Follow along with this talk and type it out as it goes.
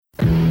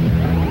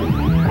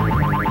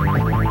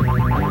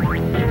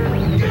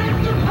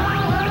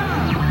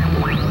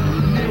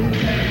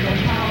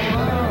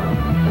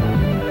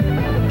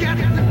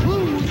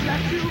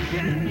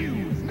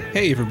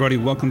Hey everybody,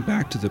 welcome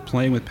back to the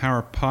Playing with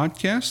Power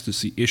podcast. This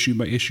is the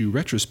issue-by-issue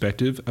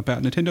retrospective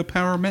about Nintendo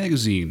Power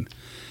Magazine.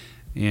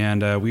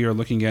 And we are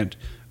looking at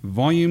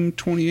Volume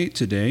 28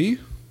 today.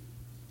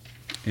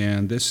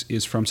 And this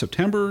is from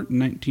September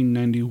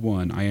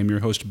 1991. I am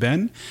your host,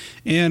 Ben.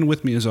 And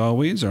with me, as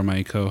always, are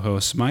my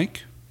co-hosts,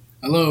 Mike.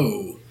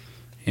 Hello.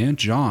 And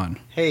John.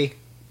 Hey.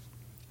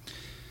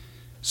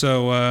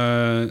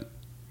 So,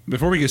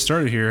 before we get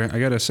started here, I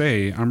gotta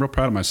say, I'm real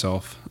proud of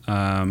myself.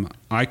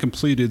 I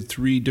completed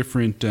 3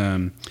 different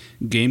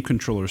game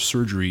controller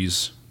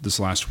surgeries this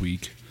last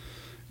week.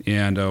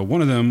 And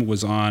one of them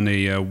was on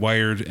a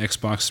wired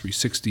Xbox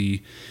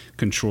 360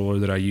 controller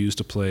that I use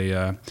to play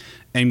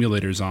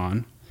emulators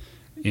on.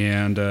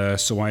 And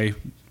so I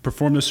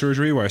performed the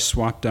surgery where I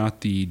swapped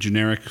out the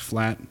generic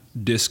flat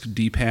disc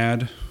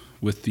D-pad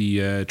with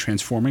the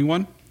transforming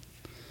one,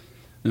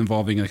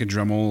 involving like a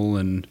Dremel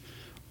and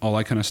all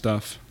that kind of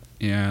stuff.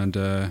 And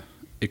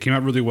it came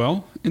out really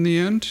well in the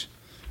end.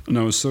 And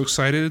I was so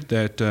excited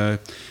that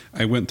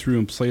I went through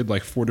and played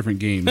like 4 different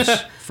games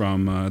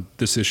from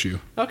this issue.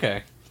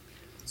 Okay.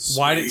 Sweet.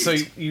 Why did so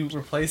you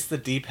replaced the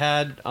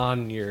D-pad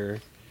on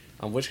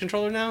which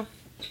controller now?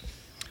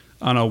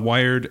 On a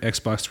wired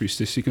Xbox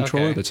 360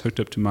 controller Okay. that's hooked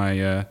up to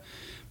my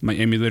my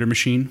emulator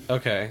machine.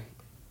 Okay.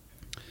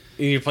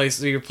 You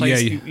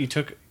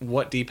took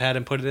what D-pad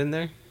and put it in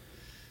there?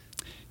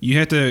 You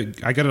had to.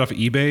 I got it off of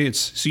eBay.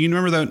 So you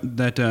remember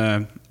that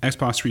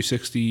Xbox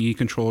 360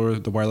 controller,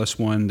 the wireless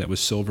one that was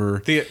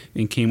silver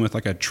and came with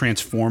like a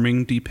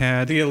transforming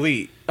D-pad. The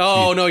Elite.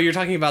 Oh no, you're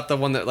talking about the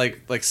one that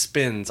like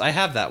spins. I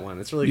have that one.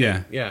 It's really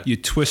good. Yeah. You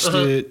twist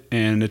it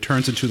and it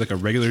turns into like a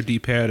regular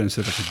D-pad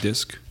instead of like a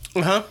disc.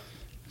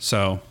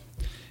 So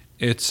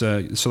it's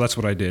so that's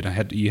what I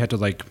did. You had to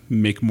like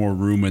make more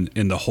room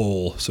in the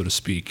hole, so to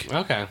speak.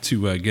 Okay.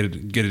 To get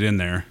it in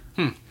there.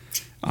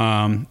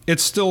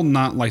 It's still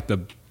not like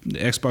the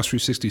Xbox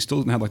 360 still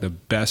doesn't have like the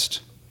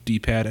best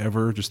D-pad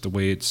ever, just the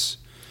way it's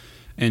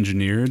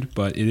engineered,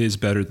 but it is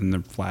better than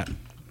the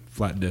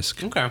flat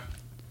disc. Okay.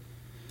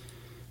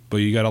 But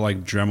you gotta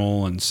like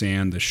Dremel and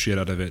sand the shit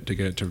out of it to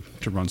get it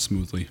to run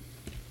smoothly.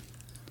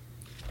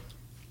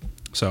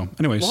 So,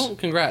 anyways, Well,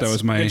 congrats. That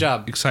was my Good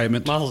job.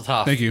 excitement. Mazel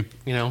tov. Thank you.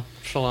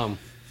 Shalom.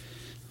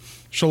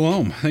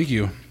 Shalom. Thank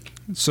you.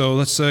 So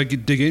let's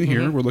dig in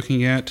here. We're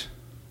looking at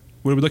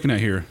what are we looking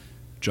at here,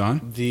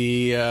 John?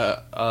 The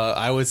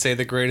I would say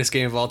the greatest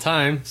game of all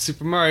time,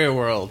 Super Mario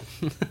World.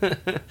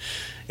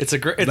 It's a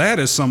great. That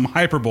is some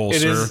hyperbole,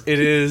 sir. It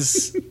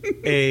is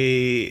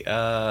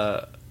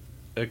a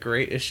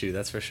great issue,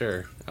 that's for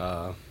sure.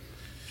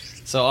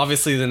 So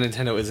obviously the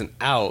Nintendo isn't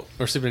out,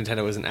 or Super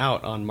Nintendo isn't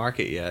out on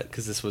market yet,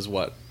 because this was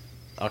what,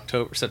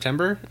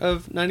 September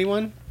of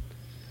 91.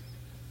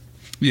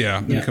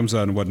 Yeah, it comes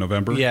out in what,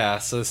 November? Yeah,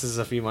 so this is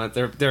a few months.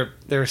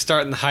 They're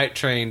starting the hype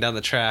train down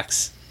the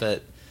tracks,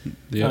 but.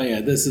 Yep. Oh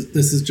yeah, this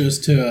is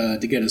just to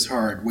get us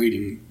hard,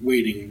 waiting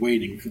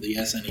for the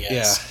SNES.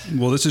 Yeah.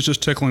 Well, this is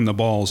just tickling the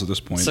balls at this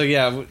point. So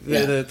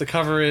the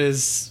cover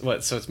is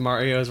what? So it's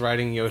Mario's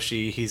riding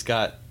Yoshi. He's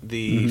got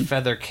the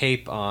feather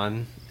cape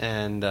on,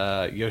 and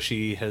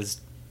Yoshi has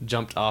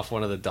jumped off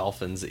one of the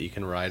dolphins that you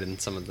can ride in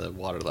some of the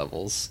water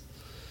levels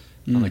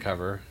on the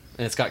cover.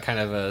 And it's got kind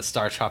of a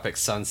Star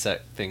Tropics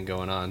sunset thing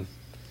going on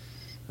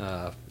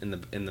in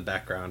the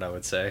background, I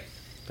would say.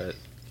 But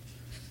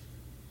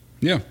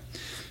yeah.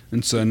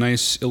 It's a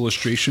nice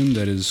illustration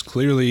that is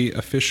clearly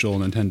official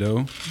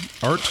Nintendo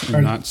art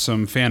and not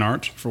some fan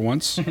art for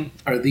once.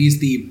 Are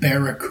these the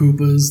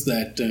Barracudas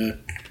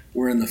that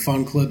were in the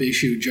Fun Club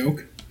issue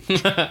joke?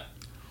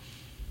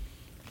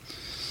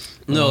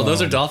 No, those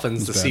are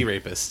dolphins, the bad. sea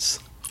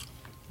rapists.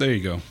 There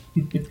you go.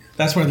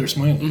 That's why they're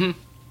smiling.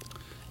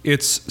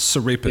 It's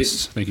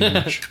Serapis. Thank you very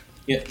much.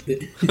 Yeah.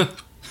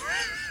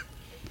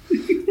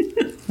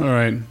 All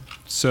right.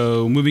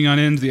 So moving on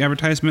into the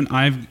advertisement,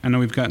 I know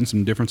we've gotten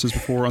some differences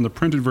before. On the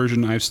printed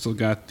version, I've still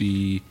got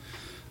the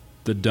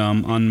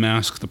dumb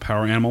Unmask the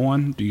Power Animal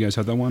one. Do you guys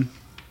have that one?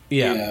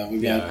 Yeah, we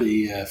got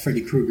the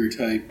Freddy Krueger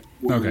type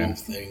werewolf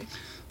thing.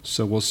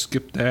 So we'll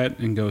skip that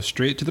and go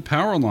straight to the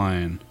Power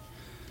line.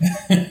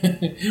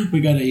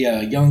 We got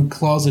a young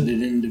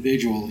closeted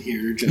individual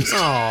here just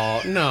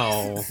Oh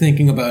no!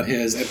 thinking about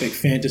his epic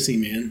fantasy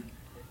man.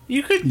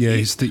 You could. Yeah,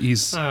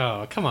 he's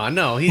Oh, come on.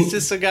 No, he's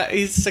just a guy.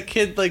 He's just a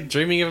kid, like,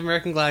 dreaming of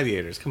American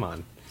Gladiators. Come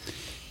on.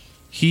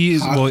 he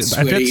is Hot, well.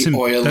 sweaty,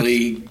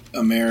 oily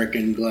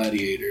American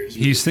gladiators.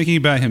 He's thinking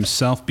about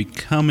himself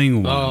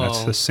becoming one. Oh.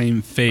 That's the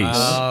same face.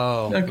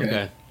 Oh, Okay.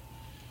 okay.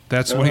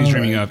 That's what he's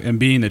dreaming Alright. of, and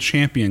being the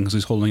champion because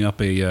he's holding up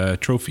a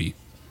trophy.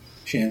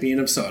 Champion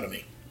of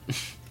sodomy.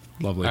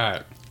 Lovely. All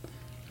right.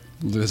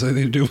 There's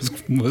anything to do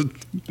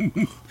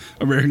with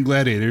American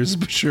Gladiators,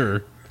 but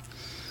sure.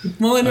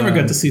 Well, I never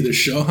got to see the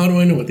show. How do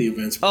I know what the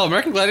events were? Oh,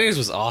 American Gladiators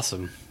was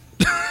awesome.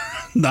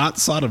 Not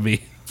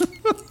sodomy.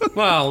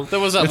 Well, there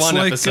was that It's one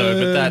like,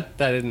 episode, but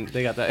that didn't.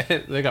 They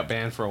got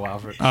banned for a while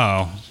for it.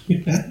 Oh,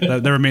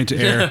 that never made it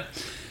to air.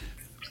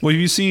 Well, have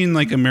you seen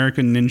like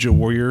American Ninja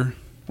Warrior,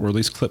 or at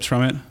least clips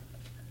from it?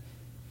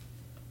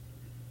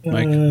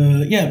 Mike?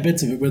 Yeah,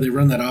 bits of it where they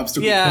run that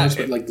obstacle course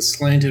with like the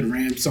slanted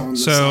ramps on the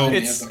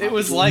So- side. It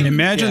was like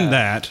Imagine yeah.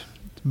 that,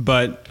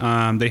 but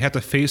they have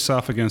to face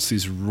off against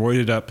these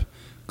roided up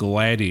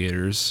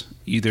gladiators,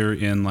 either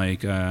in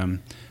like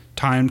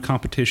timed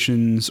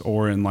competitions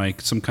or in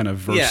like some kind of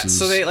versus. Yeah,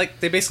 so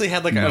they basically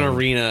had like an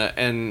arena,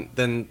 and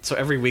then so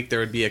every week there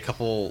would be a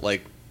couple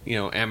like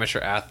amateur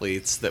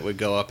athletes that would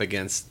go up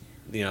against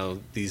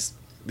these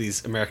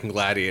American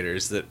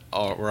gladiators that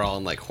were all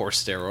on like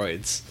horse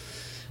steroids,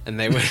 and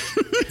they would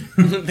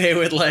they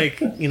would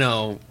like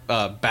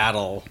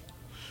battle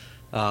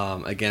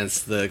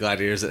against the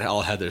gladiators that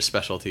all had their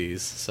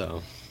specialties.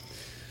 So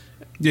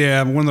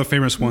Yeah, one of the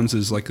famous ones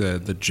is like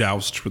the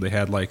joust, where they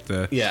had like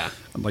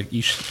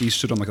each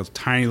stood on like a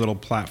tiny little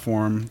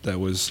platform that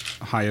was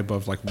high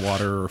above like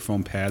water or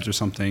foam pads or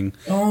something.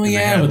 Oh And they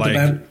yeah, had,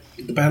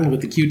 with the battle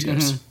with the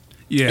Q-tips.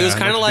 Yeah, it was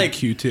kind of like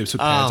Q-tips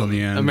with pads on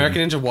the end.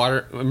 American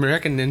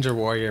Ninja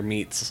Warrior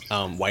meets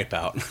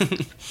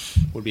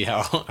Wipeout would be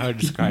how I would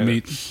describe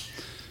it.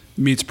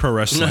 Meets pro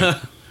wrestling.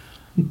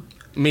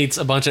 Meets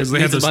a bunch of They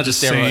have steroids.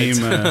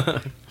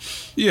 same.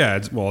 Yeah,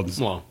 it's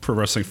pro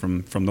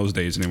wrestling from those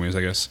days, anyways.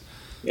 I guess.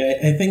 Yeah,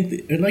 I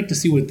think I'd like to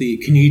see what the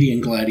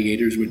Canadian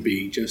gladiators would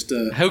be. Just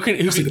who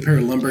can like a pair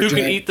of lumberjacks. who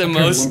can eat the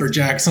most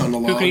lumberjacks on the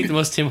log. Who can eat the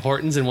most Tim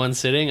Hortons in one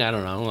sitting? I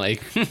don't know.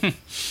 Like,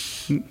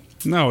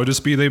 No, it'd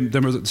just be them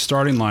at the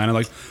starting line. I'm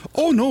like,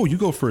 oh no, you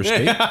go first,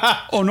 eh?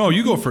 Oh no,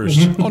 you go first.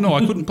 Oh no,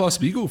 I couldn't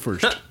possibly go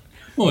first.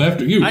 Oh,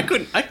 after you. I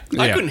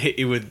couldn't hit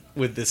you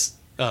with this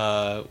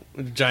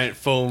giant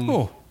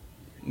foam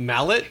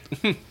mallet.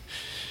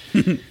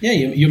 Yeah,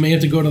 you may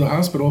have to go to the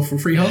hospital for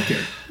free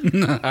healthcare.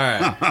 All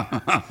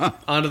right,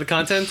 on to the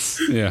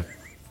contents. Yeah.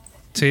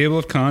 Table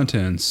of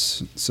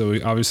contents. So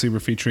we're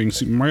featuring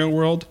Super Mario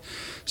World,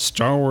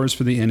 Star Wars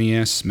for the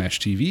NES,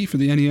 Smash TV for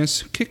the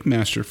NES,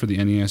 Kickmaster for the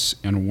NES,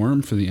 and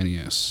Worm for the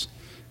NES.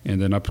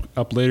 And then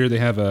up later they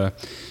have a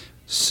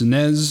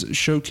SNES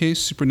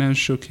showcase, Super NES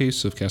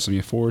showcase of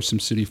Castlevania 4,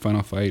 SimCity,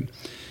 Final Fight,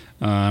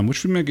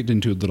 which we might get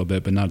into a little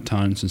bit, but not a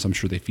ton, since I'm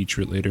sure they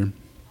feature it later.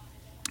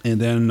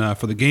 And then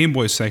for the Game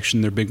Boy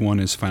section, their big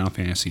one is Final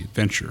Fantasy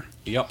Adventure.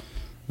 Yep.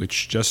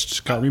 Which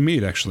just got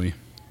remade, actually.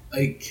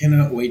 I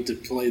cannot wait to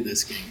play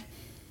this game.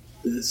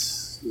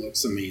 This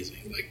looks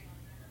amazing. Like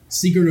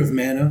Secret of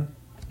Mana,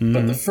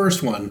 but the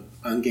first one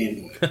on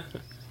Game Boy.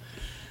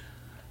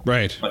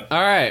 Right. All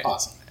right.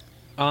 Awesome.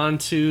 On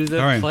to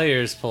the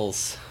Player's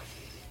Pulse.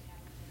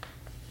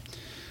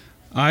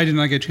 I did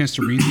not get a chance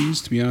to read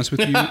these, to be honest with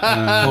you.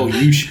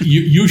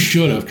 You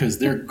should have, because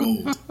they're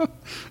gold.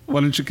 Why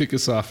don't you kick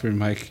us off here,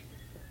 Mike?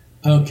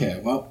 Okay,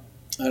 well,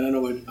 I don't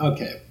know what...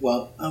 Okay,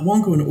 well, I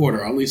won't go in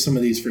order. I'll leave some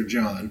of these for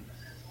John.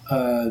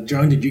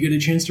 John, did you get a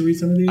chance to read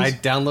some of these? I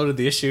downloaded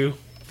the issue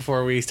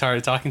before we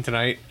started talking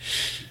tonight.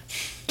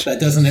 That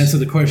doesn't answer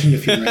the question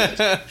if you read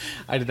it.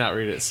 I did not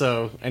read it,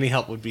 so any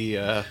help would be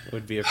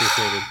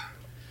appreciated.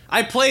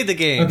 I played the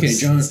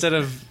games John.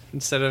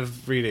 instead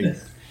of reading.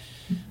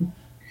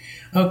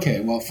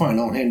 Okay, well, fine.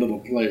 I'll handle the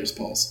Player's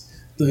Pulse.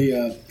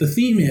 The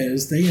theme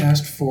is they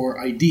asked for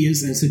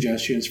ideas and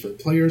suggestions for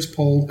Player's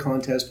Poll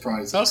contest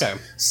prizes. Okay.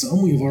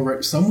 Some we've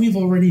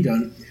already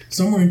done.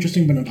 Some were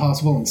interesting but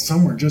impossible, and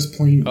some were just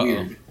plain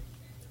weird.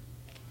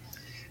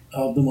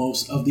 Of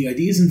the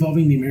ideas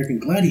involving the American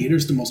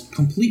Gladiators, the most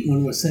complete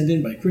one was sent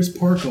in by Chris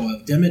Porco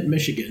of Demet,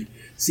 Michigan.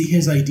 See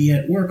his idea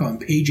at work on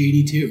page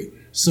 82.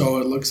 So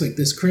it looks like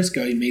this Chris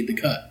guy made the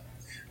cut.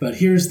 But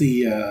here's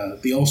the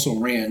also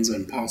rans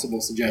and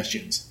possible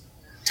suggestions.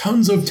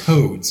 Tons of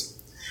toads.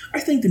 I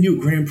think the new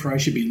grand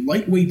prize should be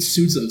lightweight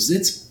suits of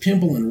Zitz,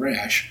 Pimple, and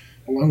Rash,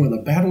 along with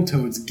a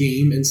Battletoads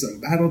game and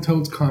some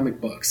Battletoads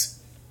comic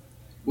books.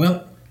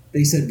 Well,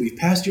 they said, we've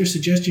passed your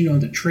suggestion on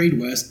to Trade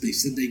West. They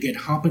said they get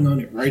hopping on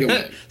it right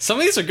away. Some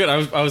of these are good.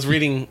 I was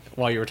reading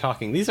while you were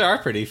talking. These are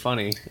pretty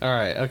funny. All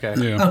right, okay.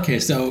 Yeah.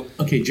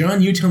 Okay,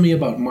 John, you tell me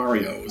about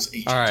Mario's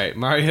agent. All right,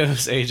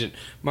 Mario's agent.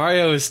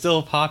 Mario is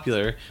still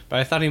popular, but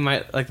I thought he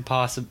might like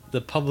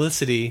the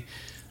publicity,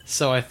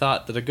 so I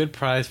thought that a good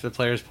prize for the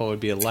Player's Poll would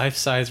be a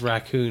life-size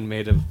raccoon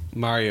made of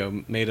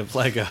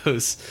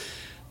Legos.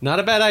 Not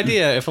a bad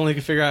idea, if only we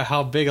could figure out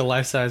how big a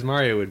life-size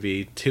Mario would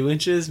be. 2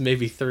 inches,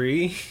 maybe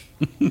 3?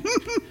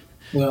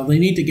 Well, they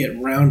need to get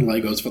round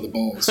Legos for the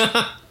balls.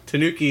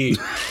 Tanuki.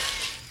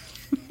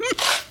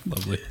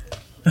 Lovely.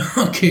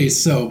 Okay,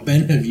 so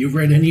Ben, have you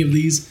read any of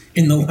these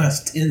in the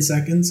last 10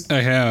 seconds?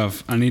 I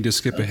have. I need to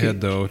skip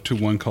ahead, though, to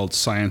one called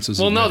Science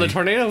Isn't Well, no, Ready. the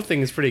tornado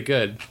thing is pretty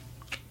good.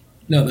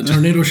 No, the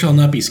tornado shall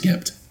not be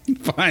skipped.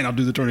 Fine, I'll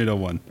do the tornado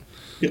one.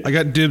 I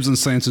got dibs on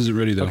Science Isn't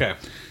Ready, though. Okay.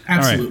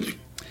 Absolutely.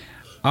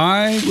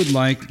 I would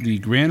like the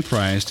grand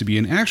prize to be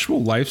an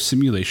actual life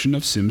simulation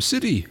of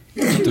SimCity.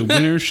 The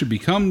winner should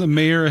become the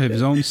mayor of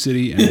his own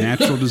city, and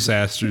natural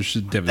disasters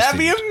should devastate That'd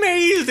be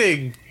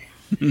amazing!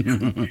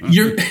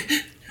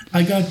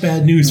 I got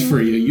bad news for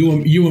you.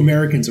 You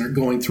Americans are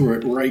going through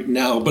it right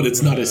now, but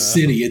it's not a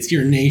city, it's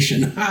your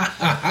nation.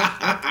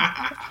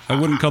 I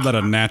wouldn't call that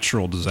a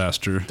natural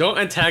disaster. Don't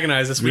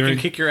antagonize us. We can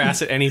kick your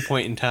ass at any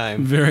point in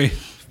time. Very,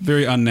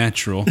 Very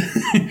unnatural.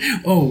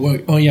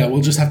 Oh yeah,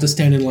 we'll just have to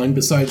stand in line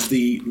besides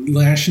the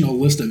national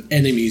list of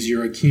enemies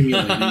you're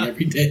accumulating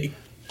every day.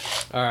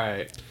 All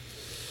right.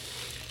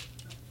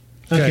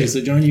 Okay,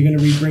 so John, you're going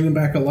to read Bring 'Em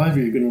Back Alive,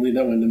 or you're going to leave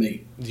that one to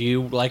me? Do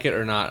you like it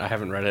or not? I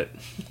haven't read it.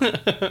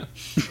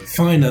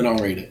 Fine, then I'll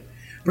read it.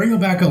 Bring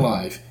 'Em Back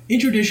Alive. In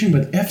tradition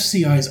with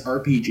FCI's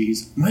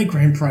RPGs, my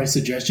grand prize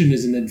suggestion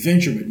is an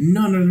adventure with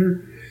none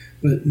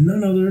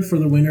other for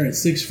the winner and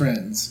 6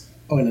 friends.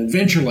 Oh, an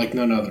adventure like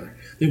none other.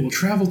 They will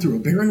travel through a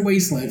barren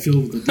wasteland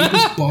filled with the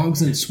deepest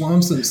bogs and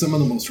swamps and some of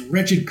the most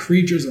wretched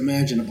creatures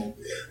imaginable.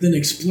 Then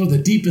explore the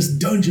deepest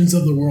dungeons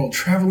of the world,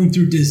 traveling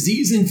through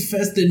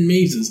disease-infested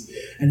mazes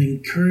and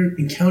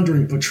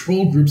encountering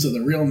patrol groups of the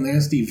real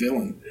nasty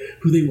villain,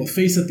 who they will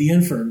face at the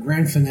end for a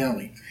grand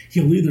finale.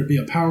 He'll either be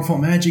a powerful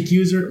magic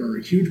user or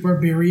a huge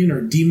barbarian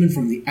or demon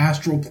from the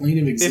astral plane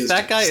of existence. If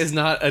that guy is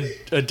not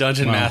a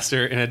dungeon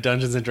master in a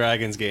Dungeons and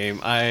Dragons game,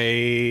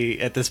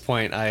 at this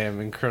point I am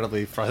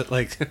incredibly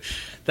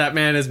that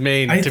man is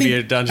made to be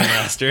a dungeon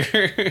master.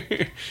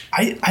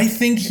 I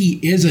think he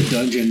is a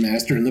dungeon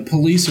master, and the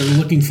police are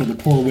looking for the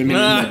poor women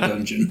in that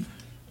dungeon.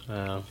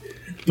 Wow.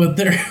 But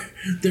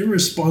their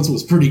response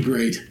was pretty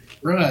great.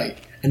 Right.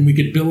 And we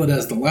could bill it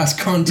as the last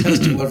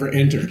contest you'll ever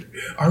enter.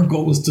 Our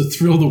goal is to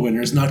thrill the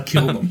winners, not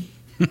kill them.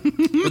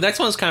 The next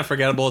one's kind of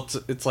forgettable.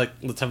 It's like,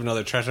 let's have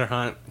another treasure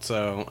hunt.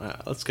 So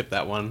let's skip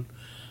that one.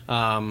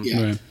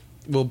 Yeah. Right.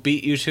 We'll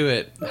beat you to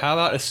it. How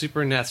about a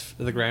Super NES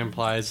for the grand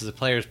prize as a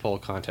players poll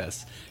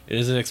contest? It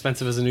isn't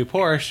expensive as a new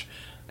Porsche,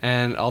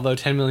 and although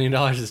 $10 million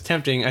is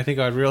tempting, I think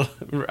I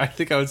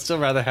would still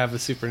rather have a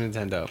Super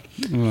Nintendo.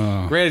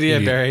 Oh, Great idea,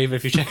 Barry. But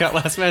if you check out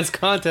last man's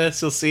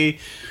contest, you'll see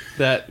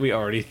that we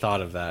already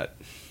thought of that.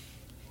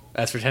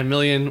 As for $10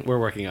 million,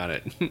 we're working on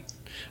it. All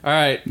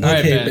right,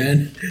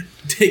 Ben.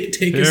 Take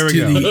There us we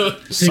to go.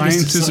 the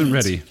Science isn't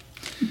ready.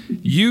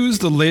 Use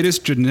the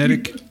latest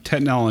genetic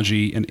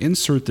technology and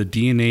insert the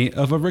DNA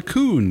of a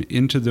raccoon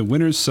into the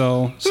winner's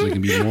cell so they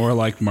can be more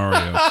like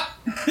Mario.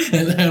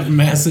 and have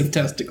massive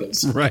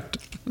testicles. Right.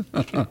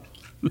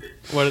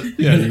 What?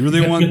 Yeah, you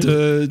really want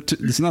to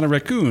it's not a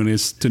raccoon,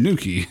 it's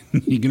Tanuki.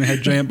 You're going to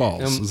have giant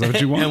balls. Is that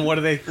what you want? And what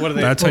do they?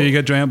 That's how you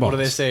get giant balls. What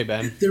do they say,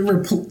 Ben? Their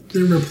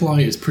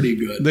reply is pretty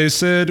good. They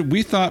said,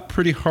 we thought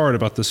pretty hard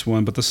about this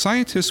one, but the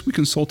scientists we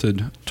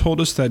consulted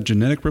told us that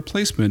genetic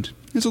replacement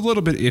is a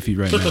little bit iffy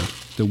right now.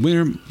 The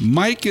winner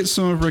might get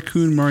some of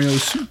Raccoon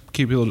Mario's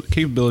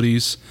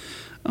capabilities.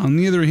 On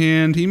the other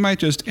hand, he might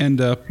just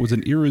end up with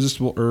an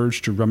irresistible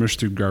urge to rummage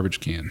through garbage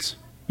cans.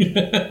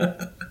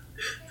 The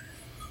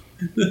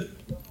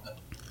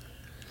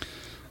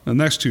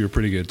next two are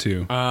pretty good,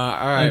 too. All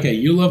right. Okay,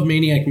 you love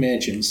Maniac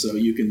Mansion, so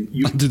you can...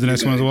 Do the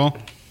next one as well?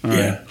 All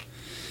right.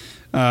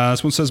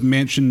 This one says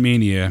Mansion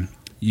Mania.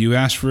 You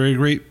asked for a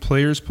great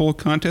Players Poll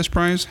contest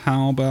prize?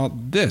 How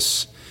about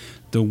this?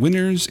 The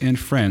winners and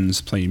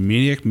friends play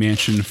Maniac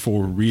Mansion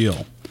for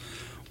real.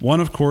 One,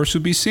 of course,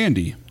 would be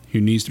Sandy,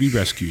 who needs to be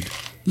rescued.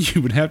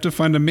 You would have to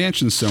find a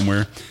mansion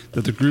somewhere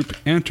that the group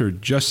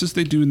entered just as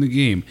they do in the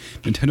game.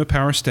 Nintendo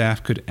Power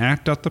staff could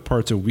act out the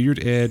parts of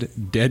Weird Ed,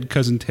 Dead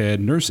Cousin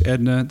Ted, Nurse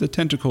Edna, the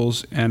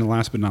Tentacles, and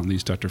last but not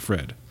least, Dr.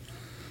 Fred.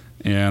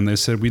 And they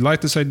said, we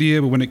liked this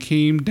idea, but when it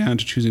came down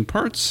to choosing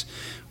parts,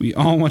 we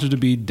all wanted to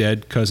be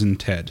Dead Cousin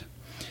Ted.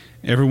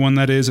 Everyone,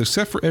 that is,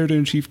 except for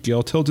Editor-in-Chief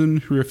Gail Tilden,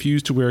 who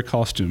refused to wear a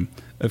costume.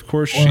 Of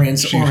course, or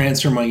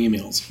answer my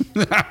emails.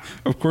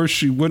 Of course,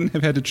 she wouldn't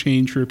have had to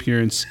change her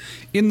appearance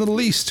in the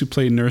least to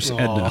play Nurse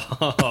Edna.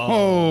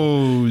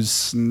 Oh,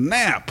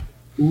 snap.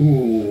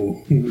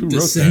 Ooh,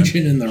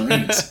 dissension in the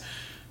ranks.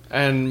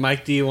 And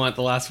Mike, do you want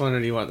the last one, or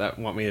do you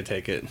want me to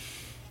take it?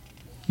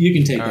 You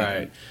can take All that. All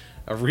right. One.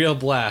 A real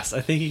blast. I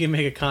think you can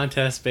make a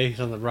contest based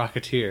on the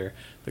Rocketeer.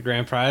 The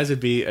grand prize would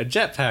be a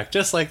jetpack,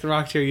 just like the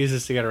Rocketeer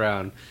uses to get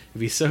around. It'd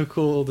be so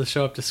cool to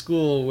show up to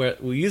school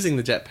using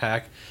the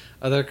jetpack.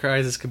 Other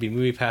prizes could be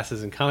movie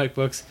passes and comic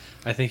books.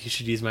 I think you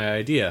should use my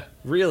idea.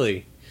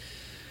 Really?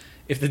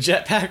 If the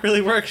jetpack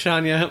really works,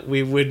 Shania,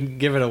 we wouldn't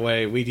give it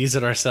away. We'd use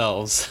it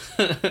ourselves.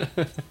 All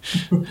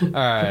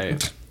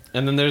right.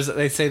 And then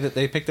they say that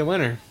they picked a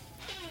winner.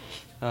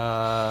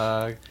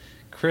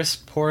 Chris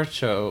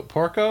Porco?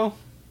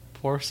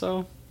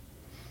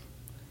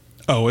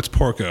 Oh, it's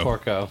Porco.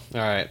 Porco.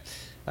 All right.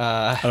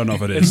 I don't know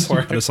if it is.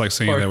 I just like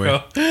saying it that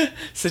way.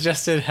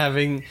 Suggested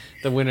having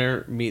the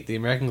winner meet the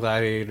American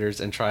Gladiators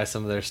and try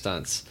some of their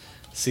stunts.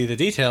 See the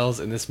details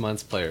in this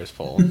month's Players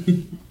Poll.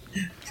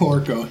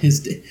 Porco. His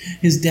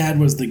dad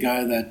was the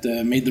guy that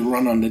made the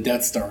run on the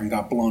Death Star and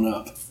got blown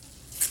up.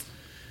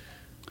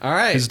 All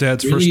right. His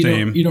dad's first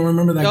name. You don't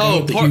remember that guy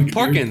with the huge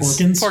beard?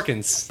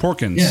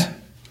 Porkins. Yeah.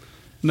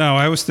 No,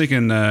 I was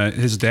thinking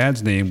his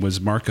dad's name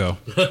was Marco.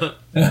 Porco.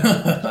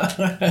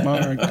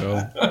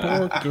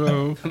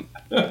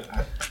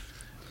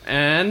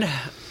 And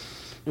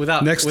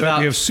next up,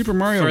 we have Super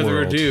Mario further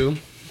World. ado.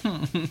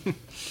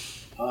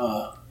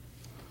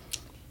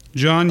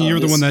 John, you're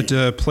the one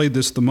that played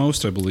this the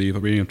most, I believe,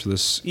 reading up to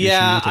this.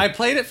 Yeah, I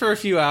played it for a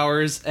few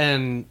hours,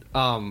 and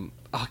oh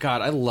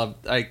god,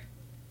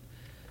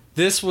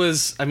 this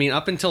was, I mean,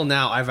 up until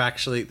now, I've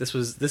actually, this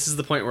is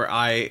the point where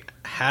I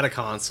had a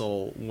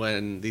console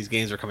when these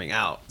games were coming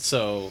out.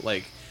 So,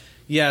 like,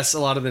 yes, a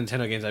lot of the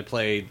Nintendo games I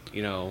played,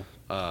 you know,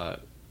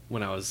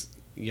 when I was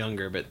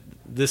younger, but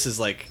this is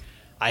like,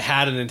 I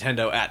had a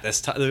Nintendo at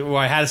this time, or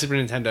I had a Super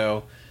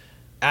Nintendo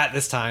at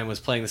this time, was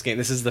playing this game.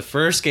 This is the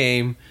first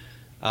game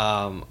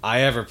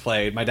I ever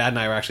played. My dad and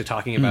I were actually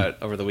talking about it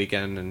over the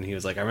weekend, and he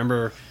was like, I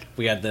remember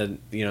we had the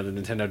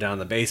Nintendo down in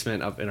the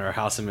basement up in our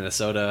house in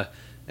Minnesota,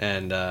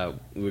 and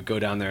we would go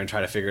down there and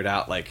try to figure it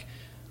out. Like,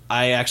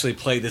 I actually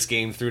played this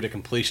game through to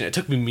completion. It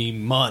took me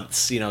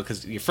months, you know,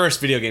 because your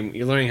first video game,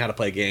 you're learning how to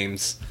play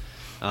games,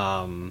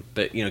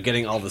 but, you know,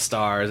 getting all the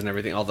stars and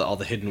everything, all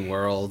the hidden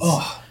worlds.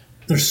 Oh,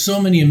 there's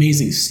so many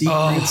amazing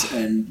secrets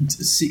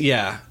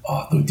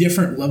the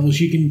different levels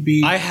you can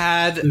beat.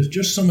 There's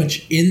just so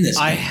much in this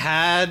game. I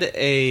had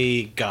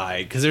a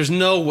guide, because there's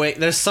no way,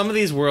 there's some of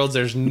these worlds,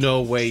 there's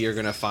no way you're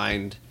going to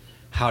find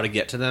how to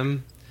get to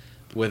them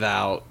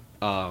without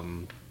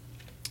the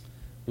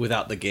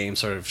game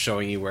sort of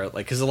showing you where,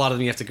 like, because a lot of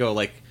them you have to go,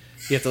 like,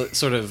 you have to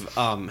sort of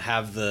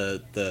have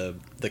the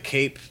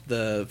cape,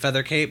 the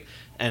feather cape,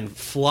 and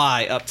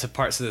fly up to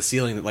parts of the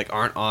ceiling that, like,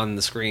 aren't on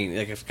the screen.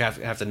 Like, you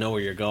have to know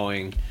where you're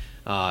going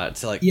to,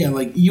 like... Yeah,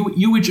 like,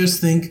 you would just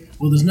think,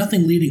 well, there's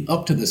nothing leading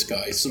up to this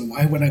guy, so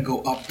why would I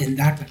go up in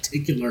that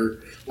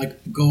particular... Like,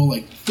 go,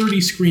 like, 30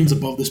 screens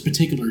above this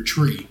particular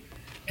tree,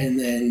 and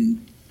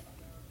then...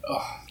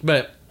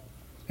 But...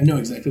 I know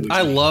exactly what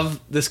I love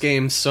this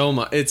game so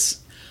much.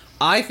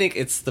 I think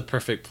it's the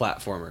perfect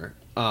platformer.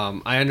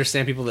 I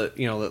understand people that,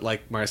 you know, that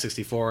like Mario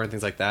 64 and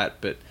things like that,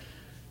 but...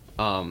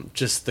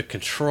 just the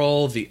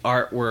control, the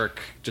artwork,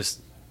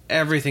 just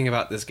everything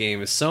about this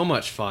game is so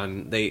much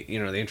fun. They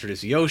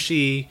introduce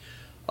Yoshi,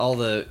 all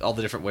the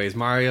different ways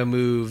Mario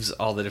moves,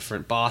 all the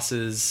different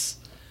bosses,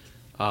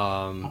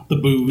 the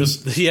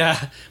boos.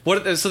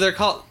 So they're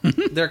called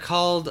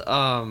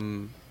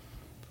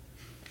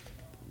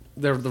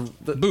they're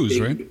the boos,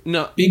 right?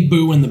 No, Big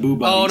Boo and the Boo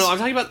Buddies. Oh no, I'm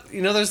talking about,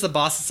 you know, there's the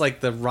boss. It's like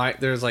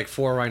there's like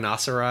 4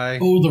 rhinoceri.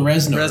 Oh, the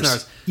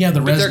Resnars. Yeah, the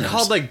Resnars. But they're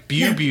called like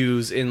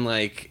Bew-Bews in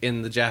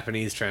the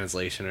Japanese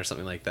translation or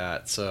something like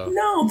that. So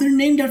no, they're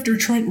named after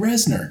Trent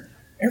Reznor.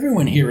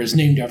 Everyone here is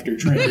named after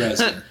Trent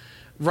Reznor.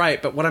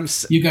 Right, but what I'm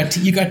you got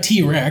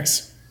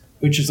T-Rex,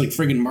 which is like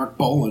friggin' Mark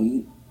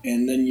Bolan.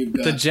 And then you've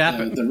got the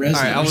Resnors.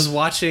 All right, I was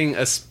watching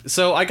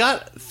so I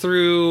got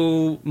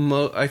through.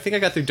 I think I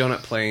got through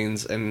Donut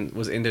Plains and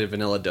was into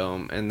Vanilla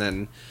Dome, and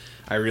then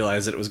I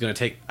realized that it was going to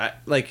take.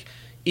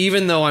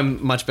 Even though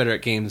I'm much better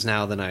at games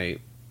now than I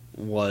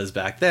was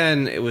back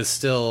then, it was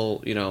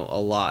still, you know,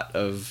 a lot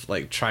of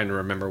like trying to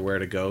remember where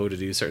to go to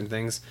do certain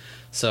things.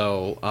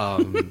 So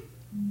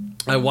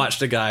I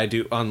watched a guy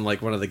do on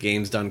like one of the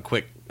games done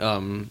quick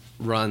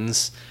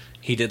runs.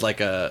 He did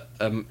like a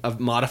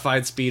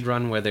modified speed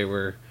run where they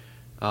were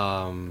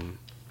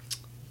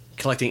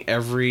collecting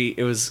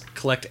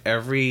collect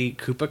every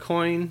Koopa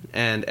coin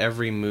and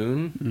every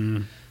moon.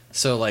 Mm.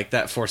 So like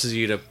that forces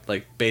you to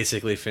like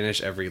basically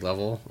finish every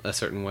level a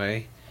certain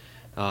way.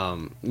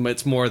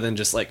 It's more than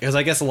just like, because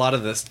I guess a lot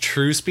of the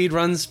true speed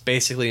runs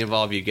basically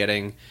involve you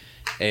getting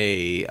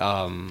the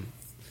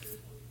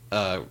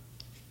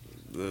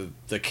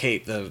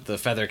cape, the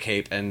feather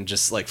cape, and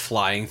just like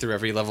flying through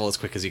every level as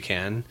quick as you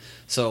can.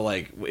 So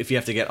like if you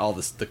have to get all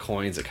the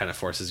coins, it kind of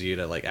forces you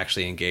to like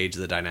actually engage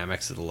the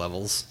dynamics of the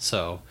levels.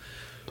 So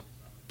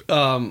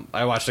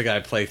I watched a guy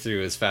play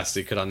through as fast as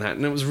he could on that,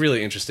 and it was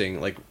really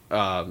interesting. Like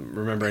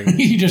remembering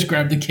he just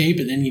grabbed the cape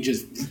and then he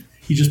just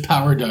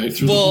power dive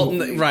through.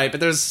 Well, right, but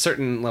there's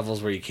certain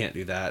levels where you can't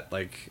do that.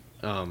 Like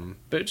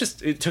but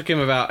it took him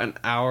about an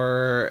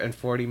hour and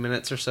 40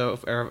 minutes or so,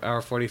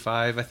 hour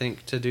 45, I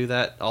think, to do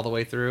that all the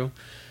way through.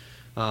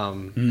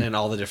 And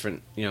all the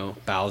different, you know,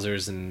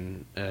 Bowsers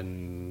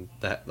and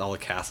that, all the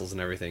castles and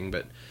everything.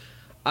 But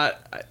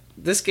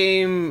this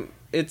game,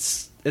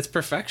 it's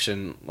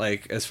perfection.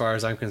 Like, as far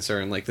as I'm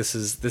concerned, like this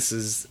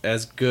is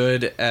as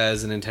good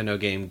as a Nintendo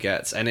game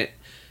gets. And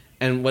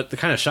what the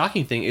kind of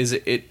shocking thing is,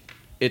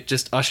 it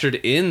just ushered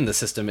in the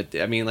system.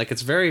 I mean, like,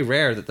 it's very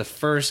rare that the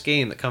first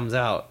game that comes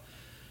out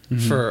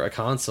for a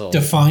console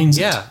defines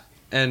it. Yeah,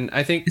 and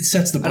I think it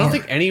sets the bar. I don't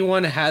think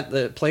anyone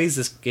plays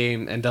this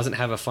game and doesn't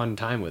have a fun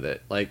time with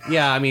it. Like,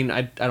 yeah, I mean,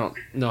 I don't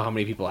know how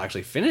many people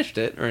actually finished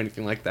it or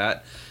anything like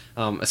that.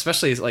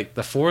 Especially like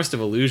the Forest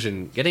of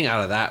Illusion, getting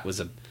out of that was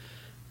a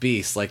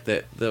beast. Like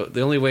the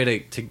only way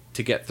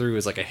to get through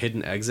is like a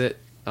hidden exit.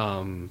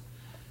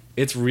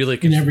 It's really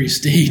in every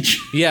stage.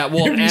 Yeah,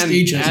 well, and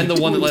the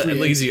one that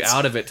leads exits. You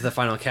out of it to the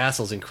final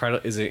castle is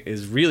incredible.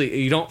 Is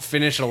really, you don't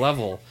finish a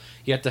level.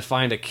 You have to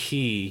find a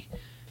key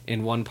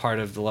in one part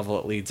of the level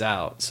that leads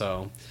out.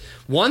 So,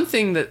 one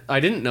thing that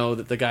I didn't know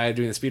that the guy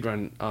doing the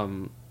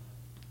speedrun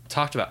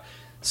talked about.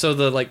 So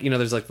there's like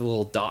the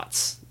little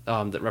dots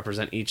that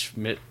represent each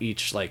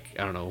like,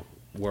 I don't know,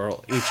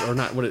 world, each, or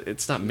not,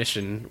 it's not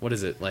mission. What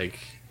is it, like?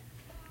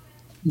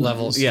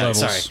 Level. Yeah, levels.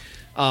 Sorry.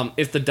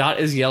 If the dot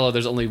is yellow,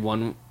 there's only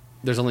one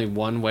there's only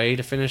one way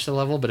to finish the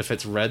level, but if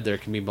it's red, there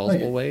can be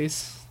multiple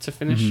ways to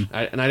finish.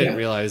 Mm-hmm. I didn't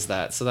realize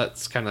that, so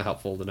that's kind of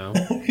helpful to know.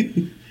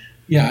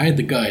 Yeah, I had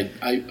the guide.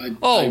 I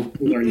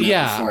learned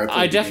that before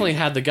I definitely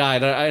had the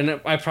guide.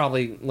 I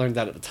probably learned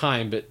that at the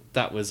time, but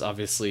that was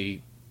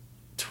obviously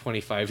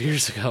 25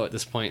 years ago at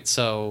this point.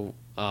 So,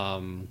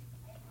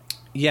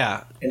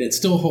 yeah. And it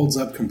still holds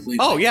up completely.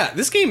 Oh, yeah.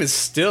 This game is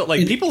still,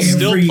 like, In people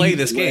still every play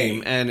this way.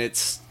 game, and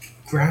it's...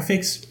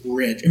 Graphics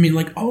rich. I mean,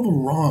 like, all the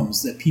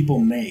ROMs that people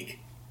make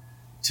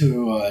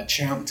to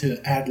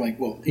add, like,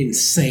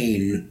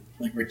 insane,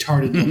 like,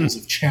 retarded levels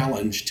of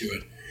challenge to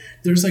it.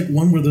 There's, like,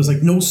 one where there's,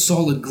 like, no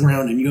solid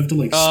ground, and you have to,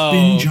 like,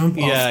 spin jump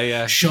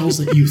off shells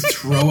that you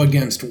throw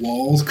against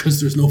walls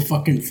because there's no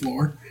fucking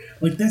floor.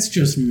 Like, that's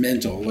just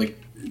mental. Like,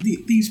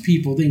 these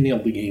people, they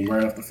nailed the game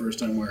right off the first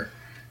time, where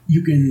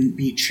you can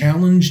be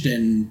challenged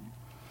and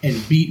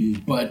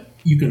beaten, but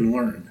you can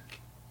learn.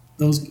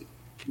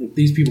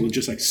 These people are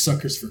just like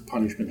suckers for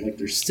punishment, like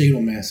they're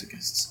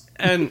sadomasochists.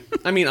 And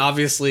I mean,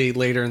 obviously,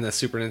 later in the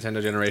Super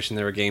Nintendo generation,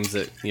 there were games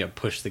that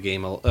push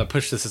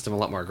the system a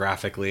lot more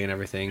graphically and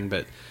everything.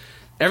 But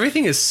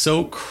everything is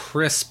so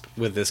crisp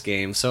with this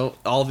game. So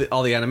all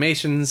the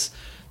animations,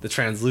 the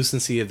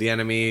translucency of the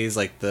enemies,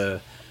 like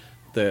the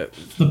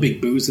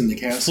big booze in the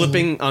castle,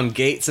 flipping on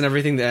gates and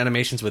everything. The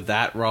animations with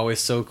that were always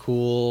so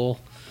cool.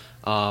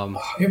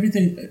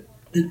 Everything,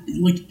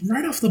 like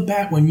right off the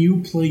bat, when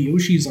you play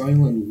Yoshi's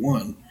Island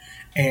 1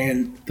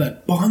 and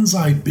that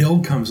bonsai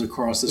Bill comes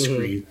across the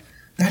screen,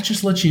 that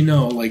just lets you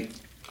know, like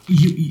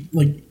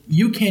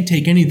you can't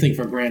take anything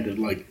for granted.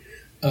 Like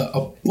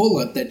a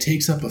bullet that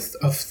takes up a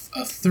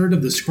third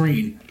of the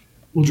screen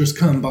will just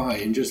come by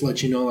and just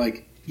let you know,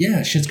 like,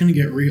 yeah, shit's gonna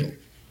get real.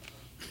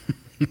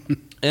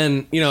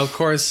 And of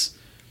course,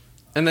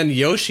 and then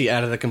Yoshi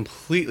added a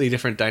completely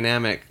different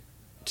dynamic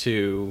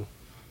to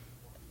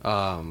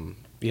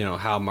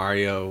how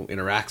Mario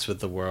interacts with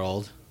the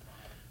world.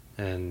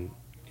 And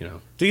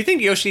do you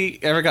think Yoshi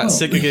ever got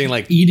sick of getting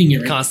eating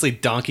it constantly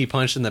donkey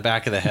punched in the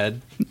back of the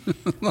head?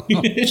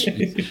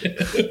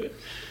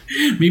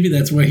 Maybe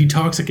that's why he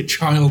talks like a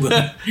child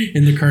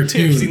in the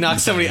cartoon. He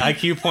knocks so many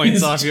IQ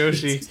points off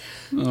Yoshi.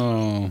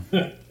 Oh.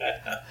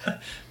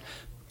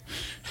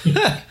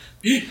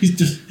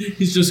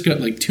 He's just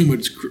got like too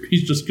much.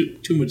 He's just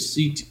got too much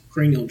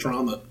cranial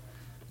trauma.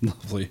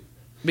 Lovely.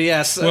 But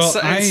yes,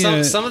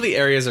 some of the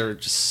areas are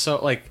just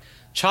so, like,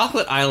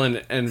 Chocolate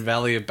Island and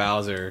Valley of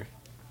Bowser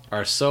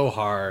are so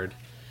hard,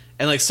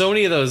 and like so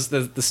many of those,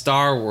 the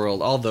Star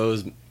World, all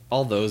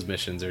those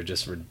missions are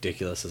just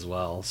ridiculous as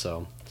well.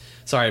 So,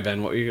 sorry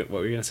Ben, what were you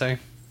gonna say?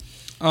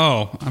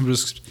 Oh,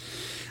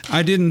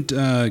 I didn't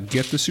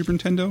get the Super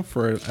Nintendo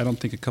for, I don't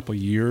think, a couple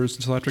years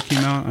until after it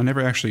came out. I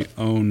never actually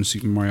owned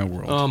Super Mario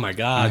World. Oh my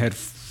god! I had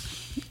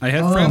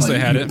friends that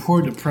had it.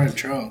 Poor deprived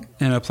child.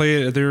 And I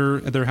played it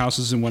at their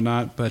houses and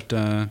whatnot, but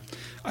so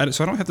I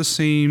don't have the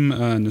same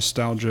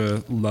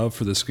nostalgia love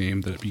for this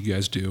game that you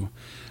guys do.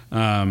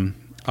 I'm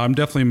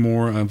definitely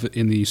more of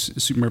in the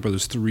Super Mario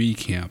Brothers 3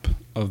 camp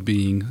of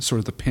being sort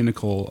of the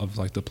pinnacle of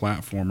like the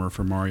platformer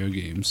for Mario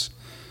games.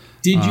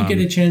 Did you get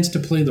a chance to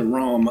play the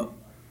ROM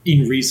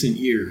in recent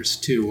years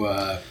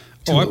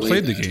I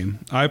played the game.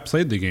 I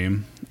played the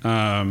game.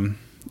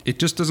 It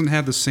just doesn't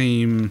have the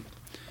same,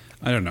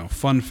 I don't know,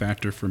 fun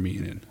factor for me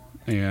in it.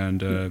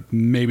 And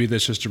maybe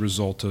that's just a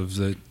result of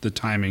the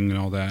timing and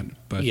all that.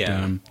 But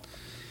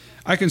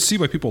I can see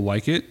why people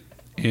like it.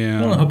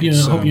 And I hope you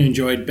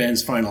enjoyed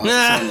Ben's final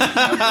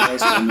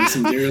episode. I miss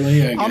him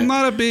dearly. I'm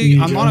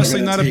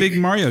honestly not a big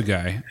Mario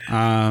guy.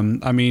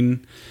 I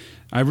mean,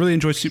 I really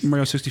enjoyed Super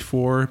Mario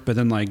 64, but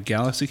then like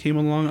Galaxy came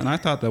along, and I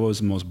thought that was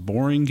the most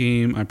boring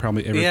game I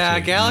probably ever played. Yeah,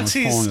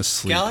 Galaxy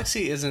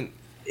isn't.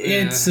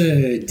 It's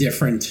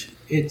different.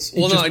 I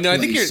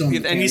think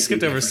you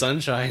skipped over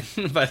Sunshine,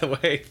 by the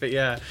way. But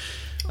yeah,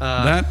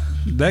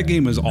 that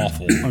game is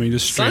awful. I mean,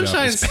 just straight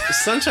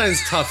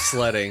Sunshine's tough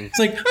sledding. It's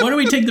like, why don't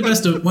we take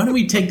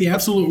the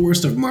absolute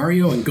worst of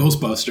Mario and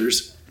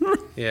Ghostbusters?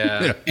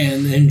 Yeah.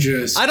 And then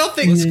just I don't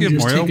think let's give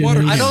Mario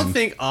water. I don't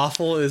think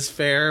awful is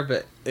fair,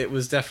 but it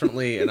was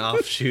definitely an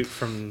offshoot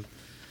from.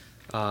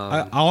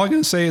 All I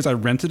can say is I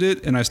rented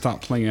it and I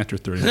stopped playing after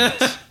 30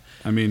 minutes.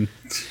 I mean,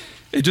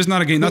 it's just not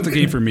the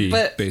game for me.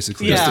 But,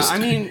 basically, yeah.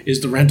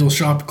 Is the rental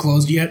shop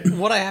closed yet?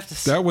 What I have to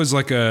say, that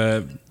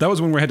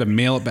was when we had to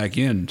mail it back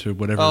in to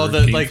whatever. Oh,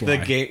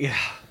 the game. Yeah.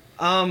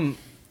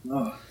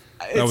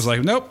 I was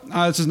like, nope,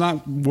 this is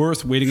not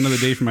worth waiting another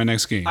day for my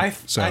next game. I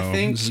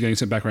think this is getting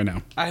sent back right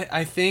now.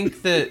 I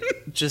think that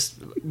just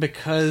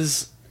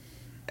because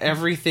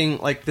everything,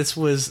 like, this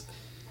was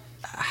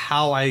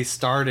how I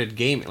started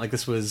gaming. Like,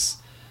 this was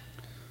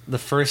the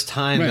first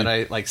time that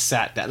I like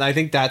sat down. I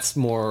think that's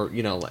more,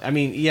 I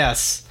mean,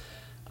 yes,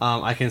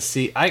 I can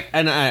see.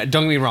 Don't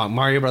get me wrong,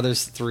 Mario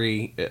Brothers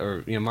 3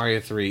 or Mario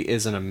 3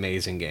 is an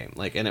amazing game.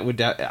 Like, and it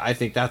would. I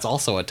think that's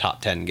also a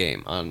top 10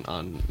 game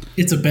on.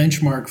 It's a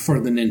benchmark for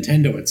the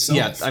Nintendo itself.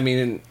 Yeah, I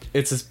mean,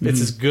 it's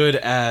as good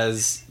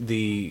as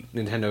the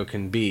Nintendo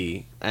can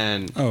be,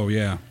 and oh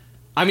yeah,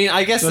 I mean,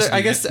 I guess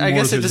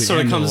it just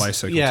sort of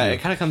comes. Yeah, too. it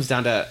kind of comes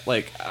down to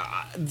like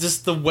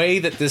just the way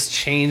that this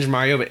changed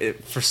Mario,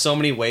 but for so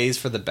many ways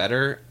for the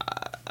better.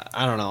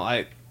 I don't know.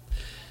 I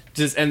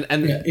just and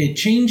yeah, it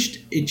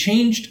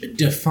changed,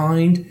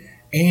 defined,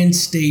 and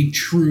stayed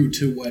true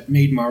to what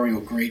made Mario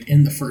great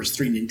in the first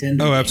 3 Nintendo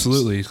games. Oh,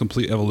 absolutely,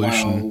 complete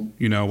evolution.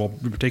 While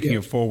we're taking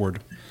it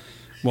forward,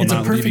 while it's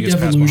not a perfect leaving its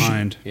past evolution.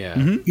 behind.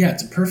 Yeah, yeah,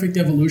 it's a perfect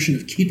evolution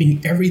of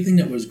keeping everything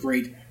that was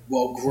great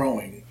while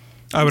growing.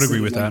 I would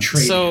agree with that.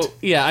 So,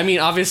 yeah, I mean,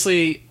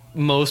 obviously,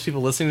 most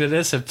people listening to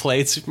this have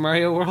played Super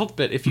Mario World,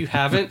 but if you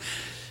haven't,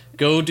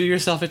 go do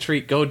yourself a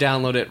treat. Go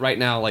download it right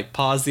now. Like,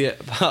 pause the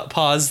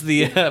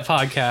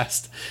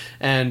podcast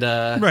and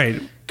right.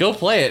 Go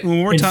play it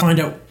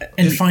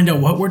find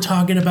out what we're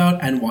talking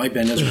about and why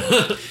Ben is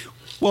wrong.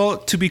 Well,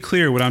 to be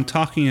clear, when I'm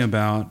talking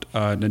about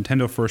a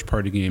Nintendo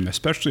first-party game,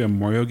 especially a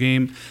Mario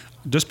game,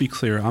 just be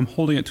clear, I'm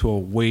holding it to a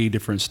way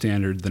different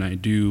standard than I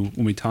do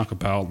when we talk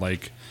about,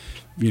 like,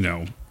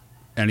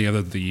 any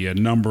other the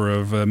number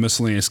of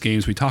miscellaneous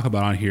games we talk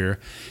about on here,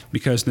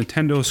 because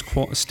Nintendo's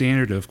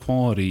standard of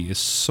quality is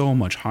so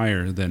much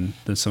higher than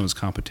some of its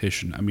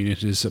competition. I mean,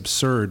 it is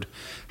absurd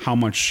how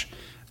much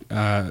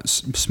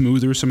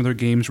smoother some of their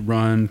games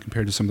run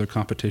compared to some of their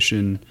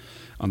competition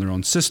on their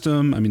own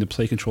system. I mean, the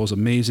play control is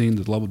amazing,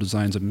 the level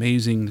design is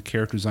amazing, the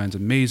character design is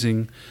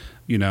amazing.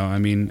 I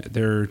mean,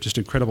 they're just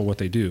incredible what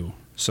they do.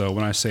 So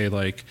when I say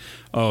like,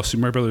 oh,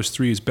 Super Mario Brothers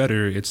 3 is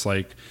better, it's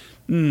like,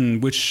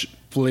 which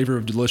flavor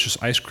of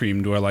delicious ice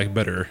cream do I like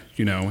better?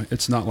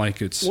 It's not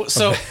like it's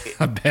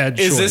a bad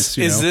choice.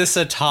 Is this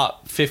a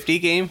top 50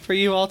 game for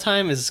you all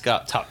time? Is it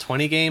got top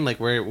 20 game? Like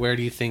where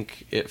do you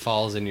think it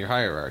falls in your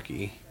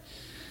hierarchy?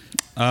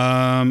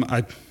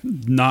 I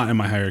not in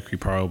my hierarchy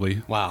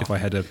probably. Wow. If I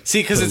had to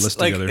see, because it's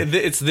like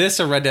it's this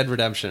or Red Dead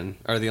Redemption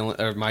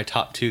are my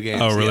top 2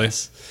 games. Oh really?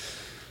 Yes.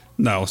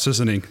 No,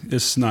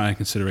 it's not a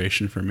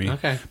consideration for me.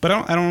 Okay. But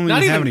I don't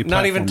really have any platformers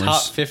not even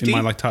top 50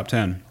 in my top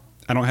 10.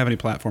 I don't have any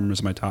platformers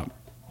in my top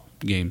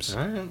games.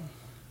 All right.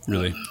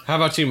 Really. How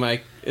about you,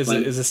 Mike? Is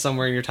this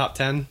somewhere in your top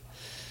 10?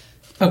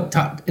 Oh,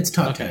 it's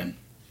top 10.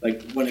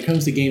 Like when it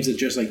comes to games that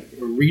just like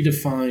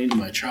redefined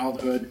my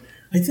childhood,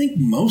 I think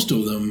most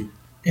of them,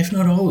 if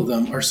not all of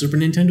them, are Super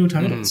Nintendo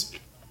titles.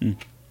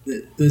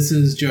 This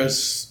is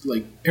just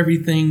like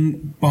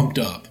everything bumped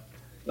up.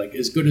 Like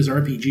as good as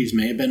RPGs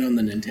may have been on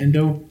the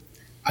Nintendo,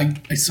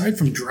 aside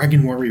from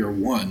Dragon Warrior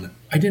 1,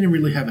 I didn't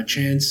really have a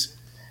chance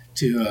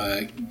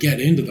to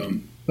get into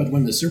them. But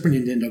when the Super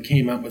Nintendo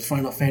came out with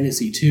Final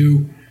Fantasy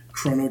II,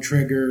 Chrono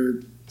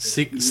Trigger,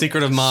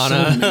 Secret of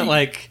Mana,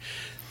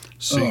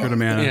 Secret of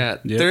Mana. Yeah,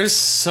 yep. There's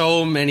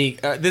so many.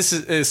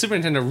 Super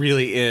Nintendo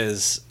really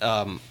is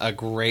a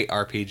great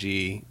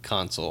RPG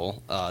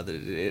console.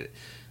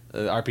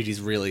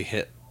 RPGs really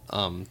hit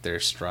their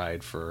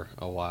stride for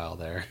a while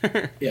there.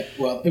 Yeah,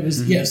 well, it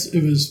was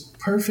it was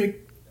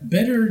perfect,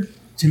 better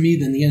to me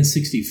than the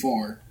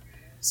N64,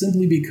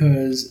 simply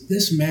because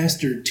this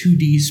mastered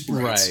 2D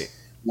sprites. Right.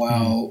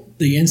 While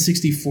the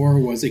N64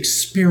 was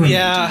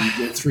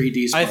experimenting with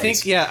 3D sprites. I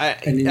think I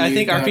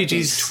think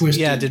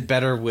RPGs did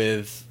better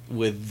with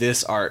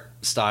this art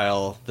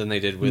style than they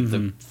did with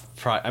the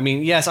I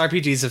mean, yes,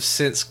 RPGs have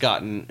since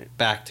gotten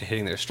back to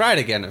hitting their stride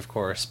again, of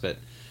course, but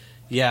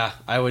yeah,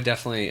 I would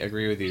definitely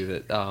agree with you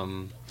that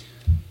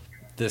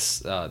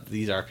these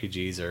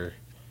RPGs are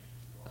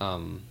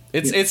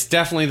it's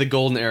definitely the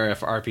golden era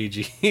for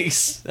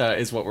RPGs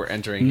is what we're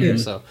entering here.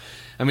 So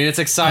I mean, it's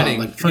exciting.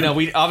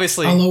 We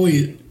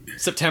obviously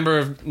September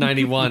of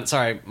 91.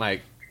 Sorry,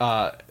 Mike.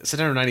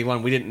 September of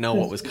 91. We didn't know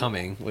what was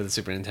coming with the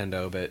Super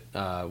Nintendo, but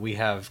we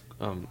have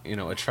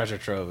a treasure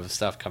trove of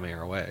stuff coming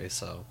our way.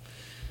 So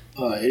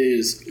it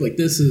is like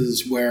this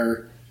is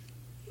where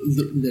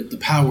the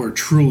power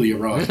truly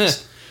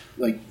arrives.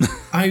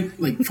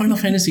 Final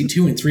Fantasy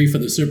 2 and 3 for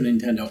the Super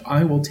Nintendo.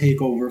 I will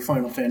take over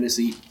Final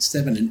Fantasy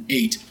 7 and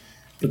 8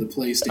 for the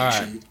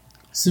PlayStation,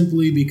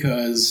 simply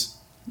because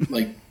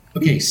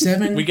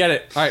 7. We get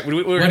it. All right,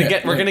 we're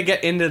gonna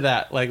get into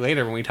that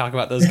later when we talk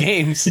about those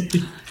games.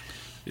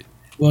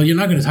 Well, you're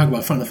not going to talk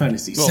about Final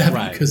Fantasy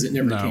 7 because it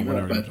never came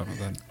out.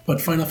 But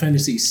Final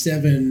Fantasy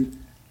 7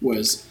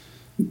 was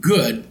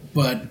good,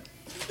 but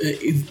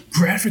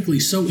graphically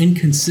so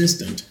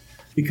inconsistent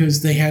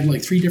because they had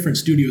 3 different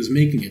studios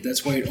making it.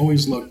 That's why it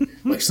always looked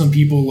like some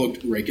people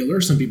looked regular,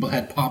 some people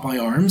had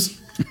Popeye arms,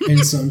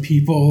 and some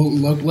people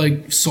looked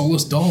like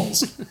soulless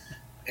dolls.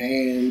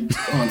 And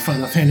on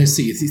Final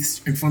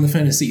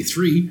Fantasy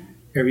 3,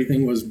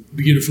 everything was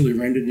beautifully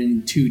rendered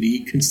in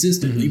 2D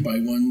consistently by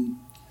one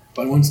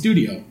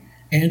studio.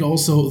 And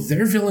also,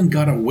 their villain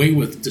got away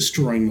with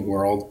destroying the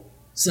world.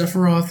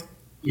 Sephiroth,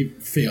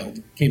 it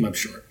failed, came up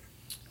short.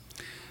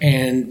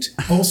 And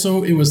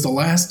also, it was the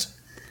last,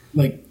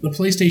 the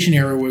PlayStation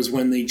era was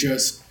when they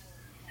just,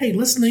 hey,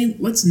 let's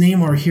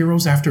name our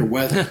heroes after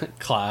weather.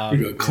 Cloud.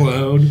 We got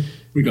Cloud.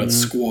 We got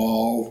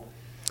Squall.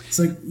 It's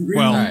like, really?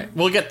 Well, all right.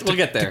 We'll get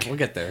there. We'll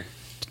get there.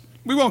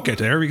 We won't get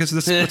there because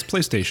that's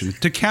PlayStation.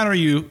 To counter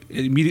you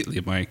immediately,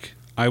 Mike,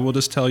 I will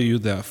just tell you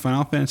that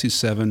Final Fantasy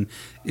VII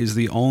is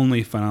the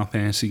only Final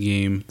Fantasy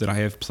game that I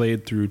have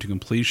played through to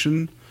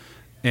completion,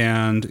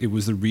 and it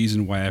was the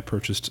reason why I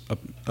purchased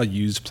a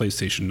used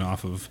PlayStation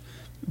off of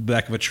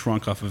back of a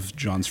trunk off of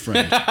John's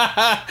friend.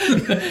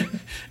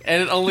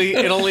 And it only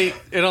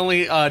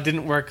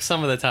didn't work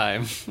some of the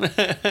time.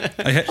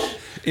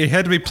 It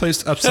had to be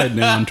placed upside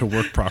down to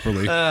work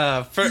properly.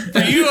 For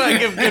you, I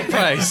give good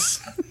price.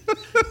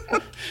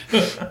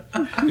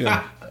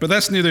 Yeah. But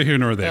that's neither here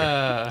nor there.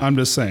 I'm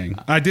just saying.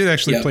 I did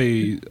actually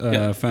play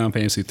Final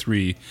Fantasy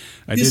 3.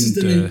 I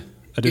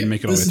didn't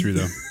make it all the way through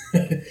though.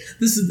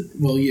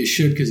 Well, you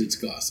should because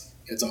it's awesome.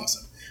 It's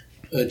awesome.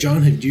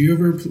 John,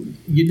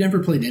 you'd never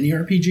played any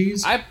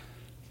RPGs?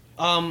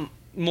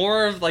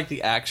 More of like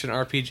the action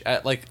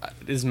RPG. Like,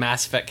 does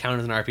Mass Effect count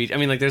as an RPG? I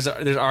mean, like, there's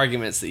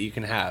arguments that you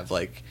can have.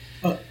 Like,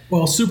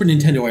 well, Super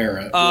Nintendo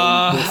era.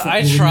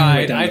 I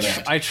tried.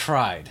 I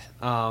tried.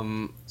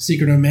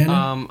 Secret of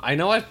Mana. I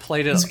know I've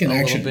played it a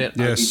little bit.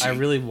 Yes. I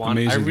really want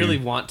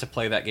Amazing want to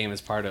play that game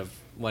as part of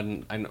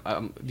when.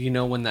 Do you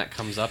know when that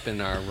comes up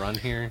in our run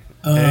here?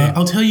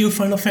 I'll tell you,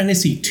 Final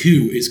Fantasy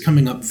II is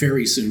coming up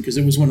very soon because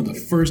it was one of the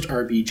first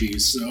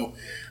RPGs. So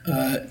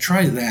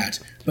try that.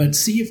 But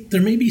see if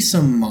there may be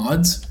some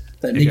mods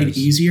that make it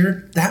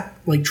easier.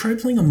 Try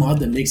playing a mod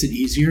that makes it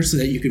easier so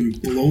that you can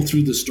blow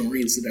through the story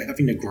instead of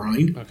having to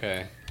grind.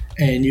 Okay.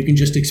 And you can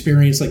just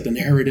experience like the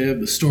narrative,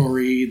 the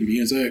story, the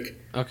music.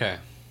 Okay.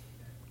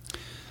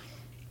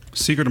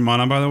 Secret of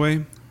Mana, by the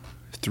way,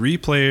 3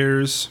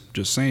 players.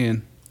 Just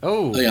saying.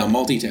 Oh yeah,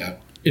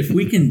 multi-tap. If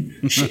we can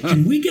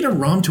we get a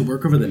ROM to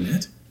work over the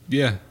net?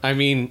 Yeah. I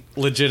mean,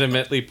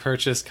 legitimately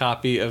purchased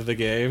copy of the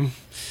game.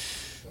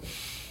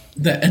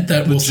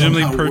 That will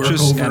somehow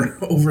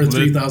work over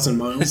 3,000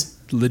 miles.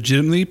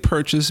 Legitimately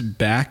purchase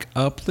back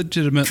up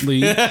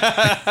legitimately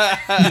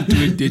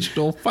into a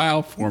digital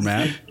file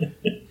format.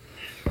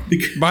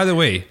 By the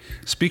way,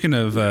 speaking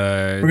of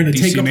we're going to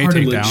take apart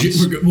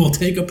we'll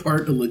take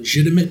apart a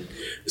legitimate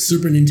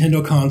Super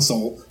Nintendo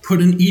console, put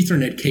an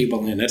Ethernet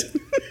cable in it,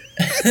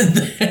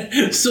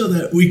 so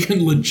that we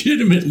can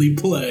legitimately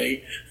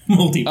play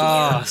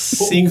multiplayer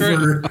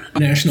over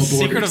national borders.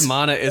 Secret of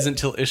Mana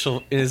isn't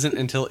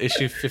until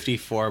issue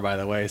 54, by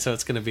the way, so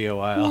it's going to be a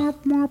while.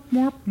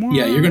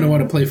 Yeah, you're going to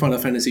want to play Final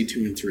Fantasy 2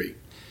 and 3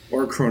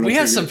 or Chrono Trigger. We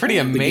have some pretty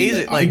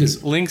amazing, like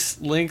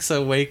Link's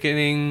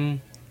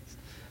Awakening.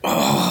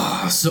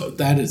 Oh, so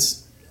that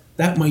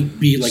might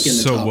be like in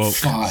the top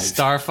 5.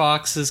 Star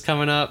Fox is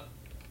coming up.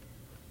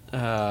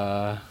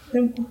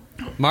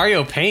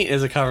 Mario Paint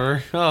is a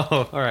cover.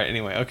 Oh, all right.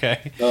 Anyway,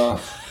 okay.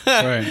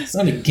 Right. It's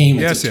not a game.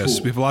 Yes.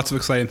 We have lots of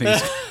exciting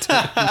things.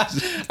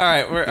 All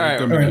right.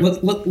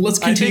 Let's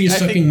continue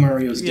sucking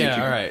Mario's dick. Yeah.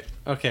 Here. All right.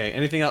 Okay.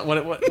 Anything else?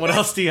 What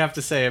else do you have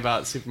to say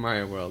about Super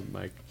Mario World,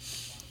 Mike?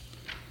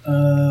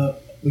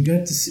 We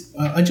got to see.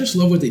 I just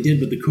love what they did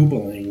with the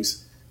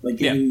Koopalings, like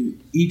giving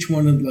each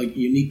one of like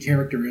unique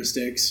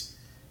characteristics,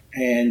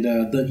 and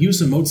the use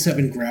of Mode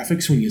 7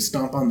 graphics when you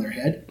stomp on their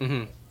head.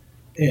 Mm-hmm.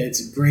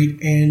 It's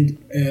great, and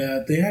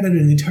they added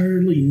an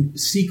entirely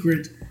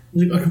secret,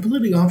 a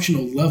completely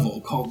optional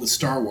level called the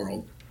Star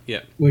World.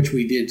 Yeah, which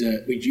you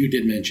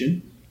did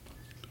mention,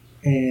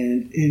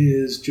 and it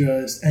is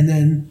just. And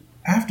then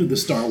after the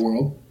Star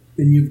World,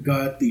 then you've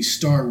got the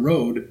Star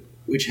Road,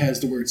 which has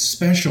the word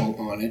 "special"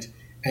 on it,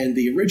 and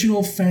the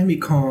original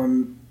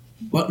Famicom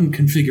button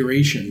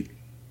configuration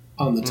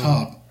on the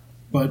top.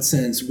 But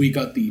since we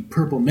got the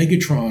purple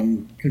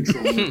Megatron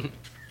controller,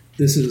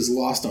 this is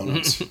lost on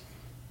us.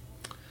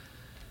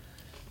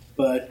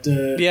 But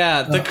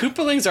the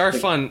Koopalings are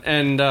fun,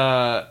 and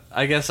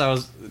I guess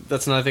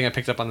that's another thing I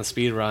picked up on the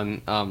speed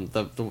run.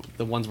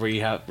 The ones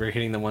where we're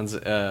hitting the ones.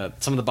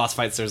 Some of the boss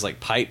fights, there's like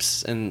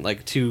pipes, and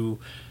like 2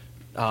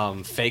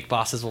 fake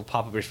bosses will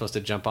pop up. You're supposed to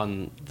jump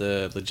on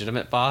the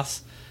legitimate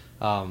boss.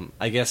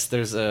 I guess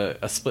there's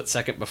a split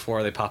second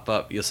before they pop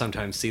up. You'll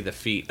sometimes see the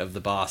feet of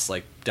the boss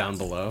like down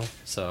below.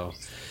 So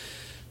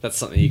that's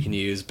something you can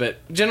use. But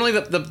generally,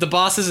 the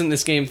bosses in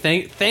this game,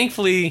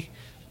 thankfully.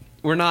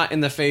 We're not in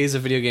the phase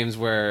of video games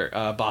where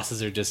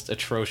bosses are just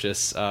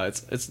atrocious.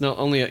 It's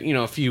only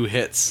a few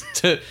hits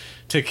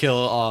to kill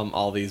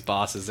all these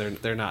bosses.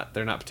 They're not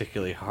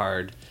particularly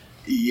hard.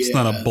 Yeah, it's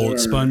not a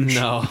bullet sponge.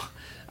 No.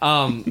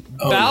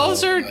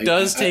 Bowser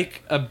does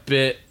take a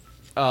bit.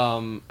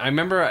 I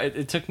remember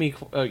it took me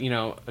a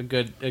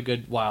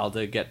good while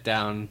to get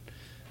down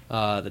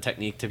the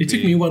technique to. It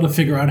took me a while to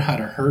figure out how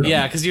to hurt him.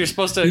 Yeah, because you're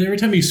supposed to. And every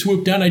time he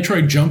swooped down, I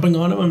tried jumping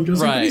on him. I'm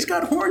just like, he's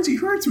got horns. He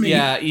hurts me.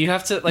 Yeah, you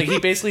have to he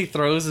basically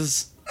throws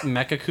his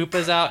Mecha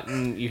Koopas out,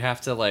 and you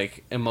have to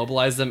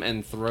immobilize them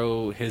and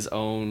throw his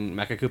own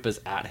Mecha Koopas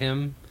at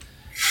him.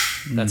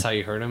 That's how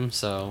you hurt him.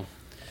 So,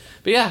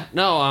 but yeah,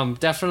 no,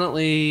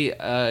 definitely.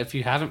 If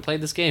you haven't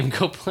played this game,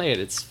 go play it.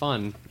 It's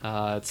fun.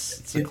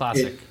 It's a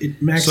classic.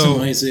 It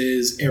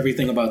maximizes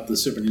everything about the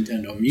Super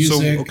Nintendo music.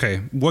 So, okay,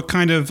 what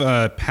kind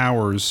of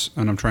powers?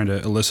 And I'm trying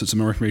to elicit some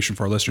more information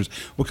for our listeners.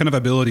 What kind of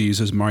abilities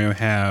does Mario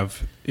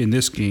have in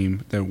this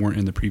game that weren't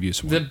in the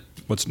previous one?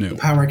 What's new? The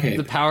Power Cape.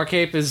 The Power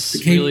Cape is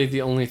cape- really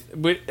the only.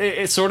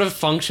 It sort of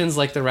functions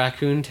like the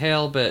raccoon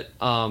tail, but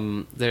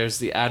there's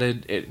the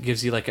added. It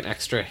gives you like an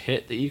extra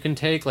hit that you can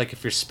take. Like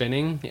if you're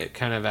spinning, it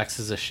kind of acts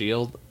as a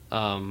shield.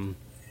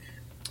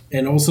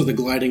 And also the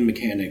gliding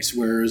mechanics,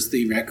 whereas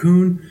the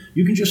raccoon,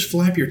 you can just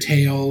flap your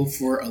tail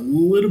for a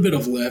little bit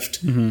of lift,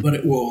 but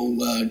it will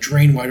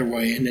drain right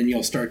away, and then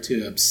you'll start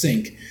to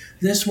sink.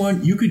 This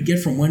one, you could get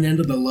from one end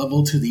of the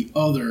level to the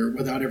other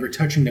without ever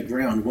touching the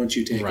ground once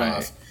you take Right.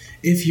 off,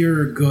 if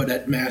you're good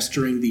at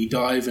mastering the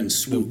dive and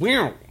swoop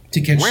Wow.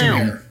 to catch some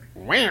air.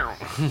 Wow.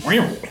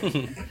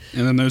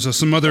 And then there's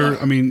some other.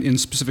 I mean, in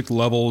specific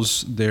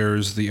levels,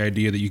 there's the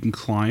idea that you can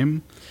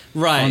climb.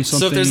 Right.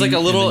 So if there's like a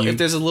something, little, and then if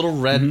there's a little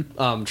red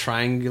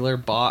triangular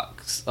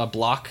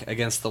block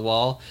against the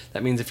wall,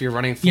 that means if you're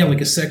running. Yeah,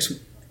 like a sex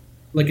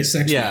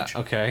Yeah. match.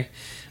 Okay.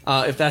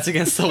 If that's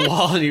against the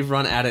wall and you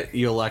run at it,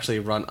 you'll actually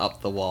run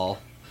up the wall.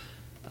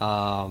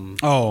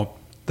 Oh,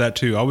 that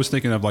too. I was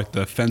thinking of like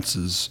the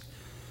fences,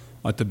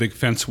 like the big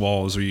fence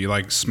walls where you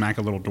like smack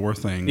a little door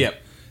thing. Yep.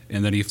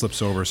 And then he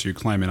flips over, so you're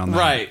climbing on that.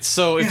 Right.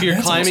 So if Yeah, you're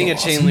that's climbing a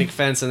also chain awesome. link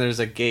fence and there's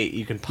a gate,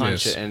 you can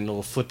punch Yes. it and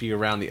it'll flip you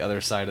around the other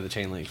side of the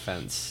chain link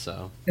fence.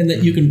 So And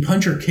that you can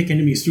punch or kick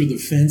enemies through the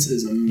fence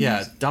is amazing.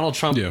 yeah, Donald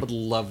Trump Yeah. would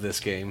love this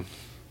game.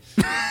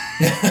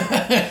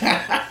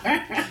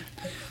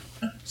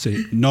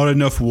 Say, not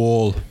enough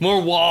wall.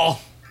 More wall.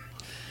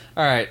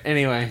 All right.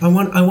 Anyway. I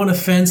want a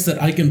fence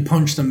that I can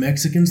punch the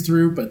Mexicans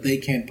through, but they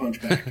can't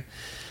punch back.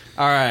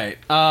 All right.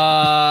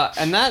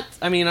 And that,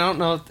 I mean, I don't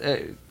know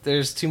if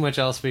there's too much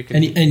else we can.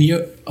 And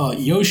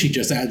Yoshi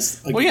just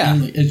adds, like, Well, yeah.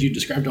 as you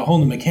described, a whole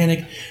new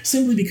mechanic,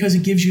 simply because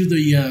it gives you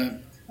the.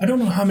 I don't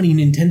know how many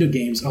Nintendo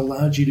games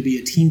allowed you to be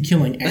a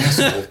team-killing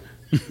asshole,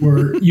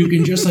 where you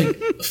can just like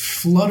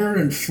flutter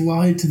and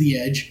fly to the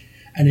edge,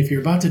 and if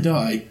you're about to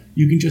die,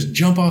 you can just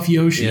jump off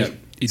Yoshi, Yep.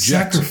 Eject.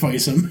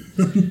 sacrifice him,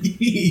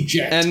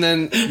 eject, And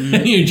then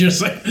and you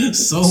just like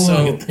so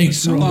long. And thanks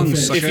so for all long, the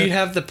finish. sucker. if you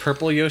have the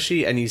purple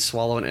Yoshi and you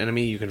swallow an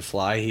enemy, you can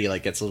fly. He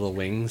like gets little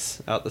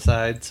wings out the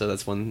side, so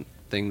that's one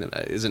thing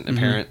that isn't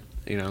apparent,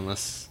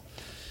 unless.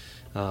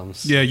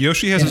 Yeah,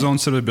 Yoshi has his Yeah. own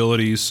set of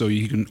abilities, so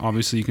you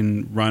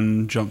can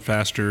run, jump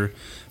faster,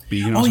 but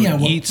you can Oh, also yeah,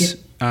 well, eat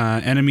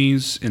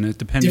enemies, and it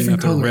depending Different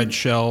if they're color. red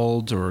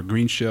shelled or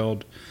green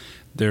shelled.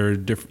 They're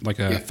different. Like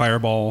a Yeah.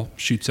 fireball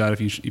shoots out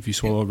if you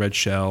swallow a red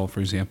shell, for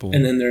example.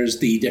 And then there's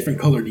the different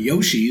colored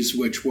Yoshis,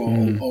 which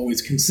will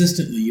always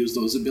consistently use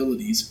those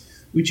abilities,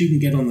 which you can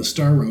get on the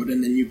Star Road,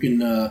 and then you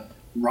can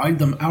ride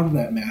them out of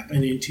that map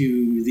and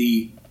into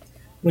the.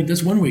 Like,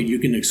 that's one way you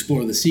can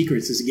explore the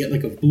secrets is to get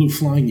like a blue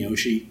flying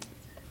Yoshi,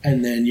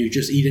 and then you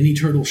just eat any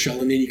turtle shell,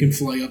 and then you can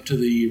fly up to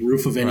the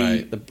roof of any.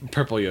 Right, the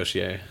purple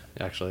Yoshi,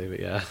 actually, but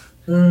yeah,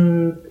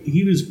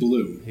 He was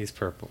blue. he's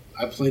purple.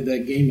 I played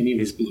that game, and he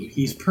was blue.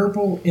 He's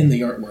purple in the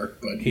artwork,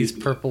 but He's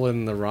blue. purple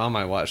in the ROM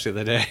I watched the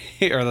other day,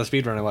 or the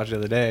speedrun I watched the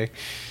other day.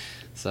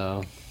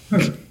 So,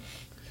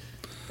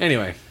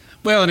 anyway,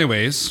 Well,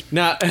 anyways,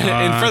 now in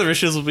further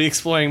issues, we'll be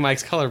exploring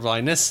Mike's color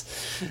blindness,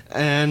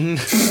 and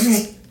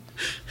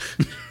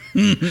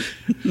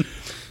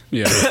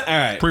yeah. all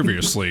right,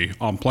 Previously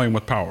on Playing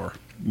with Power,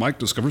 Mike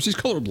discovers he's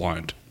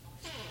colorblind.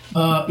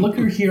 Look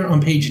here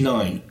on page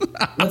 9.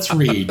 Let's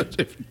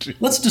read.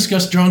 Let's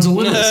discuss John's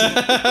illiteracy.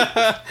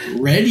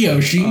 Red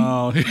Yoshi,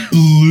 Oh,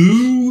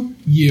 blue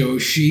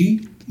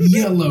Yoshi,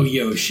 yellow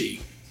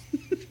Yoshi.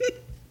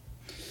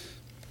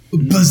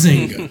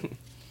 Bazinga.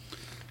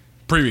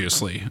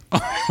 previously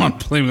on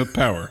Playing with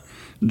Power,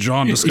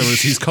 John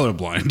discovers he's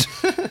colorblind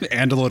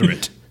and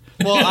illiterate.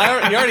 well,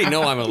 you already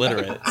know I'm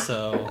illiterate,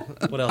 so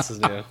what else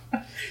is new?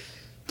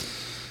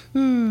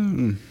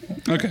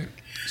 Okay,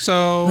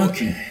 so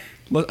Okay.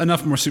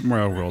 enough more Super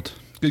Mario World.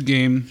 Good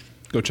game.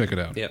 Go check it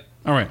out. Yep.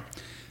 All right.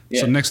 So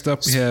Yeah. next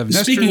up we have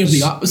Speaking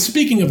Nestor's,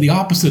 speaking of the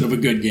opposite of a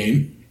good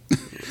game, we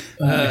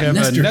have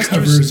Nestor Nestor's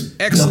covers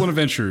Excellent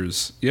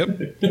Adventures.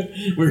 Yep.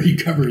 where he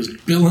covers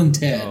Bill and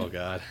Ted. Oh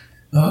God.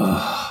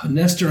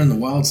 Nestor and the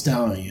Wild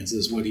Stallions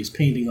is what he's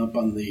painting up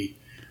on the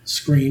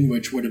screen,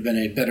 which would have been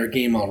a better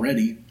game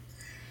already.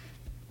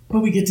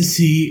 But we get to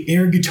see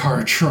air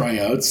guitar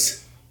tryouts.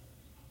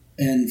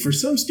 And for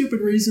some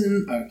stupid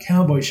reason, a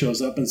cowboy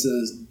shows up and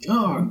says,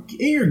 "Oh,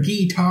 air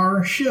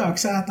guitar,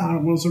 shucks, I thought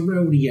it was a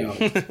rodeo."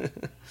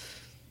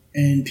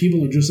 And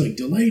people are just like,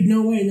 "Delayed,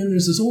 no way." And then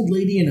there's this old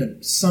lady in a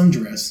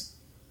sundress.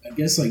 I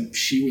guess like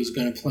she was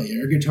going to play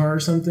air guitar or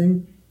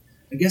something.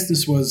 I guess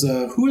this was,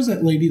 who was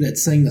that lady that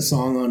sang the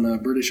song on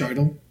British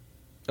Idol?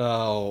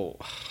 Oh.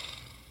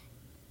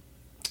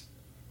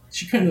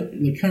 She kind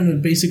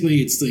of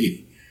basically, it's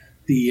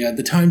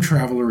the time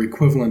traveler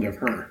equivalent of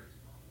her.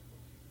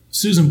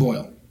 Susan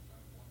Boyle.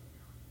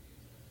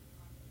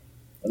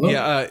 Hello?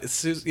 Yeah.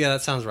 Yeah,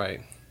 that sounds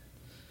right.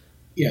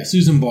 Yeah,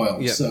 Susan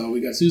Boyle. Yep. So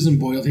we got Susan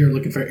Boyle here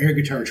looking for air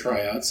guitar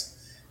tryouts.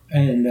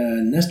 And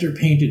Nestor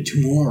painted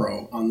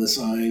tomorrow on the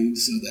sign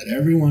so that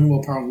everyone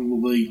will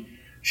probably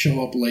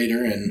show up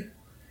later.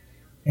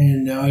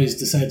 And now he's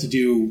decided to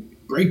do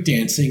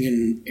breakdancing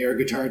and air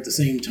guitar at the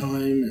same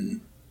time.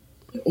 And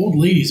the old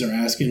ladies are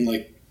asking,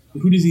 like,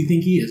 who does he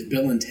think he is?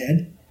 Bill and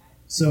Ted?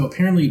 So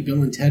apparently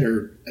Bill and Ted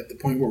are at the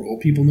point where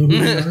old people know who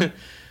they are.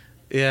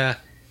 Yeah.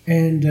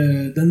 And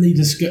then then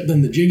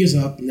the jig is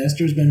up.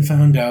 Nestor's been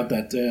found out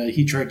that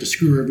he tried to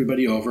screw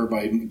everybody over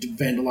by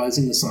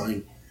vandalizing the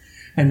sign.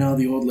 And now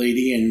the old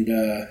lady and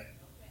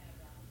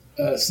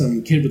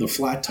some kid with a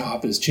flat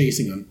top is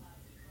chasing him.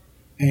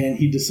 And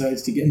he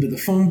decides to get into the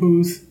phone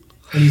booth.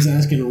 And he's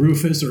asking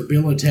Rufus or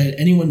Bill or Ted,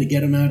 anyone to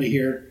get him out of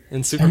here.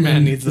 And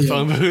Superman needs the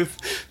phone booth.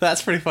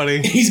 That's pretty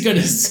funny. He's got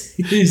a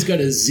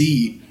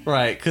Z.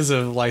 Right, because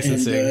of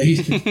licensing.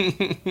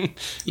 And,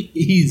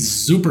 he's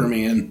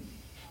Superman.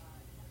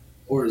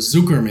 Or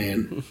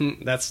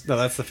Zuckerman. That's the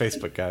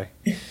Facebook guy.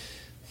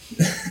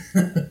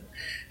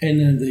 And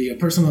then the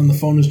person on the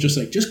phone is just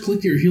like, just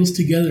click your heels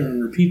together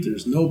and repeat,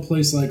 there's no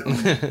place like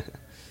home.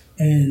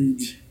 And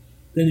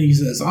then he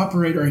says,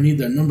 operator, I need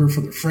the number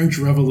for the French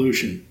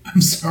Revolution.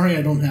 I'm sorry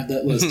I don't have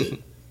that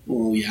listed.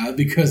 Well, yeah,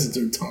 because it's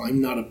a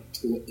time,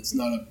 it's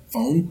not a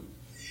phone.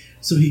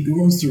 So he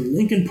goes through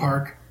Lincoln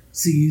Park,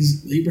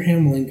 sees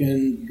Abraham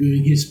Lincoln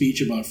doing his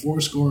speech about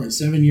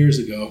 77 years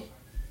ago,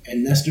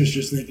 and Nestor's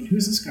just thinking,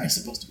 who's this guy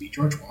supposed to be,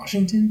 George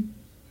Washington?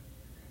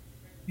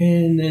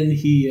 And then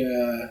he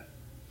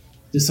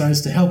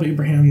decides to help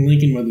Abraham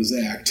Lincoln with his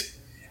act.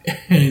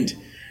 And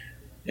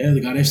they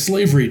got a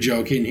slavery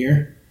joke in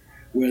here,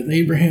 with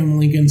Abraham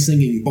Lincoln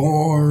singing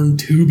Born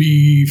to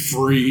be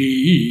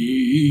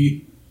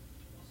Free.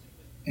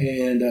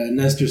 And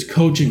Nestor's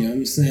coaching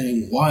him,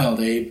 saying, Wild,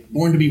 Abe.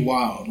 Born to be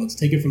wild. Let's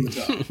take it from the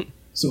top.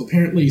 So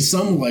apparently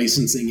some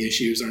licensing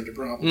issues aren't a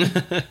problem.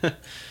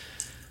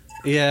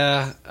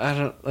 Yeah, I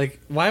don't,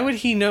 like, why would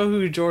he know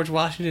who George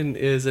Washington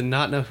is and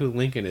not know who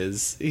Lincoln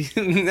is?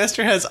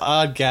 Nestor has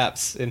odd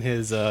gaps in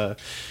his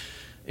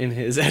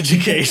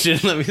education.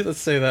 Let's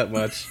say that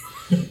much.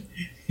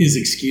 His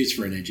excuse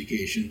for an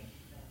education.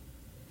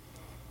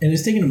 And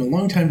it's taken him a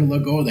long time to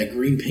let go of that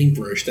green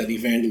paintbrush that he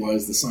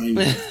vandalized the sign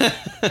with.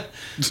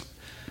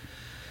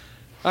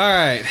 All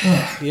right.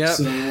 Yep.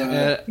 So,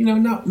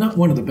 not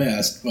one of the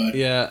best, but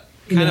yeah,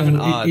 kind of an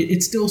odd.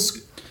 It still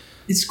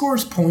it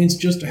scores points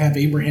just to have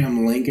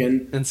Abraham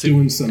Lincoln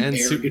doing some air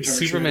guitar.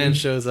 Superman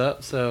shows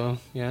up, so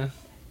yeah.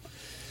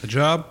 The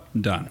job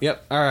done.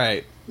 Yep. All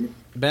right,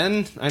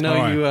 Ben. I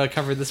know you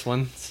covered this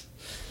one.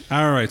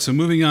 All right. So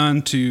moving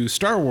on to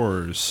Star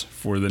Wars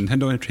for the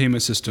Nintendo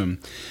Entertainment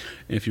System.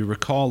 If you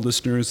recall,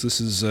 listeners, this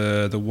is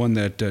the one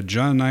that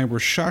John and I were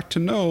shocked to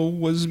know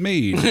was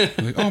made.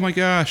 Like, oh my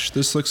gosh,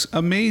 this looks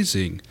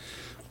amazing.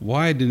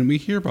 Why didn't we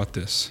hear about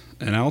this?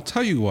 And I'll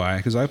tell you why,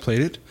 because I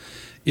played it.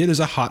 It is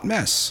a hot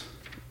mess.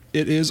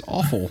 It is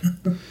awful.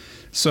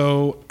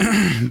 So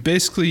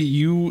basically,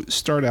 you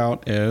start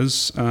out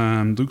as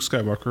Luke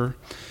Skywalker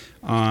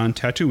on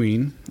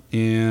Tatooine,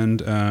 and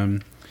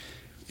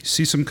you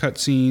see some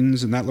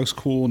cutscenes, and that looks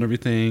cool and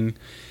everything.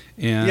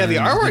 And yeah, the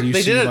artwork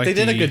they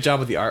did a good job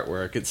with the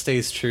artwork. It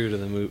stays true to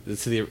the movie.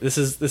 This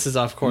is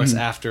of course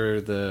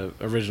after the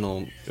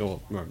original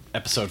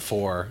episode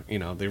 4. You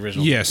know, the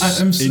original.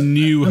 Yes,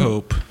 New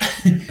Hope,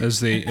 as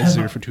they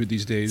refer to it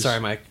these days.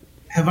 Sorry, Mike.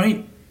 Have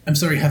I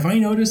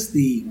noticed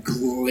the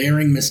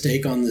glaring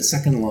mistake on the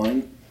second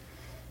line?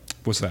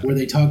 What's that? Where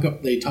they talk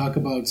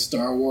about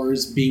Star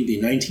Wars being the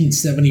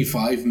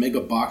 1975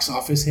 mega box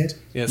office hit.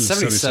 Yeah,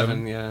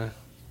 77. Yeah.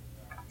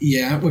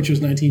 Yeah, which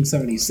was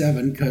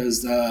 1977,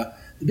 because the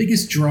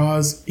biggest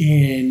draws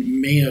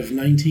in May of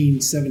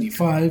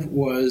 1975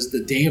 was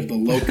the Day of the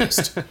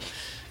Locust,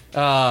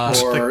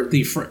 or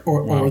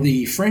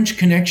the French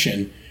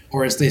Connection,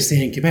 or as they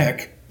say in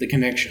Quebec, the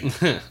Connection.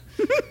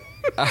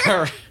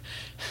 All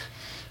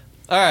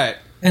right.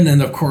 And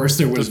then, of course,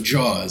 there was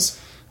Jaws.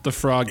 The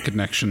Frog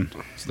Connection,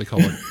 as they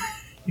call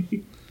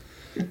it.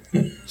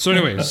 So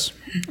anyways,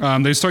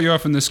 they start you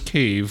off in this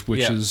cave,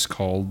 which is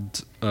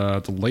called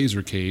the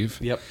Laser Cave.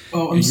 Yep.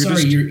 Oh, I'm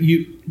sorry. You've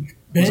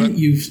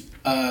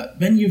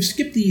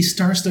skipped the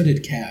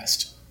star-studded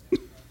cast.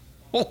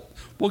 Well,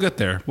 we'll get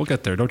there.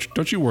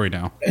 Don't you worry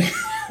now.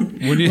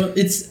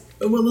 It's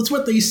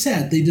what they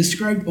said. They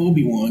described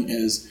Obi-Wan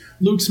as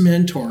Luke's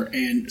mentor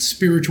and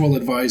spiritual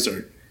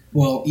advisor.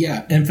 Well,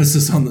 yeah,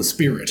 emphasis on the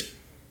spirit.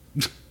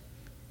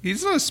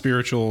 He's not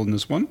spiritual in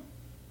this one.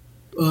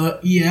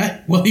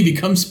 Yeah. Well, he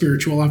becomes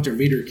spiritual after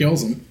Vader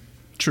kills him.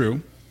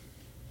 True.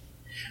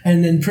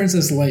 And then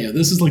Princess Leia.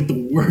 This is like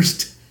the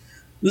worst.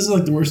 This is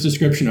like the worst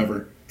description of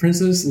her.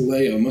 Princess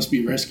Leia must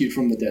be rescued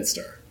from the Death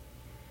Star.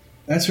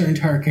 That's her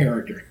entire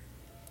character.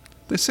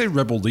 They say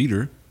rebel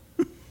leader.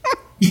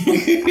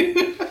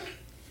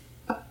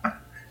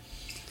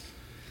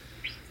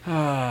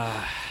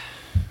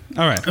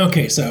 All right.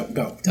 Okay, so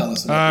go. Tell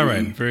us. All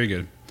right. Very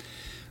good.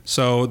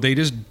 So they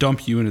just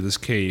dump you into this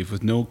cave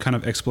with no kind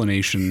of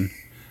explanation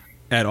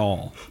at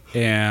all.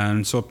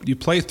 And so you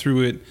play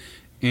through it,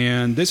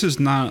 and this is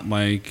not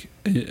like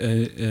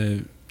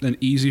an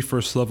easy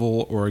first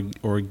level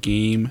or a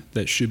game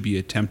that should be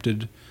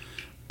attempted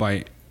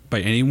by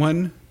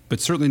anyone, but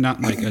certainly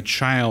not like a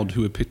child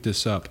who would pick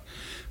this up.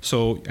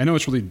 So I know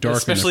it's really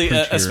dark,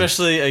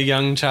 especially a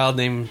young child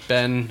named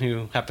Ben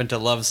who happened to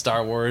love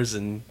Star Wars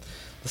and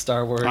the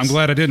Star Wars. I'm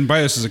glad I didn't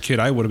buy this as a kid.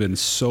 I would have been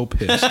so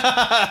pissed.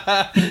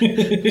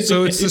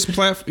 So it's this it's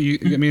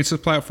a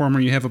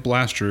platformer. You have a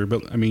blaster,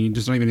 but I mean,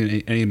 there's not even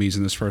any enemies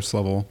in this first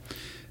level.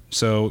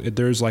 So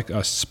there's like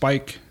a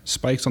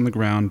spikes on the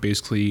ground,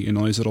 basically, in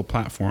all these little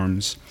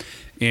platforms,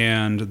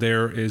 and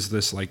there is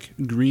this like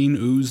green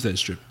ooze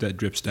that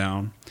drips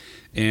down,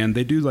 and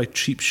they do like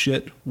cheap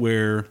shit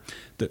where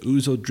the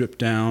ooze will drip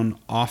down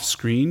off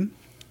screen.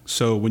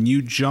 So when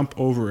you jump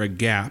over a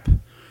gap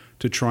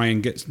to try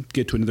and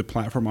get to another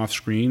platform off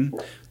screen,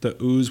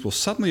 the ooze will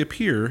suddenly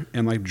appear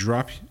and like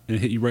drop and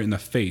hit you right in the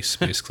face.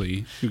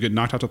 Basically, you get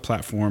knocked off the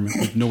platform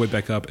with no way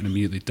back up and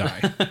immediately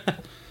die.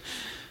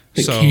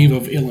 The cave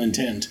of ill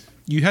intent.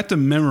 You have to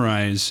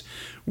memorize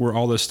where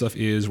all this stuff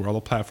is, where all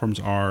the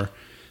platforms are,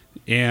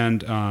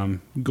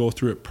 and go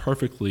through it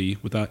perfectly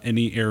without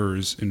any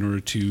errors in order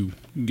to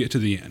get to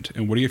the end.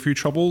 And what do you get for your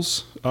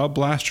troubles? A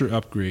blaster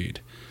upgrade.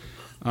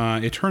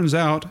 It turns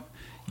out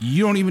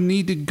you don't even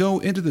need to go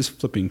into this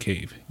flipping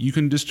cave. You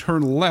can just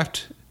turn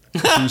left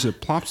as soon as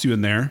it plops you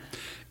in there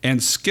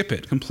and skip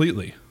it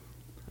completely.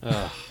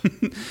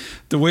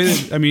 The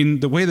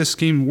way this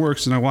game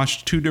works, and I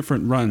watched 2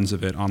 different runs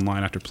of it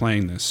online after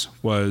playing this,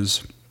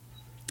 was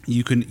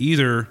you can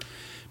either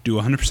do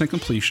 100%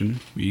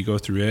 completion, where you go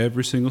through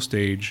every single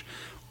stage,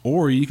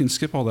 or you can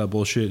skip all that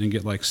bullshit and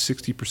get like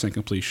 60%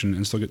 completion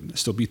and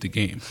still beat the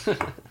game.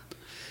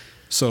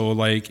 So,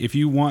 like, if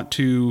you want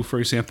to, for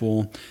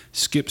example,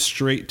 skip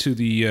straight to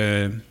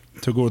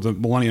to go to the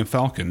Millennium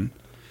Falcon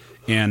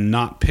and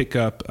not pick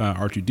up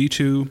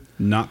R2-D2,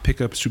 not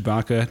pick up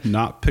Chewbacca,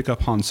 not pick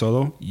up Han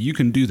Solo, you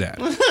can do that.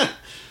 What?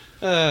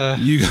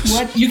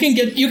 You can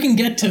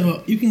get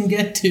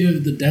to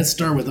the Death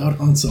Star without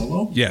Han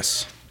Solo?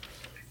 Yes.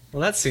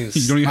 Well, that seems.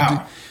 You don't even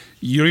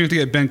have to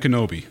get Ben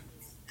Kenobi.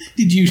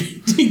 Did you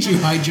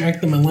hijack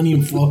the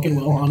Millennium Falcon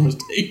while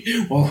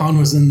Han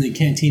was in the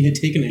cantina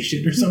taking a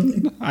shit or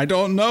something? I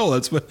don't know.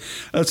 That's what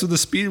the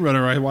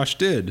speedrunner I watched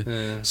did.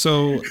 Yeah.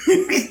 So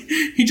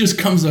he just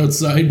comes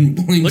outside and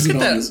blames Look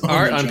it at on that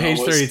art on page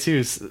Jawas.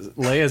 32.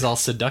 Leia's all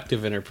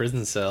seductive in her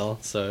prison cell.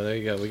 So there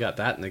you go. We got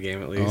that in the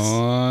game at least.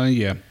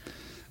 Yeah.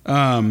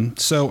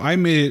 So I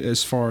made it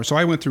as far. So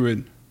I went through it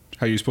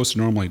how you're supposed to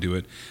normally do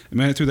it. I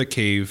made it through the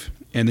cave.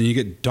 And then you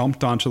get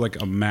dumped onto like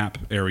a map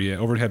area,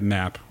 overhead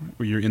map,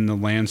 where you're in the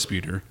land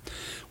speeder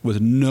with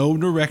no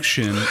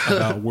direction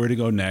about where to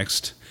go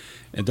next.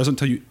 It doesn't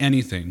tell you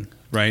anything,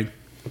 right?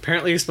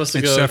 Apparently you're supposed to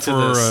Except go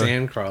to the for,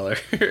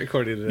 Sandcrawler,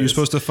 according to this. You're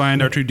supposed to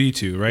find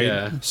R2-D2, right?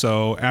 Yeah.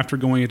 So after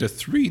going into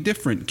 3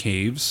 different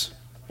caves,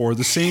 or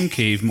the same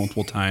cave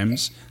multiple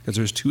times, because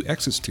there's 2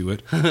 exits to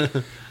it,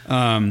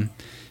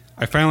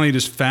 I finally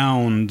just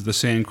found the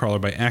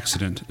Sandcrawler by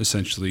accident,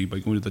 essentially, by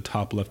going to the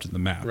top left of the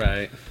map.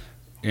 Right.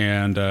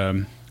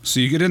 And so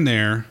you get in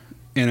there,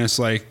 and it's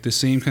like the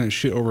same kind of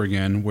shit over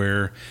again,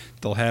 where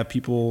they'll have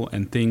people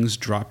and things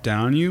drop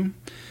down on you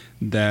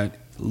that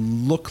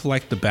look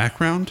like the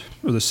background,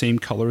 or the same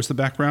color as the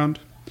background.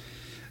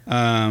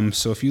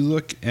 So if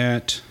you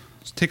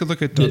take a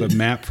look at the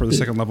map for the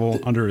second level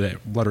under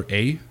that letter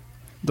A,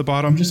 the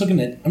bottom. I'm just looking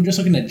at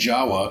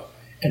Jawa,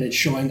 and it's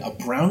showing a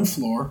brown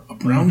floor, a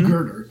brown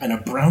girder, and a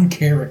brown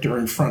character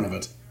in front of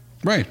it.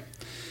 Right.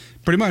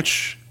 Pretty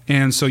much.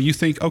 And so you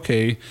think,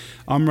 okay,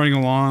 I'm running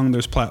along,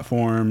 there's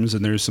platforms,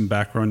 and there's some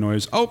background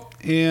noise. Oh,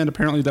 and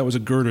apparently that was a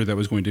girder that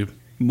was going to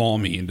maul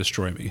me and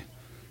destroy me.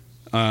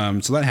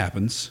 So that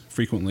happens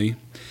frequently.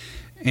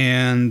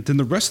 And then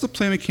the rest of the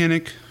play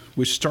mechanic,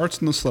 which starts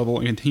in this level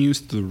and continues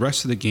through the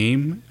rest of the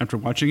game after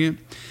watching it,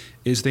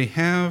 is they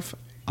have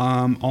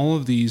all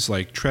of these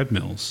like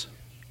treadmills.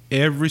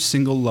 Every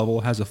single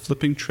level has a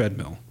flipping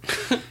treadmill.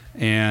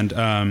 And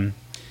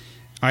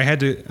I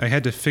had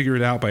to figure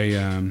it out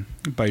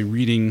by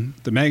reading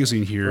the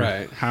magazine here,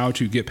 right, how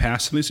to get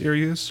past some of these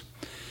areas.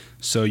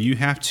 So you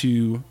have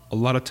to a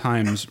lot of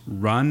times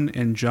run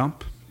and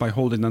jump by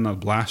holding down the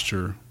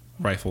blaster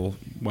rifle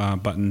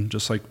button,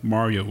 just like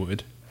Mario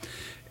would.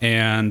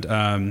 And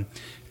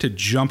to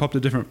jump up to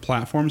different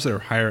platforms that are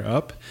higher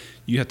up,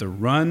 you have to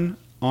run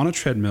on a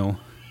treadmill,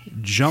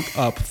 jump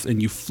up,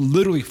 and you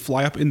literally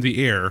fly up in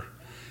the air.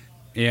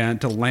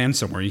 And to land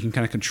somewhere, you can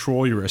kind of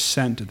control your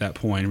ascent at that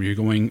point where you're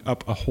going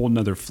up a whole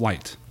nother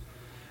flight.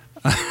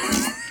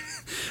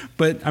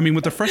 But, I mean,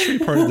 what the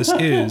frustrating part of this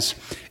is,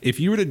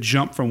 if you were to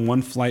jump from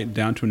one flight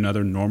down to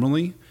another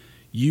normally,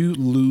 you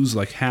lose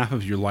like half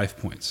of your life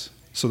points.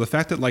 So the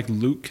fact that like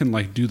Luke can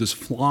like do this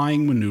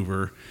flying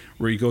maneuver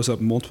where he goes up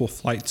multiple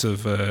flights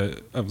of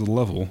the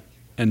level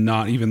and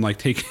not even like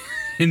take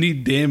any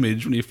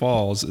damage when he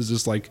falls is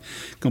just like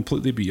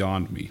completely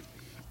beyond me.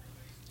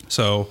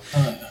 So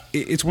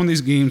it's one of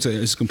these games that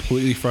is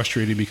completely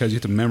frustrating because you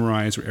have to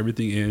memorize where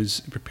everything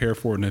is, prepare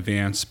for it in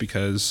advance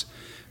because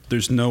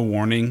there's no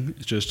warning.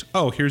 It's just,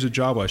 oh, here's a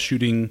Jawa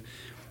shooting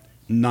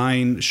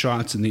 9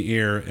 shots in the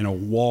air and a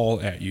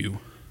wall at you.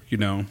 You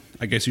know,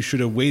 I guess you should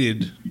have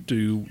waited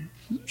to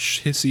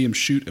see him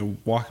shoot and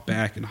walk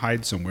back and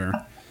hide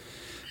somewhere.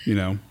 You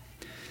know,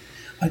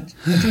 I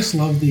just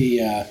love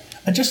the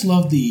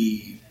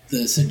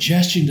the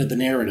suggestion to the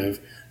narrative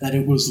that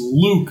it was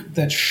Luke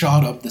that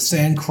shot up the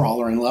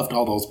Sandcrawler and left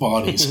all those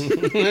bodies.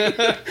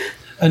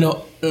 And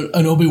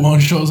Obi-Wan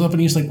shows up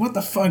and he's like, what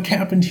the fuck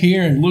happened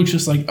here? And Luke's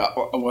just like,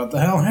 what the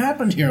hell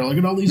happened here? Look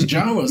at all these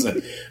Jawas.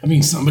 I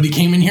mean, somebody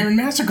came in here and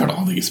massacred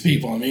all these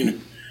people. I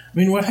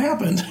mean, what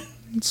happened?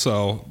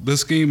 So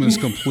this game is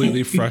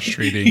completely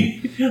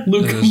frustrating.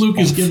 Luke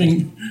is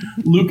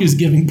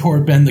giving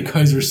poor Ben the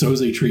Kaiser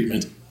Soze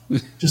treatment.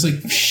 Just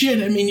like,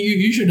 shit, I mean,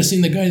 you should have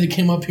seen the guy that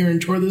came up here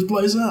and tore this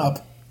place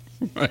up.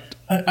 Right.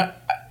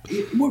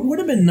 It would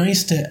have been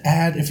nice to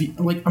add, if you,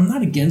 like, I'm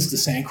not against the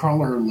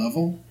Sandcrawler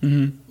level,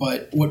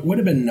 but what would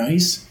have been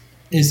nice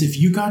is if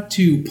you got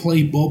to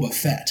play Boba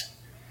Fett.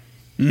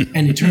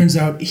 And it turns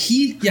out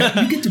you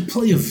get to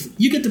play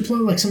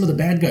like some of the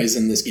bad guys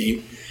in this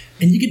game.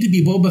 And you get to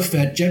be Boba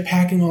Fett,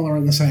 jetpacking all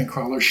around the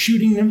Sandcrawler,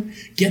 shooting them,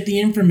 get the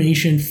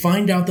information,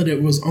 find out that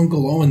it was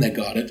Uncle Owen that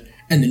got it,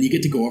 and then you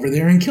get to go over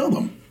there and kill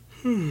them.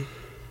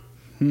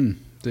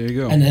 There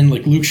you go. And then,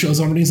 like, Luke shows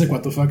up and he's like,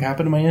 what the fuck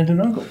happened to my aunt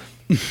and uncle?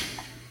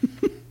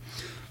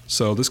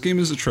 So this game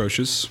is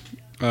atrocious.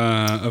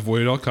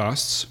 Avoid at all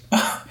costs.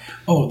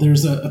 Oh,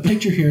 there's a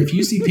picture here. If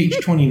you see page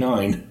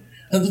 29,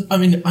 I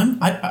mean,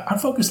 I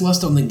focus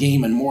less on the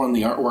game and more on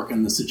the artwork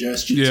and the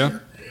suggestions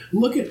here.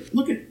 Look at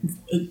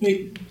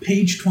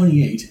page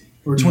 28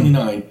 or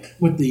 29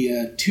 with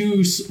the two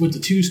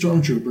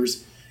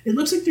stormtroopers. It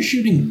looks like they're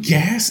shooting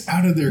gas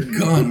out of their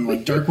gun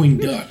like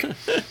Darkwing Duck.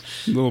 A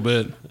little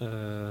bit.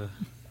 And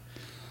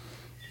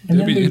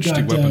That'd be an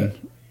interesting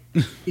weapon.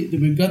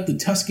 We've got the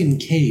Tusken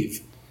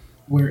Cave,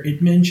 where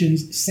it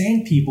mentions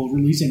sand people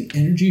releasing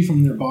energy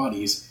from their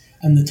bodies,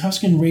 and the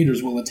Tusken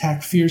Raiders will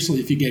attack fiercely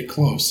if you get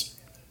close.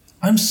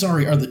 I'm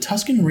sorry, are the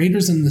Tusken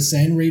Raiders and the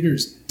Sand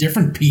Raiders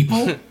different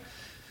people?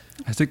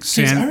 I think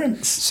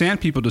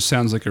sand people just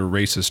sounds like a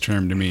racist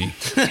term to me.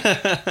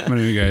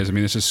 Anyway, guys, I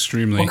mean, it's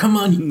extremely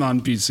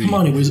non-PC. Come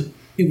on, it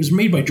was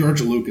made by George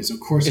Lucas. Of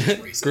course it's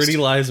racist. Gritty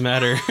lives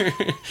matter.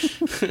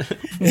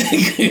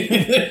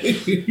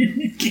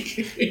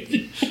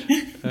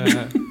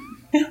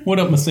 What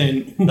up, my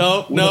saying?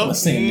 No. What up, my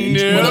saying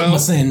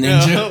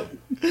ninja?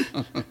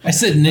 I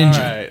said ninja.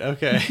 All right,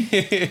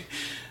 okay.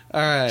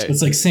 All right.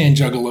 It's like sand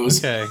juggalos.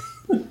 Okay.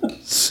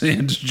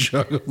 Sand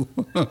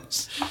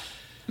juggalos.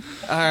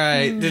 All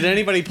right. Did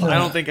anybody play? I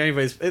don't think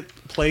anybody's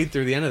played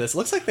through the end of this. It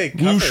looks like they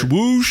covered,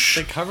 whoosh.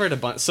 They covered a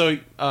bunch. So,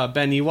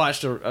 Ben, you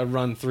watched a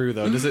run through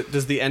though.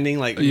 Does the ending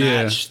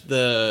match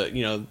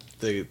the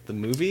the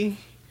movie?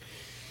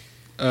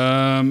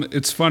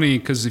 It's funny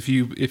because if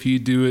you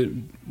do it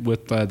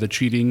with the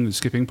cheating, the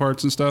skipping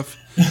parts and stuff,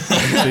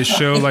 they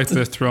show like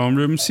the throne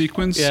room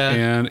sequence,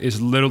 and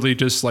it's literally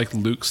just like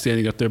Luke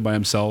standing up there by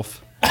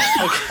himself.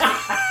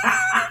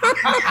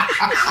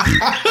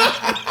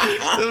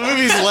 The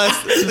movie's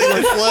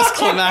less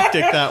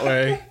climactic that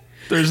way.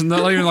 There's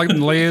not even like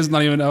Leia's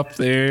not even up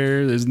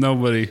there. There's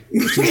nobody.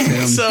 It's just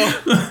him. So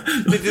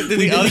did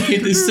the other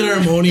this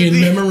ceremony in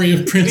memory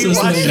of Princess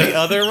Leia? Did you watch Leia. the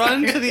other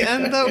run to the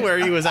end though, where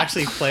he was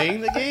actually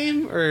playing the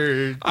game,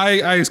 or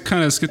I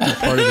kind of skipped a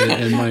part of it,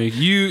 and like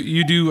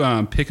you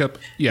do pick up.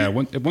 Yeah,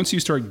 once you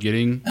start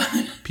getting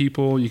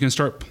people, you can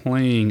start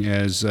playing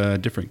as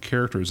different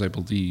characters, I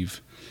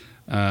believe.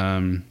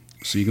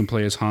 So you can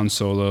play as Han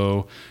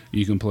Solo.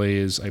 You can play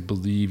as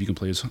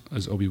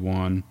as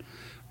Obi-Wan,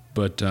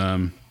 but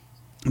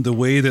the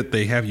way that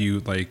they have you,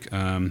 like,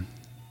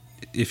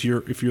 if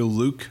you're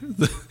Luke,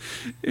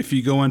 if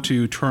you go on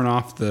to turn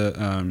off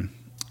the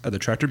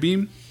tractor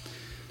beam,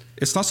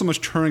 it's not so much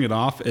turning it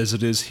off as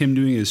it is him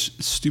doing his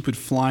stupid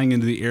flying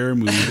into the air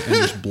move and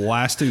just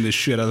blasting the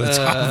shit out of the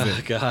top of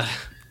it. God.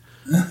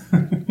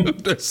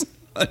 That's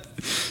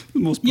the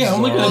most Yeah,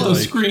 I'm looking at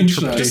those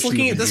screenshots. Just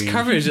looking at this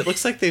coverage, it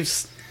looks like they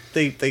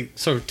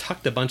sort of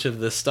tucked a bunch of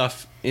this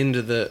stuff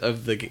into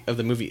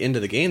the movie into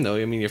the game, though.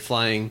 I mean, you're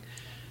flying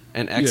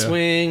an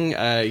X-wing,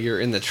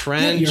 you're in the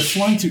trench. Yeah, you're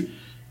flying to.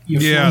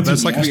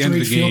 That's like the end of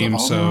the game.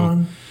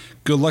 So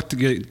good luck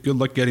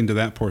getting to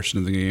that portion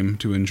of the game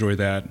to enjoy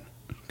that,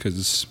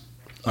 because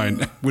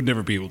I would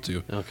never be able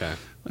to. Okay.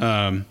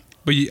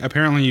 But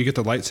apparently you get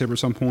the lightsaber at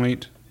some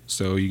point,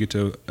 so you get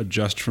to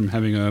adjust from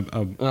having a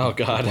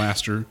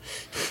blaster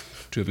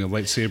to having a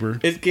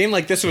lightsaber. A game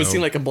like this would seem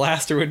like a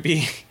blaster would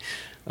be.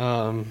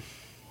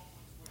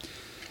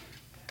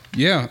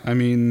 Yeah, I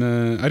mean,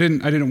 I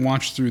didn't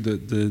watch through the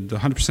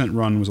 100%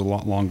 run was a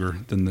lot longer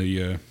than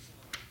the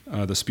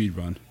speed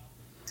run.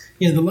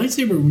 Yeah, the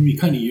lightsaber would be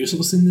kind of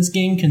useless in this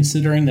game,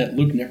 considering that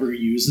Luke never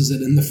uses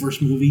it in the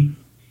first movie.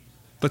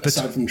 But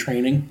aside from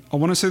training, I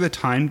want to say the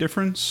time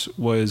difference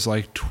was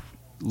like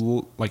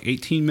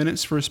 18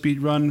 minutes for a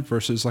speed run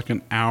versus like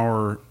an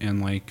hour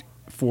and like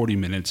 40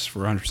 minutes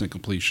for 100%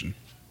 completion.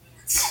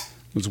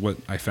 Was what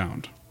I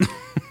found.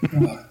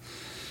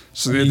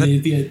 So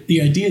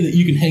the idea that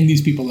you can hang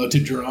these people out to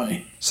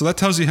dry. So that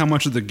tells you how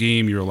much of the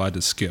game you're allowed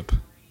to skip.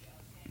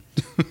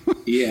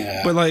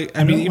 Yeah, but like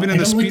I mean, even in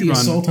the speed run,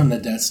 assault on the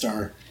Death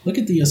Star. Look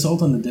at the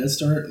assault on the Death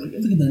Star. Look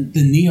at the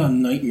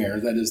neon nightmare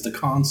that is the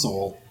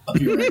console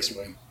of your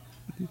X-wing.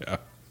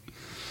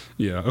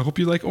 Yeah. I hope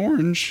you like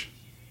orange.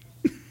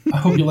 I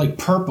hope you like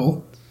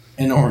purple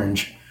and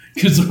orange,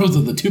 because those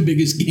are the two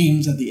biggest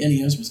games that the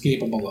NES was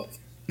capable of.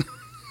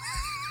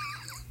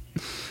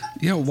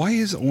 Yeah, why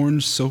is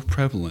orange so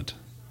prevalent?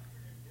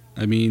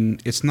 I mean,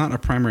 it's not a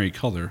primary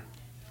color.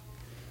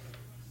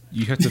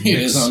 You have to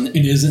mix.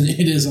 It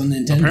is on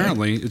Nintendo.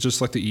 Apparently, it's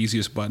just like the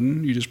easiest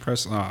button. You just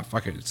press,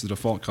 fuck it, it's the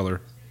default color.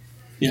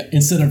 Yeah,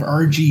 instead of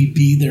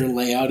RGB, their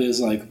layout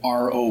is like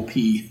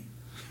ROP.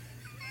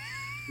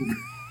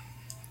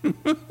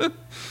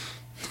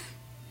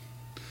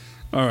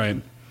 All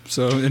right.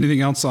 So,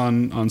 anything else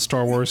on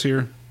Star Wars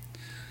here?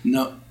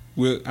 No.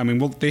 They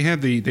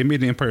made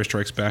the Empire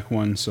Strikes Back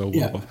one, so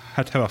we'll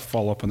have to have a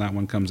follow up when that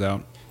one comes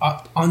out.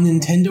 On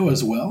Nintendo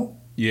as well?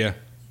 Yeah.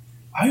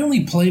 I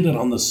only played it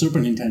on the Super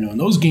Nintendo, and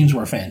those games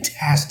were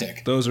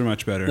fantastic. Those are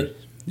much better.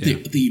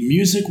 The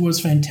music was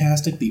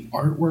fantastic. The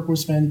artwork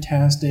was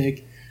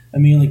fantastic. I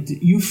mean, like,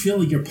 you feel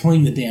like you're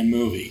playing the damn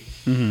movie.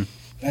 Mm-hmm.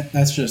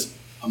 That's just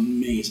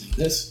amazing.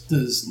 This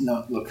does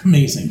not look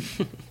amazing.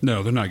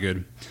 No, they're not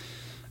good.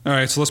 All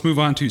right, so let's move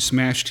on to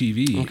Smash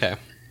TV. Okay.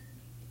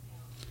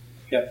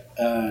 Yep.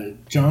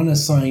 John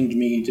assigned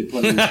me to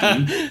play this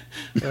game.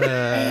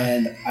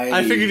 And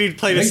I figured you'd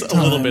play a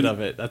little bit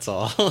of it, that's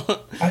all.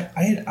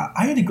 I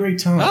had a great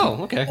time.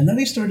 Oh, okay. And then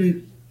I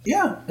started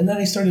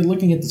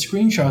looking at the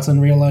screenshots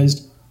and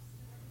realized,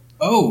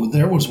 oh,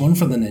 there was one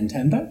for the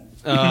Nintendo?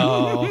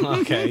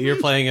 Oh, okay. You're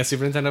playing a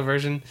Super Nintendo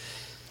version?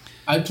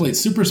 I played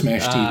Super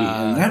Smash TV,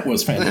 and that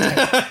was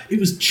fantastic. It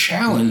was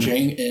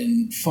challenging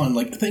and fun.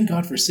 Like, thank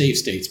God for save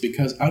states,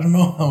 because I don't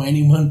know how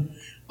anyone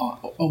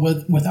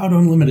without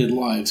unlimited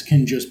lives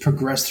can just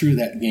progress through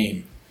that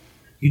game.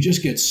 You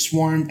just get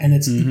swarmed, and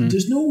it's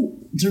there's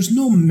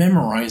no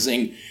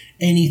memorizing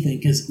anything,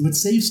 because with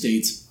save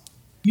states,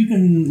 you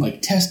can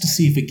like test to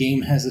see if a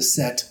game has a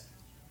set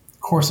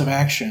course of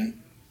action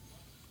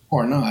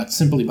or not,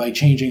 simply by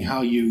changing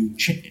how you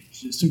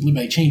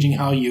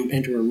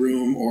enter a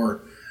room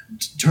or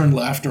turn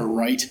left or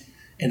right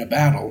in a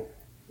battle.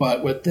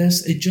 But with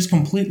this, it just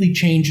completely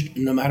changed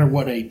no matter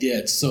what I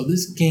did. So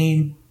this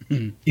game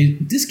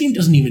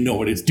doesn't even know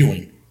what it's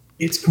doing.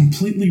 It's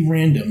completely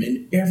random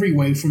in every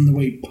way, from the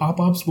way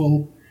pop-ups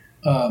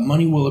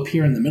money will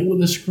appear in the middle of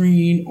the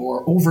screen,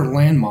 or over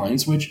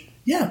landmines, which,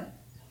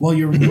 while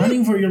you're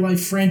running for your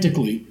life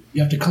frantically,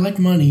 you have to collect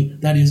money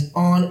that is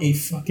on a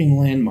fucking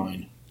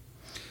landmine.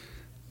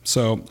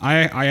 So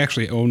I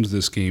actually owned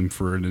this game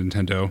for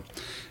Nintendo.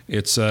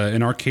 It's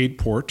an arcade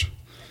port,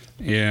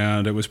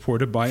 and it was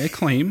ported by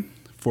Acclaim,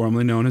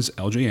 formerly known as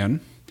LJN.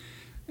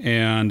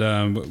 And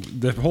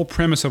the whole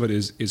premise of it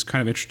is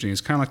kind of interesting.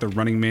 It's kind of like The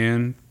Running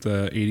Man,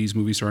 the 80s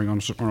movie starring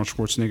Arnold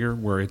Schwarzenegger,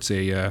 where it's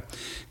a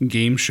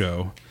game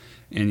show,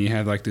 and you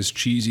have like this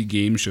cheesy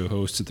game show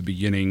host at the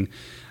beginning,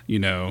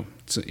 and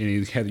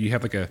you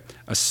have like a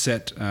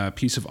set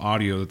piece of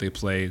audio that they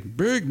play.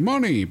 Big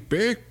money,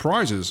 big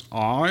prizes.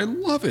 I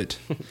love it.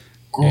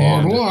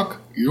 Good luck.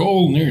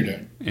 You'll need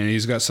it. And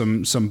he's got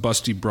some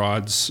busty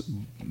broad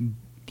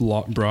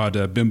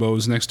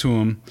bimbos next to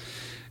him.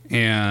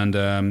 And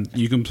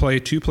you can play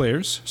two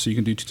players, so you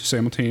can do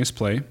simultaneous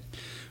play,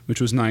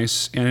 which was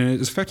nice. And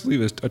it is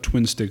effectively a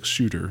twin-stick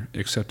shooter,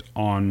 except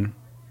on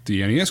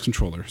the NES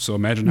controller. So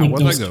imagine how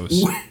well that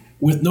goes.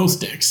 With no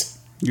sticks.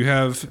 You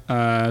have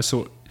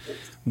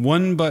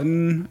one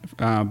button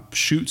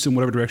shoots in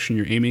whatever direction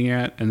you're aiming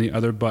at, and the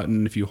other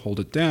button, if you hold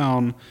it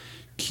down,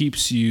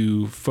 keeps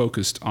you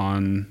focused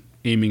on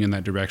aiming in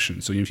that direction.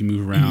 So if you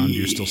move around,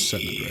 you're still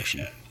set in that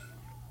direction.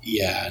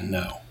 Yeah,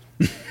 no.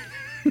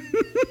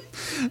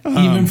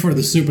 Even for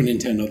the Super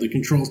Nintendo, the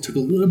controls took a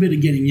little bit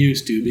of getting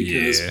used to,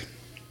 because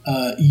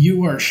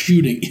you are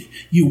shooting.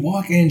 You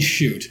walk and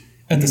shoot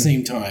at the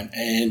same time,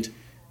 and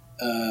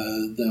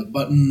the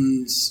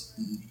buttons,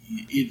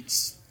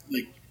 it's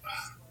like,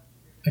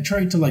 I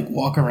tried to like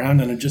walk around,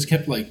 and it just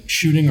kept like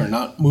shooting or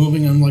not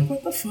moving. I'm like,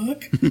 what the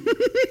fuck?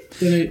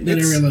 then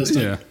I realized,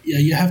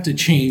 you have to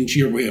change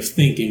your way of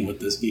thinking with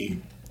this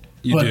game.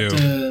 You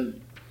do.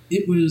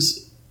 It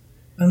was.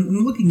 I'm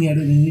looking at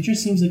it, and it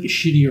just seems like a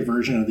shittier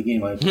version of the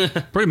game.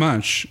 Pretty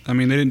much. I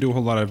mean, they didn't do a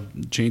whole lot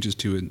of changes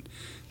to it.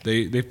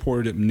 They've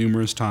ported it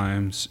numerous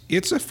times.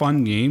 It's a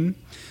fun game,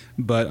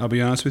 but I'll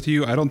be honest with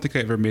you, I don't think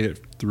I ever made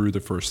it through the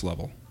first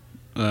level.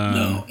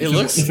 No, it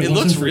looks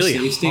really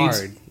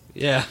hard.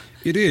 Yeah,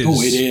 it is. Oh,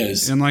 it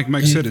is. And like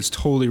Mike said, it's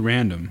totally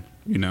random.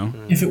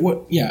 If it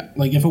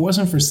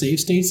wasn't for save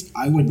states,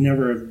 I would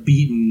never have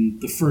beaten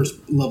the first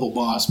level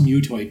boss,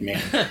 Mutoid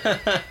Man.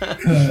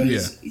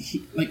 Because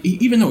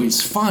even though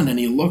he's fun and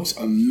he looks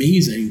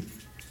amazing,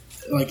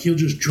 like he'll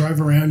just drive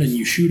around and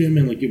you shoot him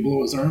and like you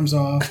blow his arms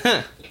off,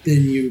 then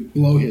you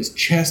blow his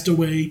chest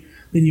away,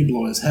 then you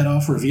blow his head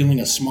off,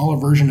 revealing a smaller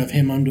version of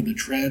him under the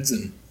treads,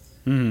 and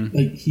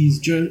like he's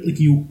just like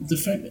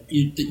the fact that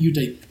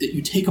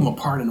you take him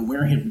apart and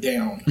wear him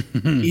down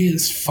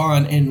is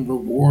fun and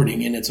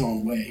rewarding in its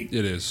own way.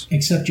 It is.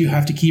 Except you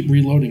have to keep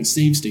reloading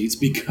save states,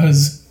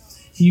 because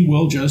he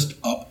will just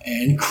up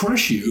and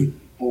crush you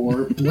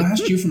or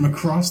blast you from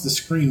across the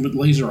screen with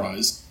laser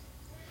eyes.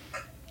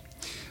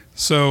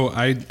 So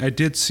I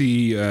did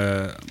see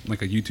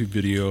like a YouTube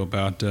video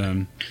about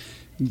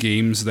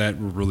games that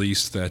were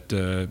released that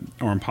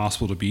are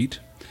impossible to beat,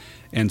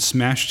 and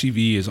Smash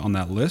TV is on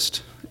that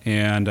list.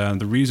 And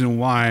the reason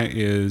why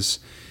is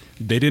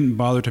they didn't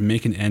bother to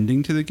make an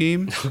ending to the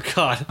game. Oh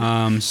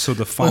God! So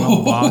the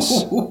final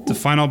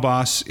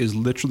boss is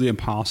literally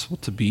impossible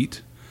to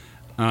beat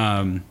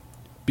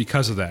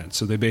because of that.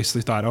 So they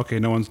basically thought, okay,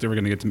 no one's ever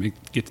going to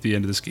get to the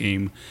end of this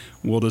game.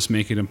 We'll just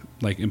make it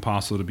like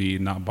impossible to beat,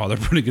 and not bother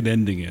putting an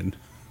ending in.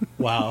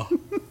 Wow.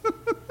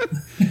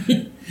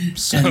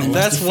 So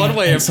that's one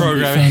way of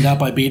programming. Found out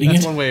by beating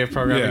That's it. one way of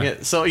programming Yeah.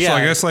 it. So yeah, So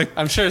I guess, like,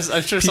 I'm sure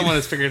someone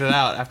has figured it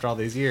out after all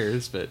these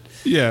years. But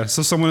yeah,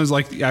 so someone has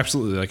like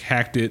absolutely like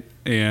hacked it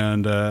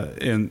and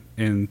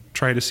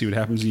try to see what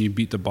happens, and you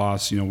beat the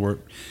boss. You know, where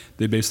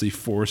they basically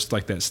forced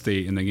like that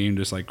state, and the game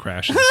just like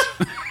crashes.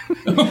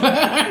 oh,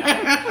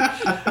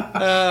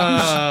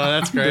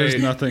 that's great.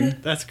 There's nothing.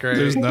 That's great.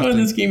 There's Oh, nothing.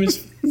 this game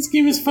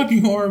is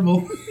fucking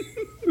horrible.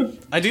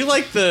 I do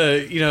like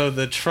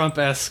the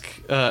Trump-esque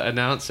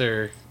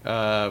announcer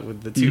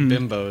with the two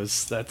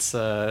bimbos. That's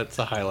a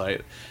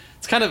highlight.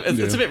 It's kind of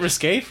it's a bit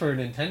risque for a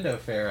Nintendo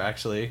fair,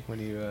 actually, when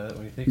you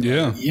think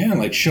about it. Yeah,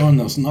 like showing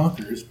those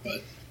knockers.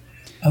 But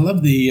I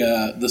love the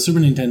Super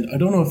Nintendo. I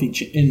don't know if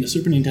in the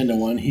Super Nintendo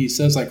one he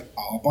says like,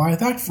 "I'll buy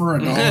that for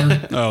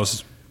 $1." Oh,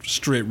 it's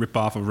straight rip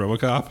off of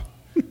RoboCop.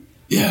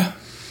 Yeah,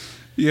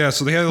 Yeah,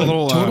 so they had a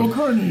little total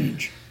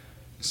carnage.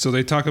 So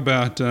they talk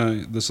about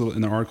this little,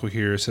 in the article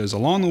here. It says,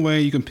 along the way,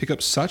 you can pick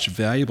up such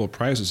valuable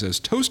prizes as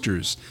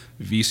toasters,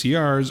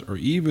 VCRs, or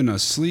even a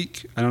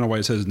sleek, I don't know why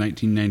it says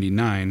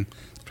 1999,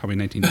 it's probably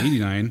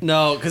 1989.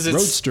 No, because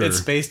Roadster.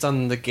 it's based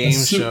on the game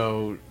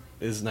show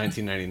is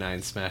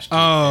 1999 Smash.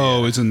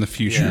 Oh, Yeah. it's in the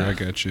future. Yeah. I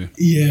got you.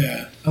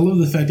 Yeah, I love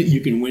the fact that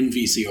you can win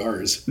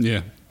VCRs.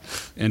 Yeah,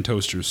 and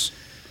toasters.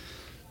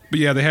 But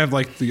yeah, they have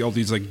like all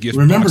these like gift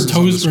Remember boxes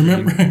on the toast? screen.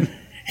 Remember?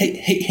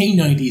 Hey,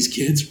 90s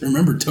kids!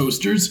 Remember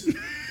toasters?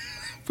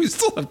 We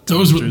still have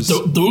Those toasters.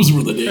 those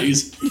were the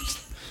days.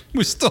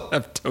 We still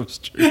have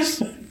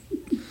toasters.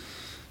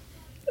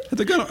 Are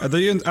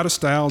they out of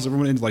style? Is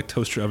everyone into like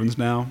toaster ovens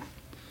now?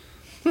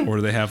 Or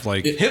do they have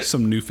like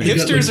some new fancy?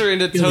 Hipsters are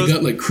into They toast.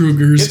 got like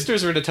Kruger's.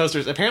 Hipsters are into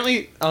toasters.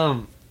 Apparently,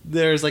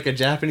 there's like a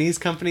Japanese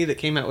company that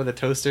came out with a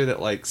toaster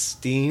that like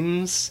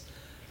steams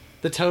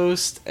the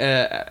toast.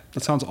 That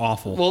sounds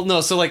awful. Well,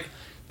 no, so like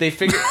they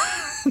figure.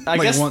 I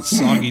like guess want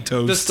soggy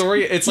toast. the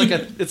story it's like a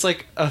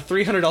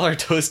 $300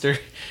 toaster,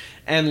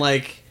 and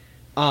like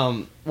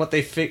what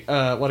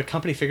a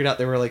company figured out,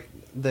 they were like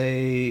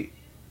they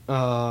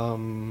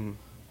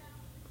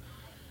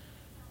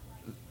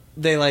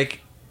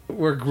like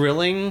were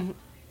grilling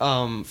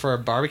for a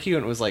barbecue,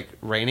 and it was like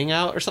raining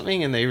out or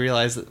something, and they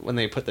realized that when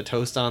they put the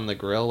toast on the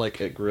grill, like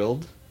it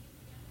grilled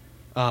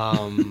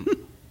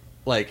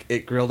like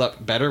it grilled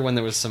up better when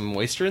there was some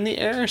moisture in the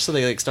air, so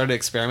they like started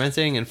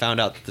experimenting and found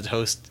out that the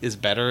toast is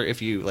better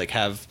if you like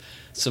have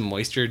some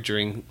moisture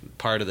during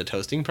part of the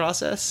toasting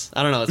process.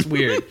 I don't know, it's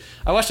weird.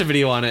 I watched a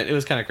video on it. It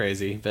was kind of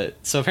crazy, but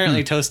so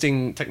apparently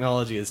toasting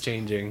technology is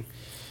changing.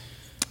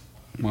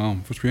 Wow,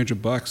 for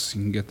 $300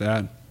 you can get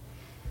that. You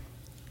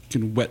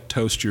can wet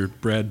toast your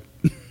bread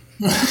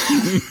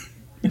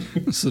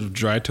instead of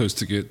dry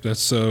toasting it. That's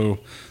so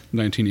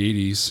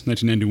 1980s,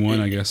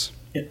 1991, I guess.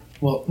 Yeah.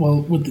 Well,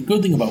 what the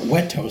good thing about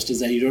wet toast is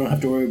that you don't have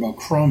to worry about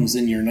crumbs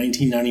in your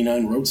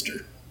 1999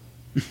 Roadster.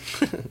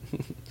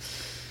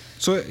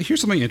 So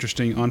here's something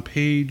interesting. On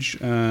page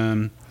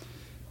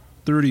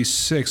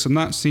 36, I'm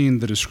not seeing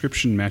the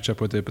description match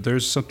up with it, but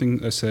there's something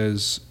that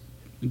says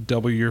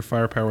double your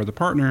firepower with a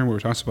partner, where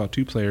it talks about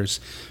 2 players.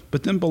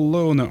 But then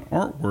below in the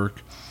artwork,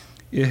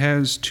 it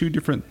has 2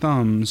 different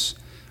thumbs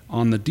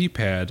on the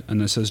D-pad,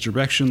 and it says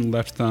direction,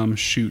 left thumb,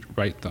 shoot,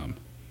 right thumb.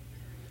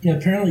 Yeah,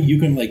 apparently you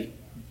can like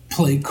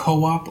play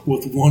co-op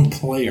with one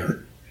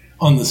player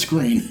on the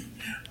screen.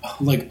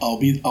 Like I'll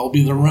be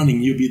the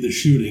running, you be the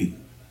shooting.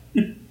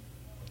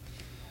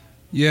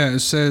 Yeah, it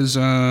says,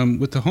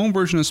 with the home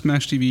version of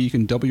Smash TV, you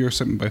can double your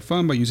excitement by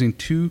fun by using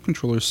 2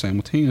 controllers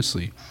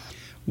simultaneously.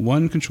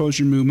 One controls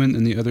your movement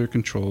and the other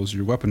controls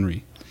your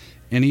weaponry.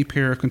 Any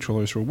pair of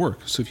controllers will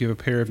work. So if you have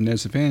a pair of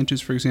NES Advantages,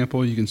 for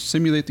example, you can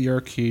simulate the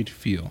arcade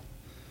feel.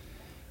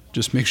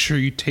 Just make sure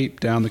you tape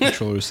down the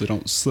controllers so they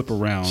don't slip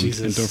around.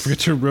 Jesus. And don't forget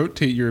to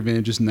rotate your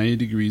Advantages 90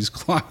 degrees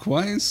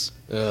clockwise.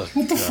 Ugh,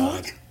 What the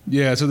fuck?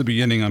 Yeah, it's at the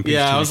beginning on page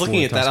Yeah, I was 24,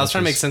 looking it at that. talks I was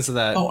trying to about make sense of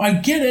that. Oh, I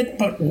get it,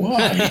 but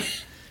why?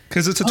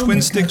 Because it's a Oh my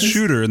twin stick God, this-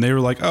 shooter, and they were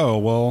like, oh,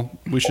 well,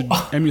 we should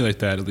emulate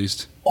that at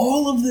least.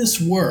 All of this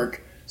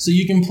work so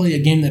you can play a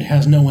game that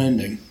has no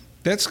ending.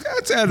 That's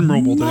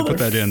admirable that they put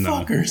that in, though.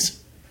 Motherfuckers.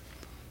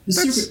 The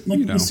That's, Super, like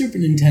you know. the Super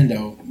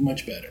Nintendo,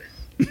 much better.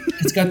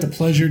 It's got the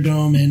Pleasure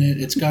Dome in it.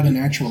 It's got an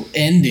actual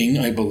ending,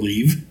 I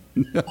believe.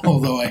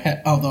 although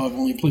I've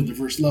only played the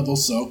first level,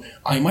 so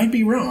I might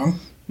be wrong.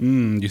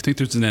 You think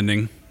there's an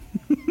ending?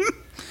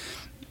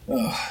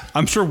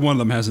 I'm sure one of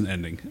them has an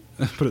ending.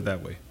 Put it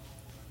that way.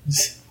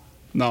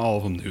 Not all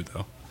of them do,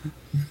 though.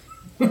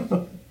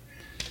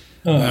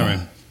 All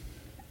right.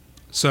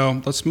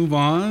 So let's move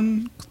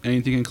on.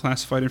 Anything in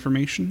classified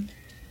information?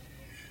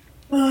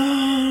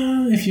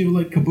 If you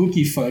like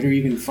Kabuki Fighter,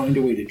 you can find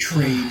a way to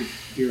trade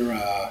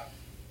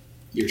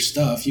your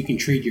stuff. You can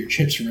trade your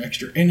chips for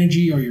extra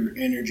energy or your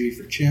energy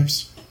for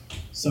chips.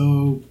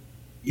 So,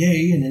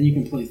 yay! And then you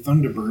can play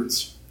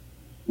Thunderbirds,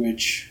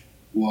 which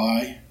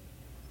why?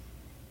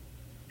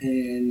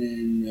 And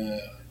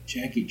then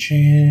Jackie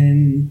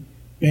Chan,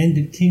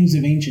 Bandit Kings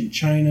of Ancient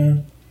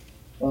China.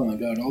 Oh my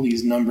God! All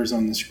these numbers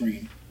on the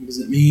screen. What does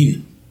it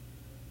mean?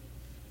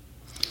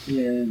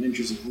 Yeah,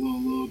 Adventures of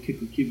Lolo,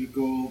 Kiko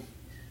Cubicle,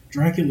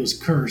 Dracula's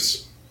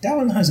Curse. That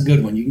one has a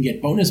good one. You can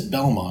get bonus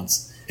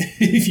Belmonts.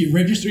 If you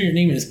register your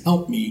name as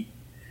Help Me,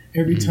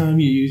 every time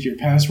you use your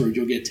password,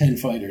 you'll get 10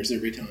 fighters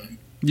every time.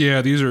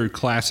 Yeah, these are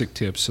classic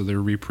tips, so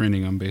they're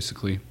reprinting them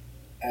basically.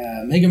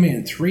 Mega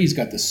Man 3's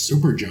got the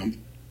Super Jump.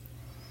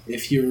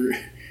 If you're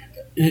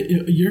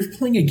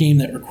playing a game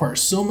that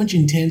requires so much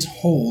intense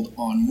hold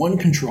on one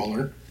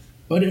controller,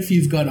 but if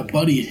you've got a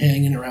buddy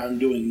hanging around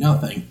doing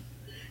nothing,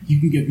 you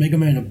can give Mega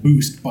Man a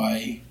boost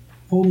by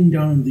holding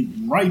down the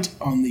right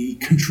on the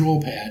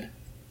control pad.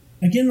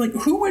 Again, like,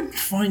 who would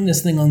find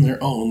this thing on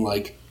their own?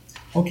 Like,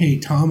 okay,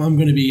 Tom, I'm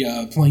going to be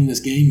playing this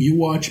game. You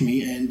watch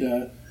me,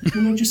 and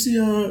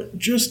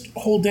just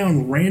hold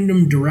down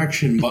random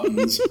direction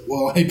buttons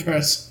while I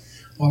press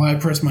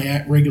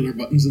my regular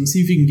buttons and see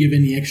if you can give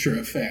any extra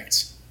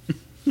effects.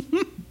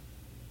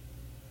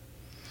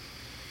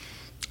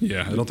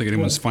 Yeah, I don't think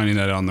anyone's finding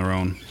that on their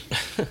own.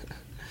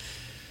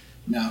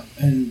 No,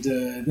 and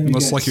then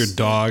unless like your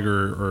dog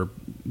or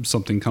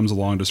something comes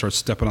along to start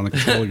stepping on the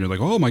controller, and you're like,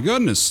 oh my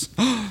goodness,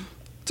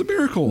 it's a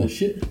miracle. Oh,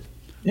 shit.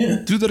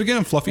 Yeah. Do that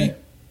again, Fluffy. Yeah.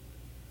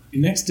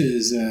 Next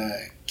is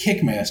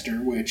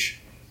Kickmaster,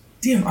 which,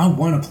 damn, I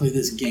want to play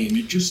this game.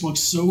 It just looks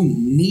so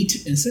neat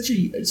and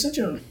it's such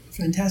a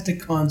fantastic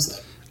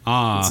concept.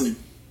 It's like,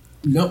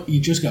 no, you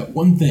just got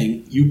one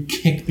thing. You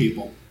kick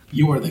people.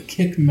 You are the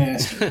kick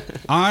master.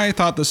 I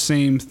thought the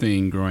same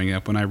thing growing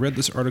up when I read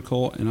this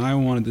article, and I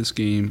wanted this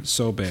game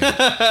so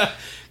bad.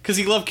 Because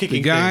you love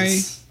kicking the guy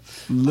things.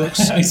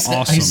 Looks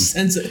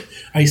awesome.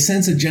 I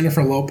sense a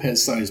Jennifer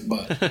Lopez-sized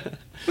butt.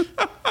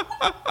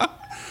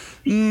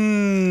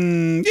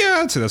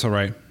 Yeah, I'd say that's all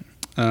right.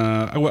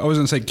 I was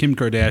going to say Kim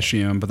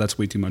Kardashian, but that's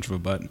way too much of a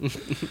butt.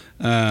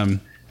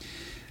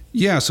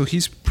 Yeah, so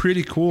he's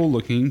pretty cool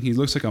looking. He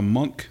looks like a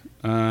monk.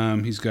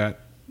 He's got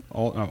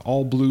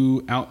all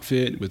blue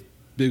outfit with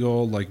big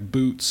old like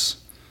boots,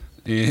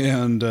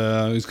 and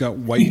he's got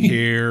white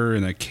hair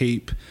and a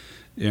cape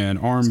and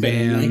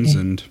armbands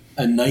and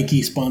a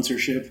Nike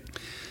sponsorship.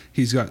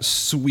 He's got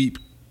sweet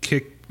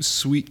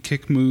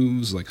kick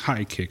moves like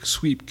high kick,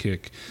 sweep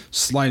kick,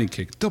 sliding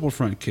kick, double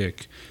front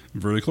kick,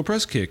 vertical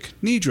press kick,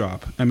 knee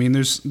drop. I mean,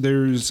 there's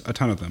a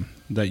ton of them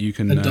that you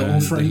can. A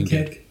double front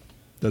kick. Get.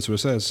 That's what it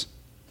says.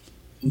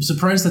 I'm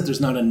surprised that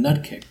there's not a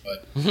nut kick,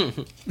 but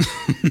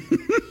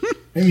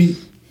I mean,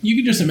 you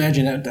can just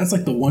imagine that's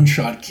like the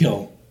one-shot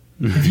kill.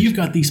 If you've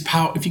got these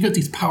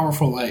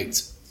powerful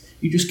legs,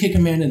 you just kick a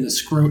man in the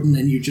scrot and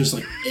then you just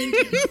like end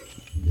him.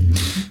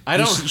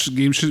 This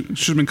game should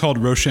have been called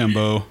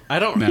Rochambeau.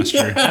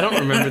 Master. I don't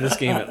remember this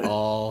game at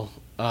all.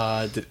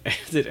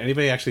 Did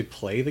anybody actually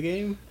play the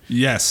game?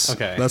 Yes.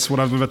 Okay. That's what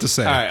I was about to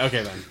say. All right.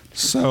 Okay then.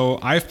 So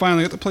I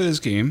finally got to play this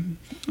game.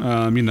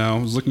 I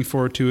was looking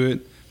forward to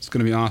it. It's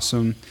going to be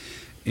awesome,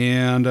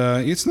 and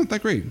it's not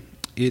that great.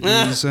 It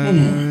is.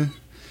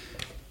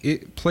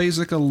 It plays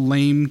like a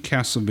lame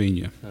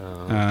Castlevania.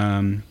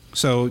 Oh.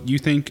 So you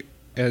think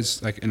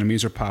as like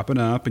enemies are popping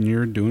up and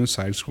you're doing a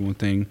side-scrolling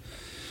thing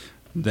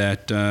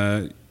that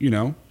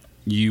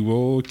you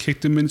will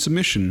kick them in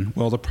submission.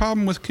 Well, the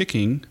problem with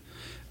kicking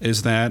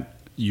is that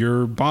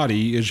your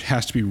body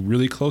has to be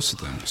really close to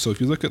them. So if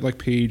you look at like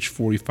page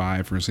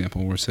 45, for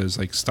example, where it says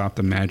like stop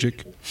the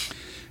magic.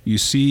 You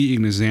see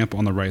an example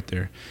on the right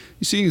there.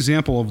 You see an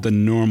example of the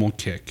normal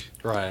kick.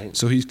 Right.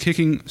 So he's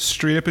kicking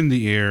straight up in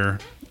the air,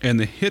 and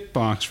the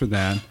hitbox for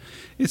that,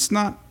 it's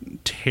not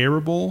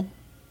terrible,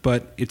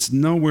 but it's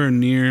nowhere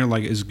near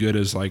like as good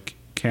as like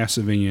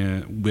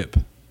Castlevania whip,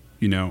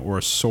 or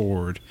a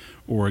sword,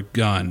 or a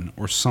gun,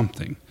 or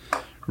something,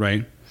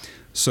 right?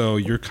 So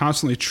you're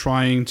constantly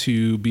trying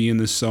to be in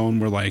this zone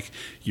where like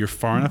you're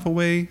far enough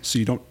away so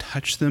you don't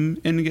touch them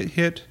and get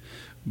hit,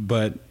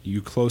 but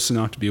you're close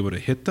enough to be able to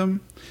hit them.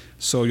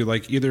 So you're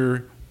like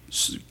either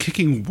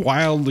kicking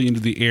wildly into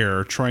the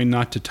air, trying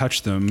not to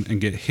touch them and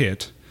get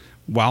hit,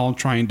 while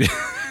trying to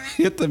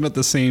hit them at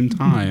the same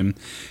time.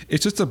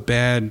 It's just a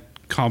bad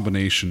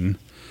combination.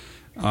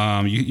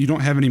 You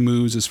don't have any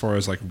moves as far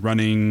as like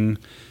running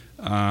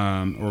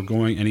or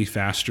going any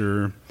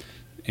faster,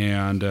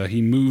 and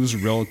he moves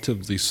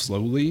relatively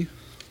slowly.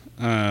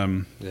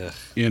 And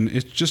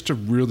it's just a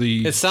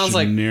really it sounds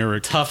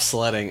generic, like tough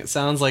sledding. It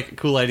sounds like a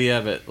cool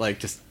idea, but like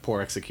just poor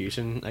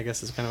execution, I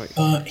guess is kind of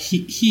like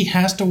he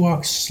has to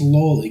walk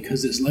slowly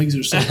because his legs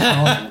are so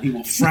powerful. He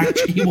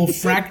will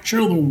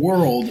fracture the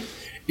world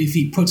if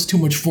he puts too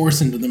much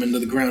force into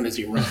the ground as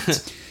he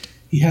runs.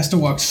 He has to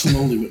walk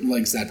slowly with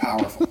legs that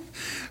powerful.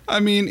 I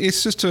mean,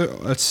 it's just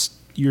a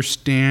your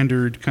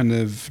standard kind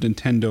of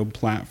Nintendo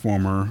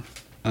platformer.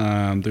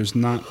 There's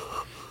not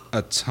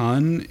a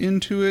ton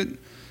in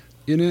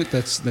it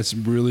that's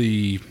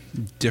really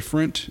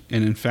different,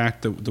 and in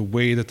fact the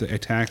way that the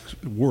attacks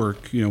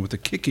work, with the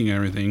kicking and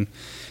everything,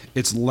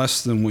 it's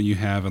less than what you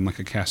have in like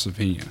a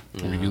Castlevania,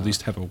 where you at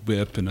least have a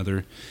whip and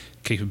other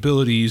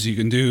capabilities you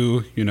can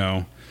do,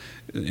 and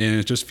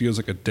it just feels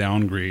like a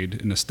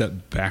downgrade and a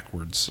step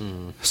backwards,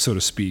 so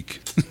to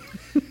speak.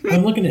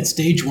 I'm looking at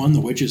stage 1,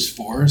 the Witch's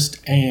Forest,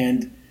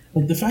 and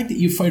like the fact that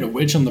you fight a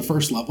witch on the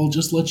first level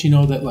just lets you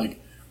know that like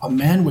a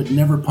man would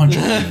never punch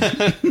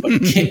a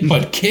woman,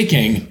 but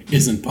kicking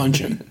isn't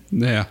punching.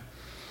 Yeah.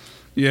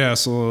 Yeah,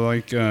 so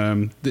like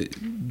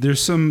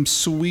there's some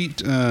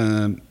sweet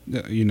animations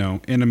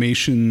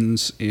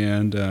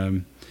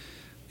and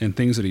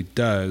things that he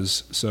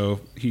does.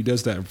 So he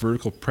does that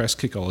vertical press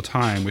kick all the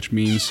time, which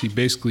means he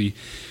basically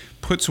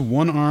puts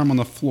one arm on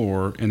the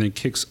floor and then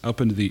kicks up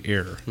into the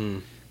air.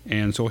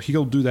 And so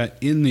he'll do that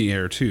in the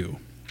air too.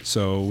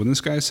 So when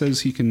this guy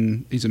says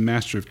he's a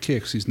master of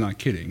kicks, he's not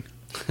kidding.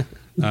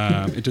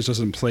 It just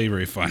doesn't play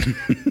very fun.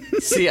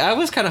 See, I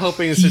was kind of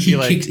hoping this would be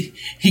like...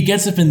 He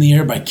gets up in the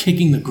air by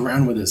kicking the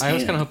ground with his hand. I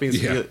was kind of hoping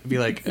this would be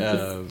like,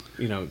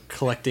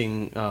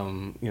 collecting,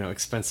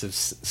 expensive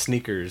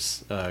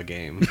sneakers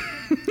game.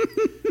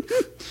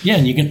 Yeah,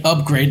 and you can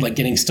upgrade, like,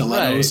 getting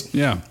stilettos. Right.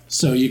 Yeah.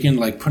 So you can,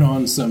 like, put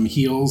on some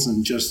heels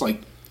and just,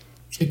 like,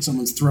 kick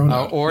someone's throat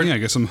out. Or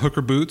get some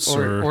hooker boots.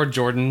 Or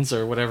Jordans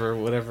or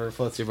whatever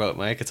floats your boat,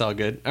 Mike. It's all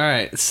good. All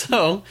right,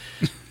 so...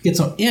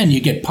 And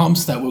you get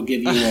pumps that will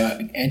give you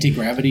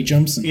anti-gravity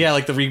jumps. Yeah,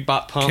 like the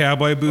Reebok pump.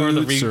 Cowboy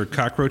boots or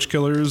cockroach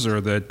killers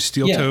or the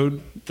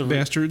steel-toed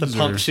bastards. The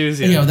pump shoes,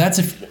 That's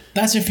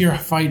if you're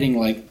fighting,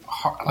 like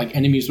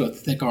enemies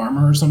with thick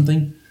armor or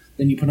something.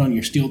 Then you put on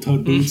your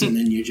steel-toed boots and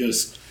then you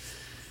just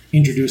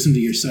introduce them to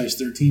your size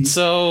 13.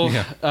 So,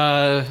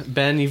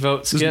 Ben, you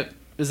vote skip?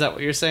 Is that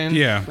what you're saying?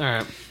 Yeah. All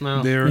right.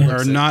 Well, there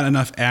are not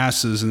enough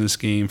asses in this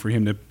game for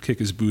him to kick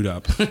his boot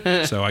up.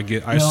 So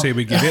I say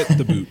we give it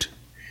the boot.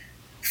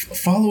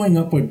 Following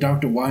up with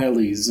Dr.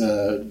 Wily's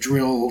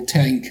drill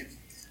tank,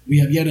 we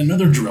have yet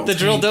another drill tank.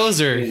 The drill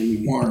dozer.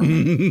 In Worm.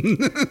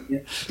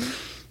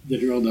 The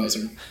drill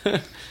dozer.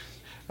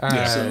 All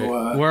right.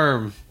 So,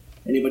 Worm.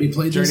 Anybody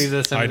played Journey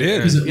this? to the I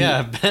did.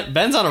 Yeah,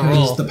 Ben's on a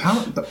roll.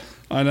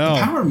 I know.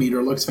 The power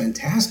meter looks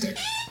fantastic.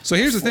 So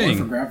here's the thing.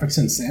 For graphics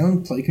and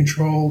sound, play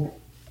control.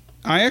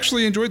 I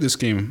actually enjoyed this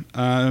game.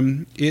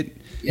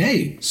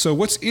 Yay. So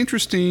what's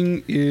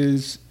interesting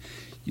is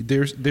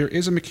there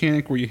is a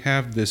mechanic where you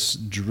have this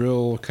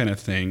drill kind of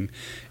thing,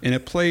 and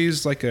it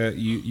plays like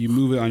you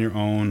move it on your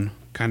own,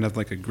 kind of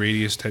like a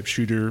Gradius type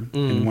shooter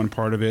in one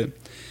part of it.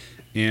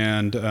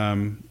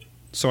 And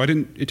so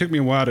it took me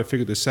a while to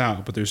figure this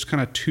out, but there's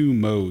kind of two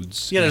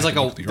modes. Yeah, there's like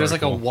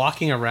a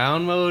walking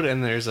around mode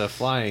and there's a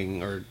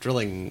flying or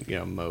drilling,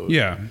 mode.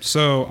 Yeah.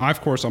 So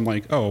I'm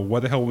like, oh, why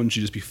the hell wouldn't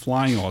you just be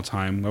flying all the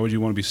time? Why would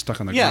you want to be stuck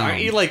on the ground? Yeah,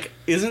 aren't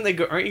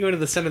you going to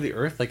the center of the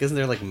earth? Like, isn't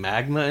there like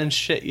magma and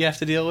shit you have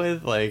to deal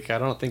with? Like, I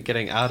don't think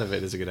getting out of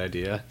it is a good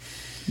idea.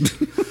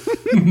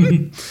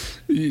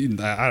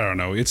 I don't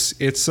know. It's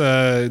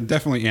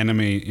definitely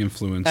anime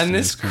influence. And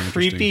this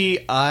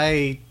creepy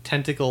eye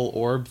tentacle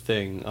orb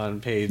thing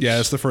on page. Yeah,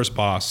 it's the first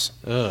boss.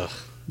 Ugh.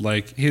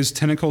 Like his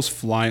tentacles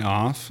fly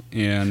off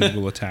and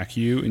will attack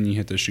you, and you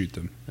have to shoot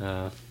them.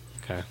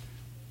 Okay.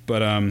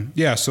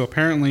 But so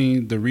apparently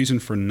the reason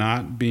for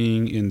not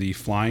being in the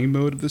flying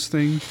mode of this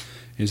thing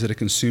is that it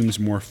consumes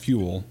more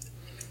fuel,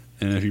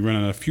 and if you run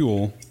out of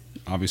fuel,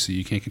 obviously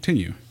you can't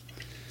continue.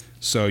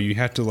 So you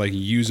have to like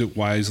use it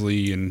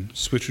wisely and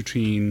switch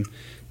between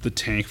the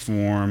tank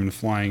form and the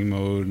flying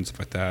mode and stuff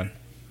like that.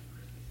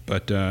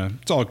 But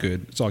it's all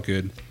good. It's all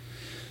good.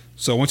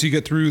 So once you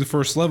get through the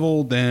first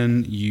level,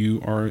 then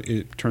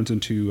it turns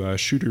into a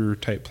shooter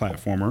type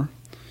platformer,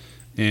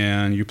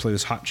 and you play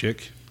this hot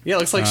chick. Yeah, it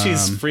looks like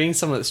she's freeing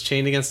someone that's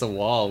chained against a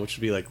wall, which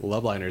would be like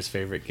Loveliner's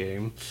favorite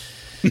game.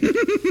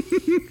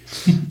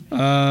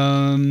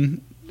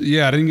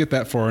 Yeah, I didn't get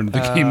that far into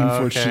the game,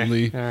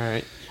 unfortunately. Okay. All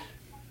right.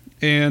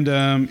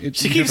 And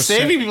she keeps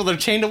saving people that are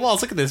chained to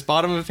walls. Look at this,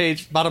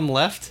 bottom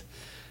left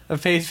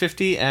of page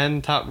 50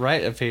 and top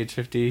right of page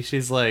 50.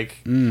 She's like,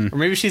 or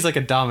maybe she's like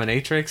a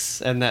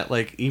dominatrix, and that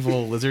like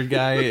evil lizard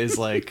guy is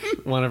like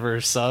one of her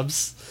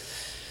subs.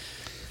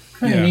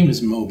 Her name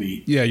is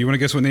Moby. Yeah, you want to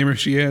guess what name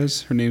she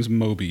has? Her name's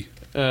Moby.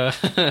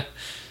 Because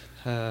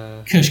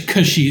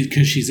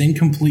she's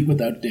incomplete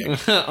without dick.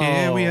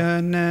 Here we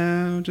are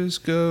now,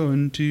 just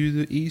going to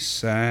the east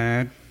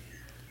side.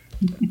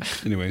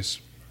 Anyways.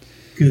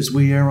 Because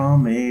we are all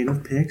made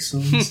of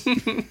pixels.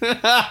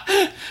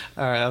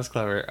 All right, that was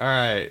clever. All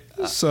right.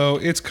 So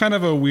it's kind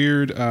of a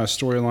weird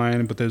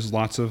storyline, but there's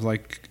lots of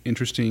like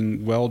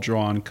interesting,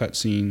 well-drawn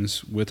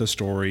cutscenes with a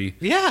story.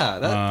 Yeah,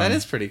 that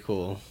is pretty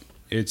cool.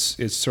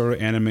 It's sort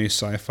of anime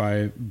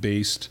sci-fi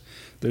based.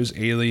 There's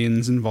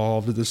aliens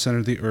involved at the center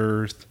of the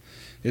earth.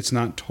 It's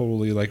not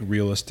totally like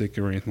realistic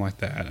or anything like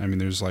that. I mean,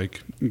 there's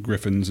like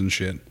griffins and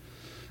shit.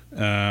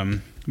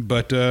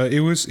 But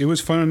it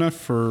was fun enough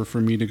for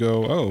me to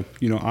go, oh,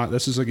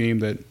 this is a game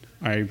that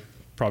I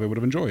probably would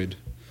have enjoyed.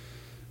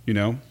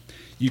 You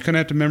kind of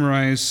have to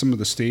memorize some of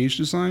the stage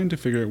design to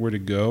figure out where to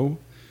go,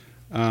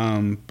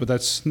 but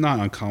that's not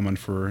uncommon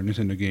for a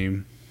Nintendo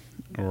game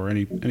or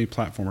any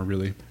platformer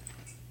really.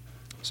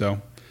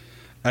 So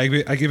I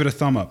give it a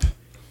thumb up.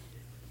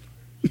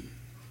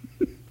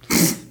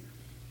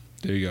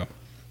 There you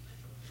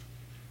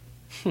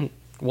go.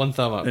 One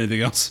thumb up.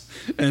 Anything else?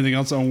 Anything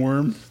else on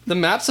Worm? The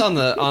maps on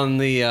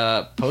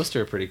the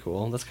poster are pretty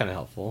cool. That's kind of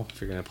helpful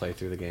if you're going to play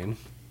through the game.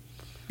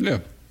 Yeah.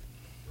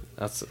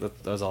 That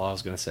was all I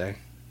was going to say.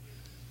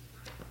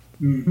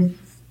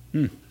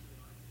 Mm-hmm.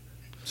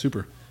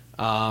 Super.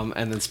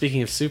 And then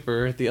speaking of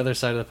super, the other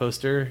side of the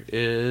poster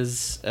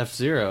is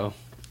F-Zero.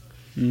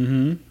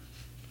 Mm-hmm.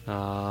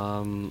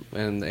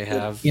 And they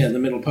have... the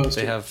middle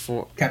poster. They have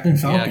Captain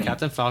Falcon. Yeah,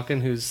 Captain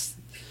Falcon, who's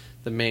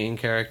the main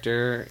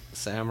character,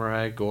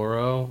 Samurai,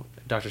 Goro,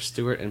 Dr.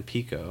 Stewart, and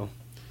Pico.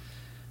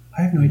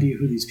 I have no idea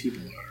who these people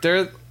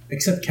are.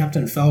 Except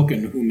Captain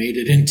Falcon, who made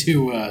it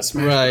into Smash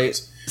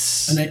Bros.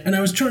 And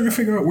I was trying to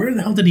figure out where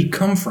the hell did he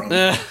come from,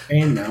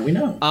 and now we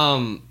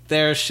know.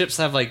 Their ships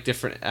have like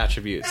different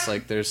attributes.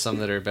 Like there's some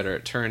that are better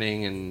at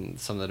turning,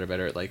 and some that are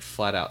better at like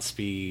flat out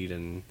speed,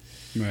 and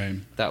right.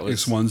 That was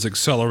this one's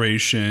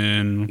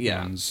acceleration,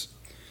 yeah, one's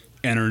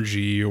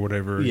energy or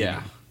whatever.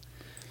 Yeah.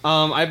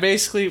 I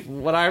basically,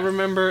 what I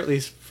remember, at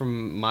least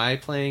from my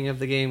playing of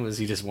the game, was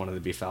he just wanted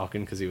to be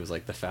Falcon because he was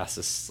like the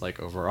fastest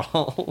like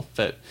overall.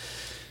 But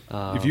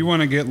if you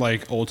want to get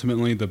like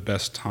ultimately the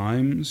best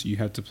times, you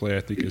have to play,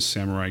 I think, as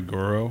Samurai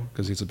Goro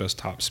because he's the best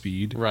top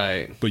speed.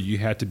 Right. But you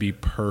had to be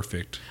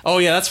perfect. Oh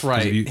yeah, that's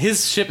right.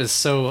 His ship is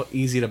so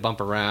easy to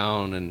bump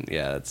around, and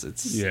yeah,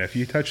 it's yeah. If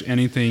you touch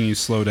anything, you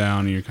slow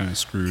down, and you're kind of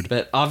screwed.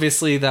 But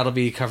obviously, that'll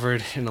be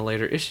covered in a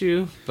later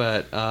issue.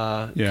 But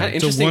yeah,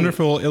 it's a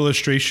wonderful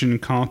illustration,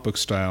 comic book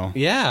style.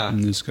 Yeah,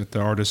 and it's got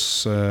the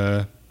artist's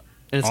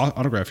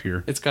autograph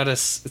here. It's got a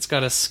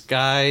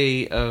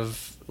sky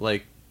of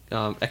like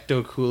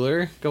ecto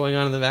cooler going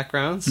on in the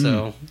background.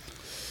 So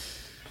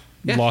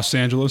yeah. Los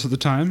Angeles at the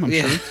time, I'm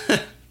sure.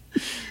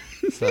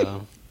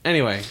 So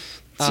anyway,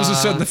 this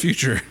is set in the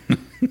future.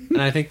 And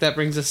I think that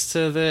brings us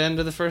to the end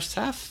of the first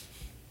half.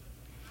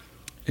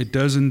 It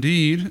does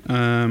indeed.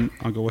 I'll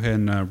go ahead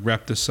and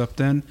wrap this up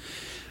then.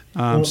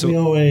 So we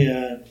owe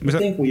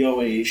we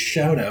owe a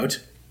shout out.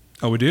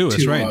 Oh, we do.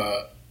 That's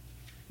right.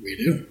 We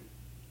do.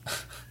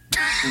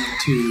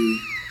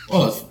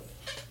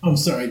 I'm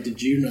sorry.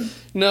 Did you know?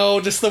 No,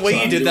 just the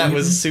way you did that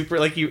was super.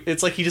 Like you,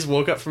 it's like you just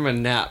woke up from a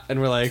nap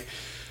and we're like,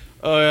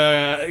 "Oh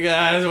yeah,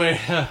 guys,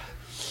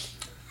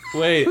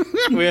 wait,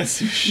 we have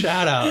to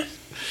shout out."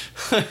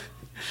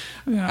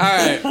 Yeah. All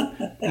right,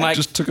 Mike.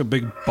 Just took a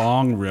big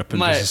bong rip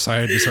and just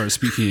decided to start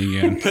speaking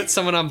again. Put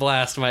someone on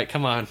blast, Mike.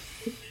 Come on.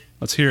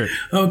 Let's hear it.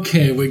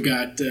 Okay, we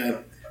got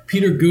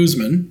Peter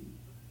Guzman,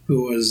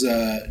 who was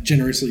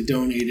generously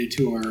donated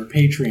to our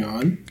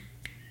Patreon.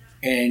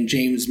 And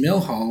James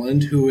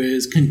Milholland, who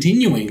is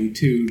continuing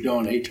to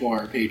donate to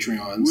our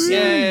Patreons.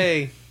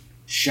 Yay!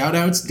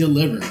 Shoutouts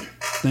delivered.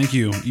 Thank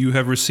you. You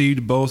have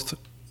received both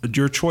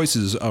your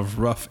choices of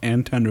rough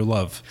and tender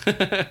love.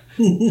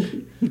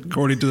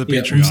 According to the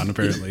Patreon,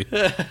 apparently.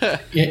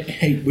 Yeah,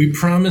 hey, we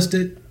promised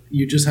it.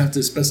 You just have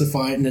to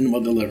specify it and then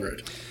we'll deliver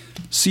it.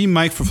 See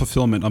Mike for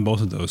fulfillment on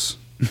both of those.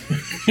 I'm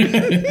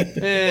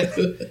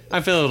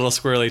feeling a little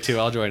squirrely too.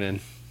 I'll join in.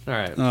 All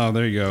right. Oh,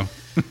 there you go.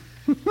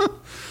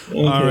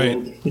 All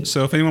right.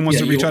 So if anyone wants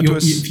to reach out to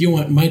us, if you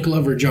want Mike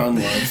Love or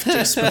John Love,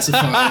 just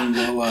specify and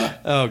we'll.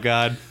 Oh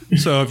God.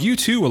 So if you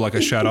too would like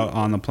a shout out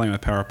on the Playing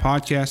with Power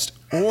podcast,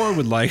 or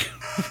would like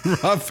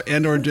rough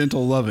and or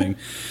gentle loving,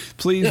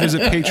 please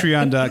visit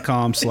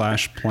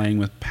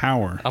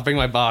patreon.com/playingwithpower. I'll bring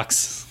my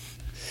box.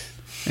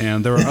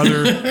 And there are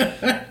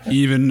other,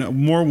 even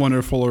more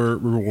wonderful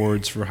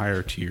rewards for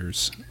higher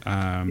tiers.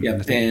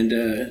 Yep.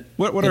 And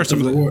what are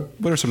some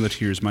of the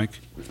tiers, Mike?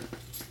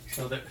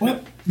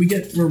 Well, we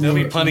get reward. There'll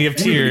be plenty of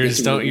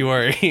tears, don't you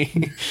worry.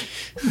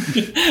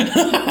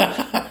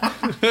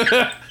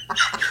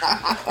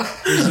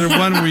 Is there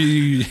one where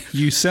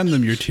you send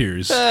them your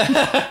tears?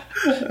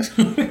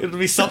 It'll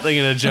be something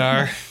in a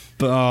jar.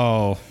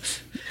 Oh,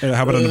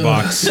 how about in the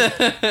box?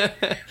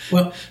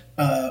 Well,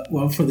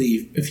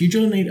 if you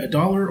donate $1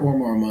 or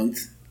more a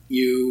month,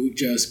 you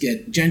just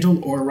get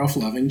gentle or rough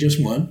loving,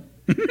 just one,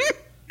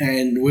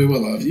 and we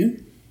will love you.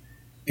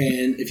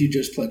 And if you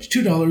just pledge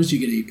 $2, you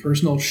get a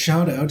personal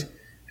shout out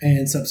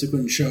and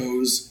subsequent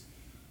shows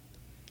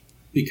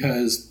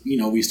because,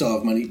 we still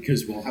have money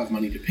because we'll have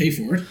money to pay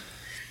for it.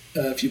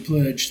 If you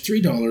pledge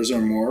 $3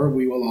 or more,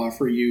 we will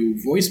offer you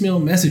voicemail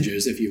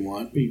messages if you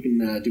want. You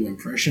can do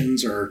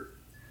impressions or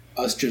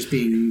us just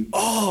being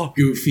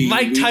goofy.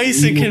 Mike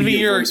Tyson can be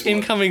your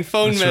incoming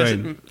phone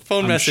message.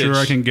 I'm sure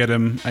I can get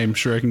him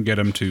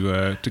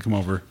to come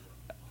over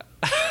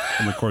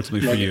and record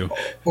something for you.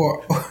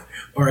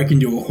 Or I can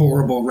do a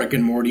horrible Rick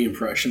and Morty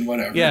impression,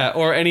 whatever. Yeah,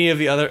 or any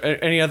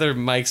other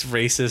Mike's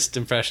racist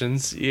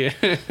impressions. Yeah.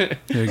 There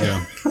you go.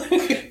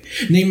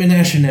 Name a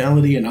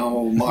nationality, and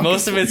I'll mock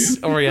Most it of for it's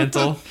you.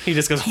 Oriental. He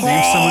just goes,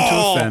 Name someone to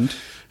 "Oh, offend.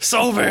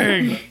 so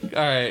big."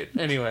 All right.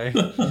 Anyway,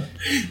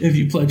 If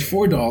you pledge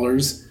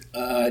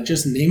 $4,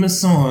 just name a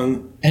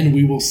song, and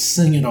we will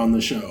sing it on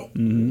the show,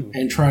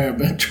 and try our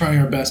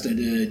best at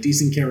a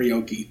decent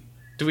karaoke.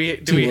 do we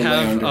rely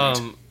have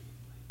under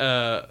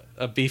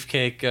a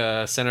beefcake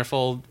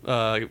centerfold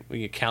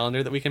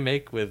calendar that we can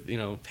make with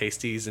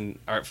pasties and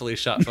artfully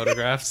shot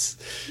photographs?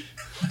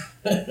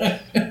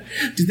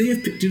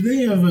 Do they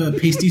have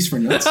pasties for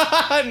nuts?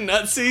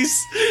 Nutsies.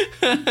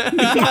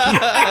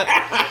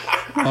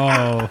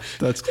 Oh,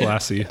 that's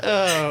classy.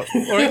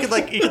 Or you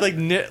could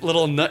knit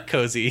little nut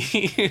cozy.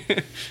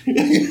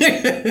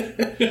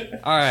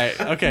 All right.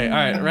 Okay. All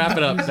right. Wrap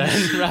it up,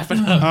 Ben. Wrap it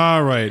up.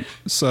 All right.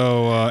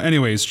 So,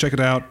 anyways, check it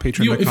out. If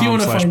you wanna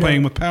Patreon.com/playing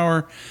find with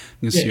power.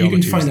 You can Yeah, see you all the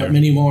can tiers find there. out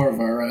many more of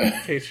our.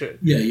 Patreon.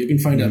 Yeah, you can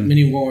find out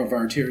many more of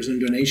our tiers and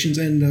donations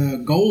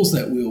and goals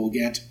that we will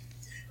get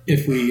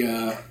if we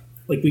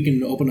we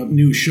can open up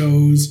new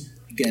shows.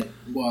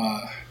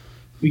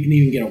 We can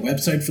even get a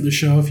website for the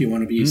show if you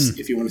want to be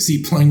if you want to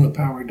see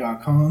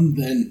playingwithpower.com.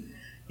 Then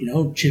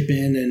chip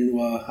in and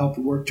help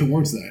work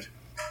towards that.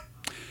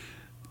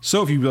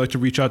 So if you'd like to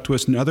reach out to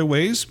us in other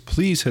ways,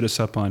 please hit us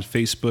up on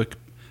Facebook,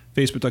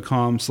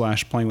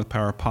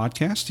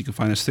 facebook.com/playingwithpowerpodcast. You can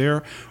find us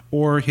there,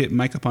 or hit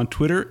Mike up on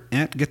Twitter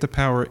at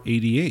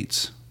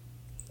GetThePower88.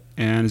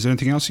 And is there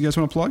anything else you guys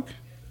want to plug?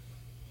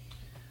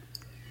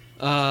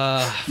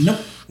 Nope.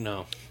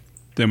 No.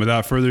 Then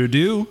without further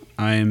ado,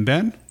 I am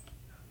Ben,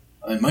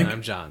 I'm Mike. And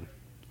I'm John.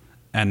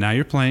 and now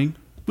you're playing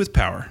with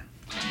Power.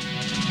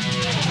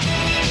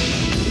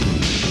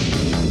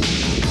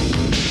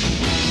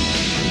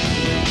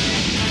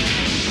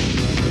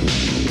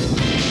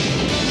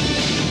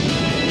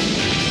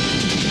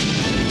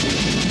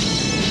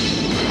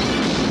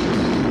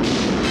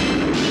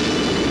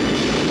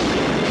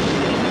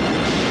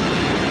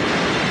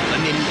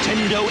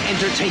 Nintendo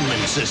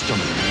Entertainment System.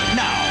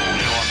 Now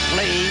you're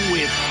playing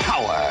with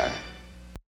power.